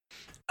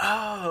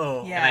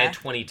 Oh. Yeah. and I had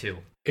 22.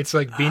 It's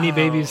like Beanie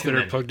Babies Too that are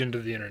many. plugged into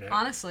the internet.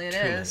 Honestly, it Too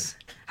is.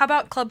 How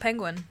about Club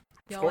Penguin?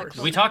 Y'all like course.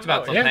 Club We talked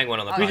about Oh, Club yeah. Penguin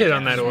on the podcast. We hit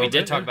on that a We little did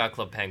bit, talk yeah. about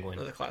Club Penguin.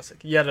 That's a classic.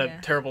 You had a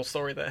Yeah. terrible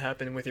story that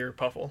happened with your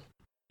Puffle.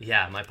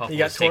 Yeah, my puffle He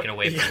got was taken tor-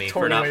 away he from got me for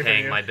torn not away from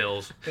paying you. my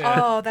bills.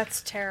 Oh,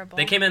 that's terrible.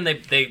 They came in. They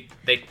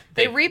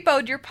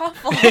repoed your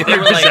puffle. They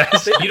were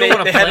like, you don't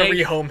want They to had to play.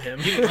 rehome him.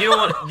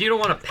 You don't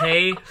want to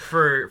pay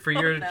for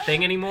your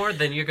thing anymore.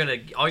 Then you're gonna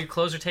all your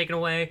clothes are taken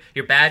away.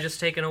 Your badge is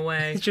taken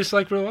away. It's just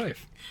like real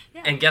life.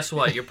 And guess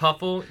what? Your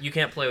puffle, you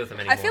can't play with them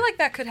anymore. I feel like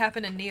that could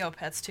happen in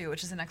Neopets too,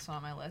 which is the next one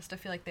on my list. I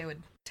feel like they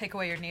would take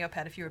away your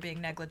Neopet if you were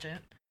being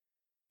negligent.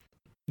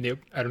 Nope,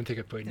 I don't think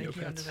I played Think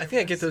you Neopets. deserve I think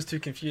I get this. those two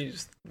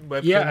confused.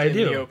 Webkins Yeah, I and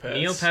do. Neopets.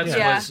 Neopets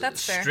Yeah, was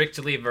that's fair.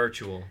 strictly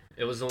virtual.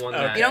 It was the one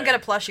that Okay. You don't get a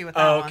plushie with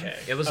that Oh, one. okay.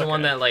 it was the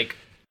one that like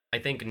I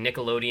think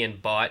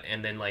Nickelodeon bought,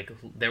 and then like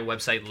their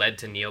website led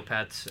to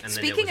Neopets. And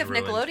Speaking then of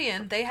it was ruined.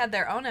 Nickelodeon, they had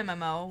their own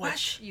MMO, What?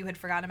 which you had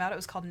forgotten about. It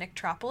was called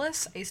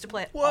Nicktropolis. I used to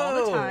play it all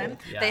the Whoa. time.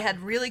 Yeah. They had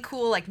really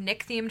cool like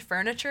Nick-themed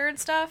furniture and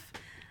stuff.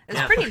 It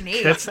was Yeah. pretty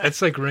neat.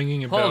 That's like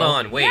ringing a bell. Hold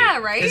on, wait. Yeah,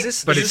 right? Is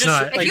this? But is it's this,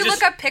 not. if Like, you just-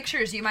 look up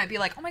pictures, you might be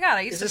like, oh my god,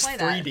 I used is to this play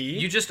that. 3D?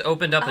 You just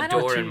opened up I a don't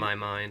door think- in my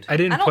mind. I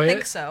didn't I don't play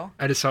think it. so.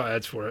 I just saw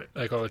ads for it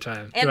like all the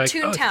time. And They're like,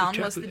 Toontown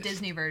oh, was the Metropolis.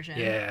 Disney version.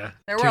 Yeah.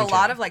 There were a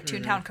lot Toontown. of like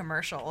Toontown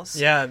commercials.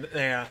 yeah.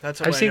 That's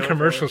what I've I seen know it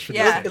commercials for. for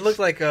Yeah. this. It looked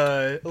like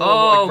a little,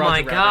 Oh like my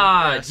Roger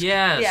god, Rabbit-esque,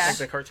 yes. Yeah. like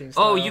the cartoon Oh,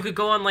 style. you could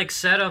go on like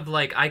set of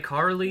like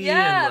iCarly.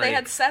 Yeah, and, they like,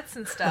 had sets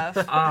and stuff.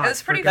 It Ah,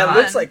 was pretty That fun.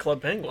 looks like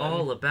Club Penguin.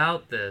 all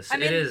about this. I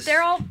mean, it is.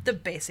 they're all the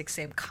basic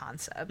same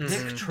concept.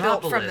 Nicktropolis.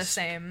 Built from the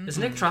same. Is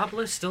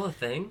Nicktropolis still a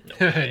thing?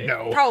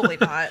 No. Probably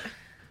not.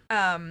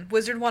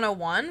 Wizard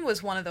 101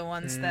 was one of the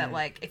ones that,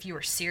 like, if you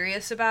were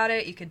serious about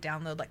it, you could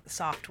download like the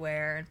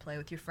software and play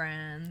with your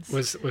friends.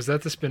 Was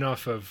that the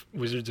spin-off of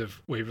Wizards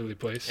of Waverly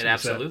Place? It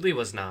Was that- absolutely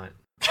was not.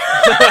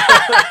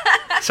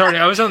 Sorry,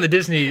 I was on the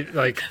Disney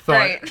like thought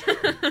Right.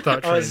 thought I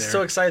train was there.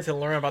 so excited to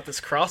learn about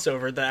this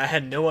crossover that I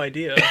had no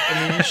idea.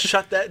 I mean, you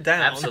shut that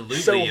down. Absolutely,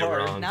 so you're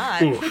hard. wrong.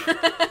 Not. Oof.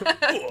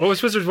 What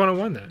was Wizards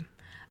 101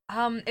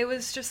 then? It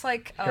was just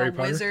like a Harry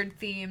Potter? wizard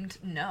themed.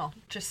 No,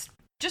 just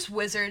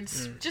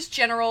wizards. Just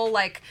general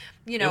like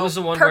It was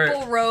the one purple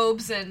where-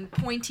 robes and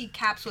pointy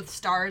caps with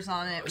stars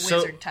on it. So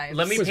Wizard types.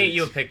 let me paint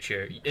you a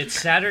picture. It's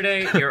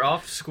Saturday. You're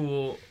off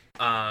school.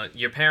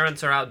 Your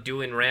parents are out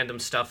doing random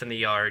stuff in the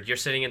yard. You're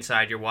sitting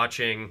inside. You're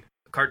watching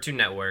Cartoon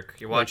Network.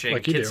 You're watching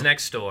like you Kids do.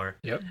 Next Door.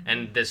 Yep.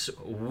 And this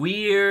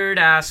weird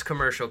ass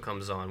commercial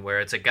comes on where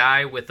it's a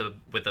guy with a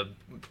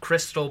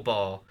crystal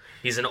ball.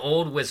 He's an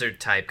old wizard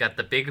type, got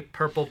the big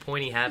purple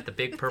pointy hat, the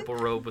big purple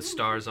robe with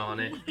stars on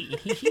it.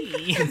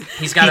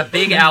 He's got a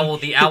big owl.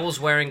 The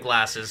owl's wearing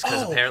glasses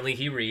because apparently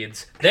he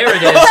reads. There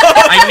it is.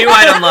 I knew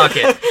I'd unlock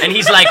it. And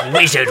he's like,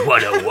 Wizard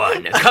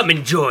 101, come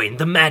and join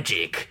the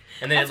magic.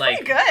 And then That's it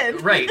like, pretty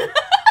good. right.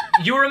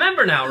 You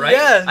remember now, right?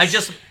 Yes. I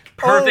just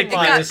perfectly Oh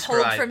my got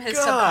described. pulled from his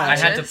God. I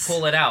subconscious. had to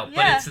pull it out, but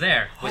Yeah. it's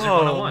there. Wizard Oh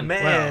 101.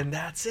 man, Wow.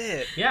 that's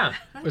it. Yeah.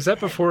 Was that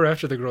before or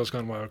after the Girls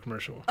Gone Wild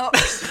commercial? Oh,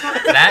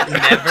 That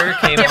never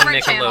came from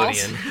Different channels.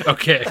 Nickelodeon.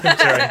 Okay,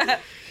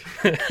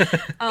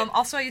 sorry.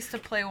 also, I used to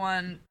play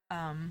one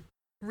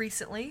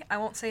recently. I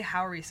won't say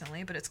how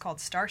recently, but it's called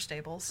Star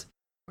Stables,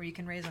 where you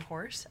can raise a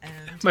horse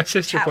and My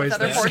sister chat with plays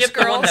other that. horse Skip the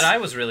one girls. that I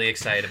was really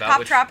excited about. Pop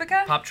which-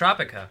 Tropica? Pop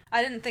Tropica.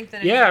 I didn't think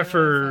that. any Yeah, of it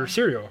for really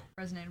cereal,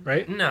 resonated.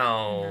 right? No.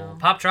 No.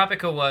 Pop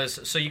Tropica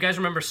was so you guys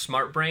remember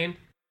Smart Brain?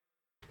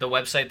 The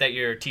website that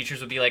your teachers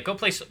would be like, go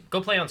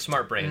play on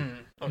Smart Brain.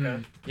 Okay.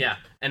 Yeah.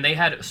 And they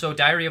had so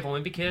Diary of a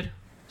Wimpy Kid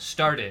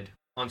started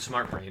on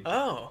Smart Brain.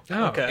 Oh.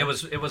 Oh. Okay. It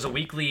was a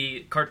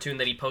weekly cartoon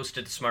that he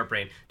posted to Smart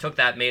Brain. Took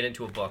that, made it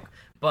into a book.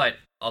 But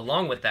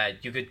along with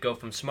that, you could go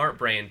from Smart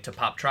Brain to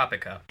Pop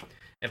Tropica.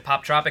 And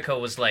Pop Tropica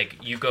was like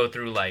you go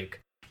through like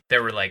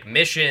there were like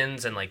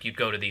missions and like you'd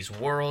go to these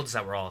worlds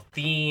that were all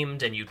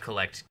themed and you'd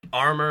collect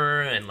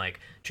armor and like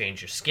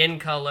change your skin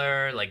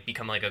color, like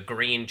become like a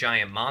green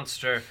giant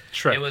monster.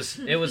 Shrek.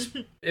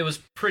 It was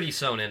pretty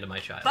sewn into my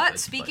childhood. But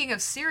speaking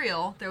of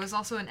cereal, there was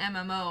also an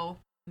MMO,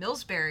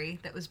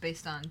 Millsberry, that was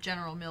based on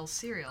General Mills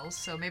cereals.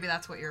 So maybe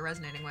that's what you're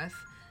resonating with.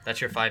 that's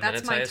your 5 That's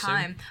minutes, my I assume.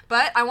 time.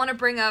 But I want to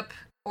bring up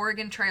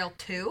Oregon Trail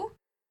 2.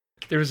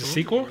 There was a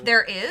sequel?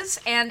 There is,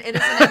 and it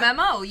is an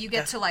MMO. You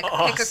get to like pick a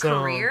awesome.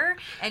 career,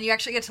 and you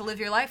actually get to live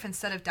your life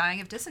instead of dying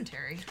of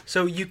dysentery.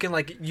 So you can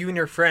you and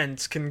your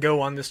friends can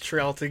go on this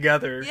trail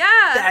together. Yeah.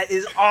 That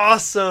is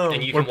awesome.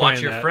 And you We're can watch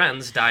playing your that.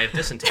 friends die of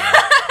dysentery.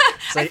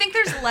 I think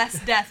there's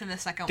less death in the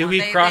second Do one. we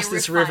They cross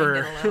this refined river?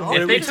 it a little. What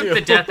If do they we took do?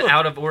 the death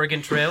out of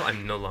Oregon Trail,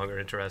 I'm no longer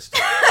interested.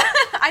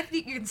 I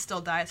think you can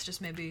still die. It's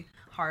just maybe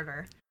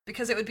harder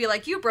because it would be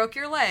like you broke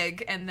your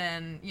leg, and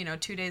then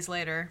 2 days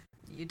later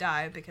you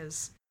die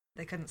because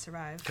they couldn't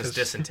survive. Because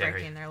dysentery.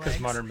 Breaking their Because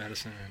legs. modern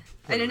medicine.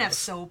 They didn't have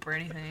soap or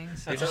anything,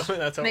 so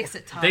That's it makes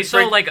it tough. They saw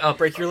like a.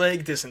 break your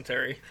leg,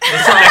 dysentery. They,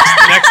 saw,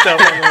 Next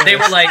up. on the they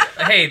list. were like,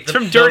 "Hey, It's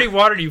from dirty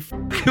water, you.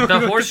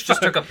 the horse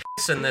just took a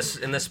piss in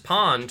this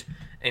pond,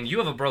 and you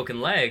have a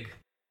broken leg.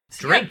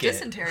 So you have Drink it.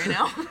 dysentery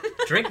now.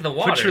 Drink the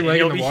water, Put your leg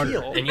You'll in the be water.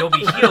 healed. and you'll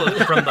be healed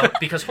from the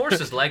because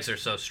horses' legs are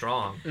so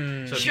strong. So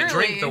if you Surely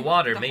drink the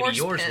water, the maybe horse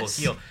yours will piss.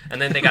 heal."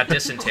 And then they got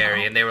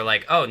dysentery, and they were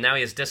like, "Oh, now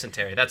he has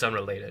dysentery. That's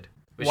unrelated."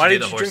 We Why should do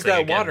did the you horse drink thing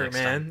that again water, next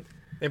man? time.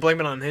 They blame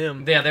it on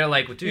him. Yeah, they're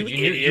like, "Dude, You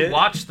you idiot."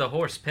 watched the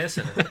horse piss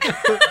in it."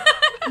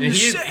 And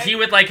he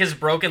with like his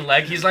broken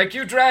leg, he's like,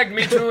 you dragged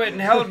me to it and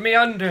held me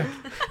under.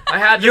 I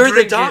had to You're the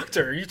drink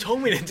doctor. You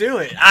told me to do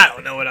it. I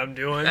don't know what I'm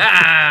doing.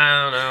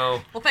 I don't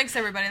know. Well, thanks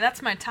everybody.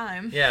 That's my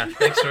time. Yeah,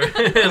 thanks for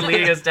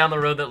leading us down the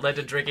road that led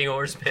to drinking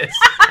horse piss.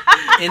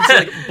 Into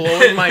like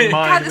blowing my mind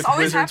God, this with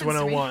always Wizards happens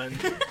to me.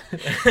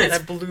 101.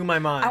 That blew my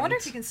mind. I wonder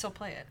if you can still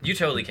play it. You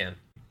totally can.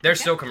 There's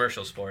still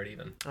commercials for it,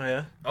 even. Oh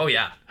yeah. Oh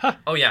yeah.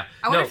 Oh yeah.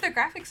 I wonder No, if their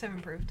graphics have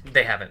improved.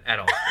 they haven't at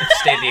all. It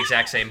stayed the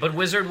exact same. But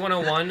Wizard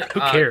 101. Who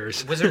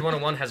cares? Wizard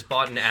 101 has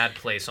bought an ad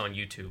place on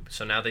YouTube,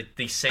 so now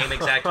the same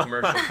exact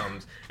commercial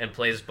comes and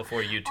plays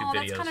before YouTube Oh,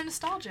 videos. that's kind of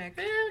nostalgic.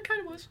 Yeah, it kind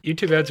of was.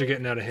 YouTube ads are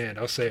getting out of hand.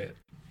 I'll say it.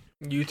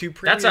 YouTube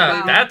That's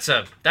Premium.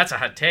 that's a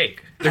hot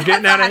take. They're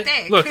getting That's out a of hot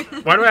take.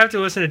 Look, why do I have to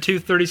listen to two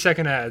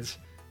 30-second ads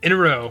in a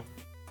row,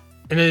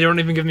 and then they don't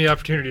even give me the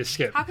opportunity to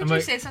skip? How could I'm you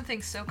like, say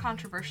something so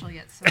controversial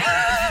yet so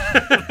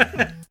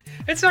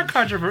it's not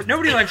controversial.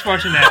 Nobody likes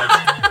watching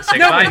ads. Say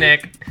No. goodbye,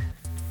 Nick.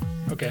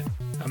 Okay,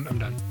 I'm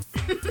done.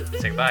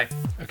 Say goodbye.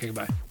 Okay,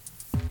 goodbye.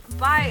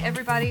 Bye,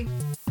 everybody.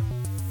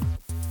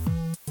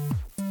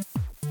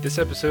 This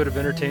episode of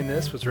Entertain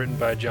This was written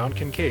by John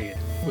Kincaid,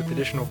 with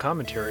additional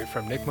commentary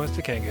from Nick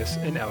Mustakangas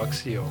and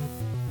Alex Seal.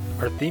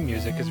 Our theme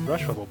music is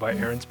Rush Bubble by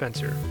Aaron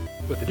Spencer,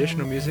 with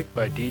additional music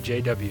by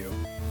DJW.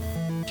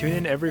 Tune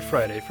in every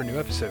Friday for new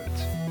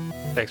episodes.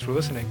 Thanks for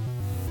listening.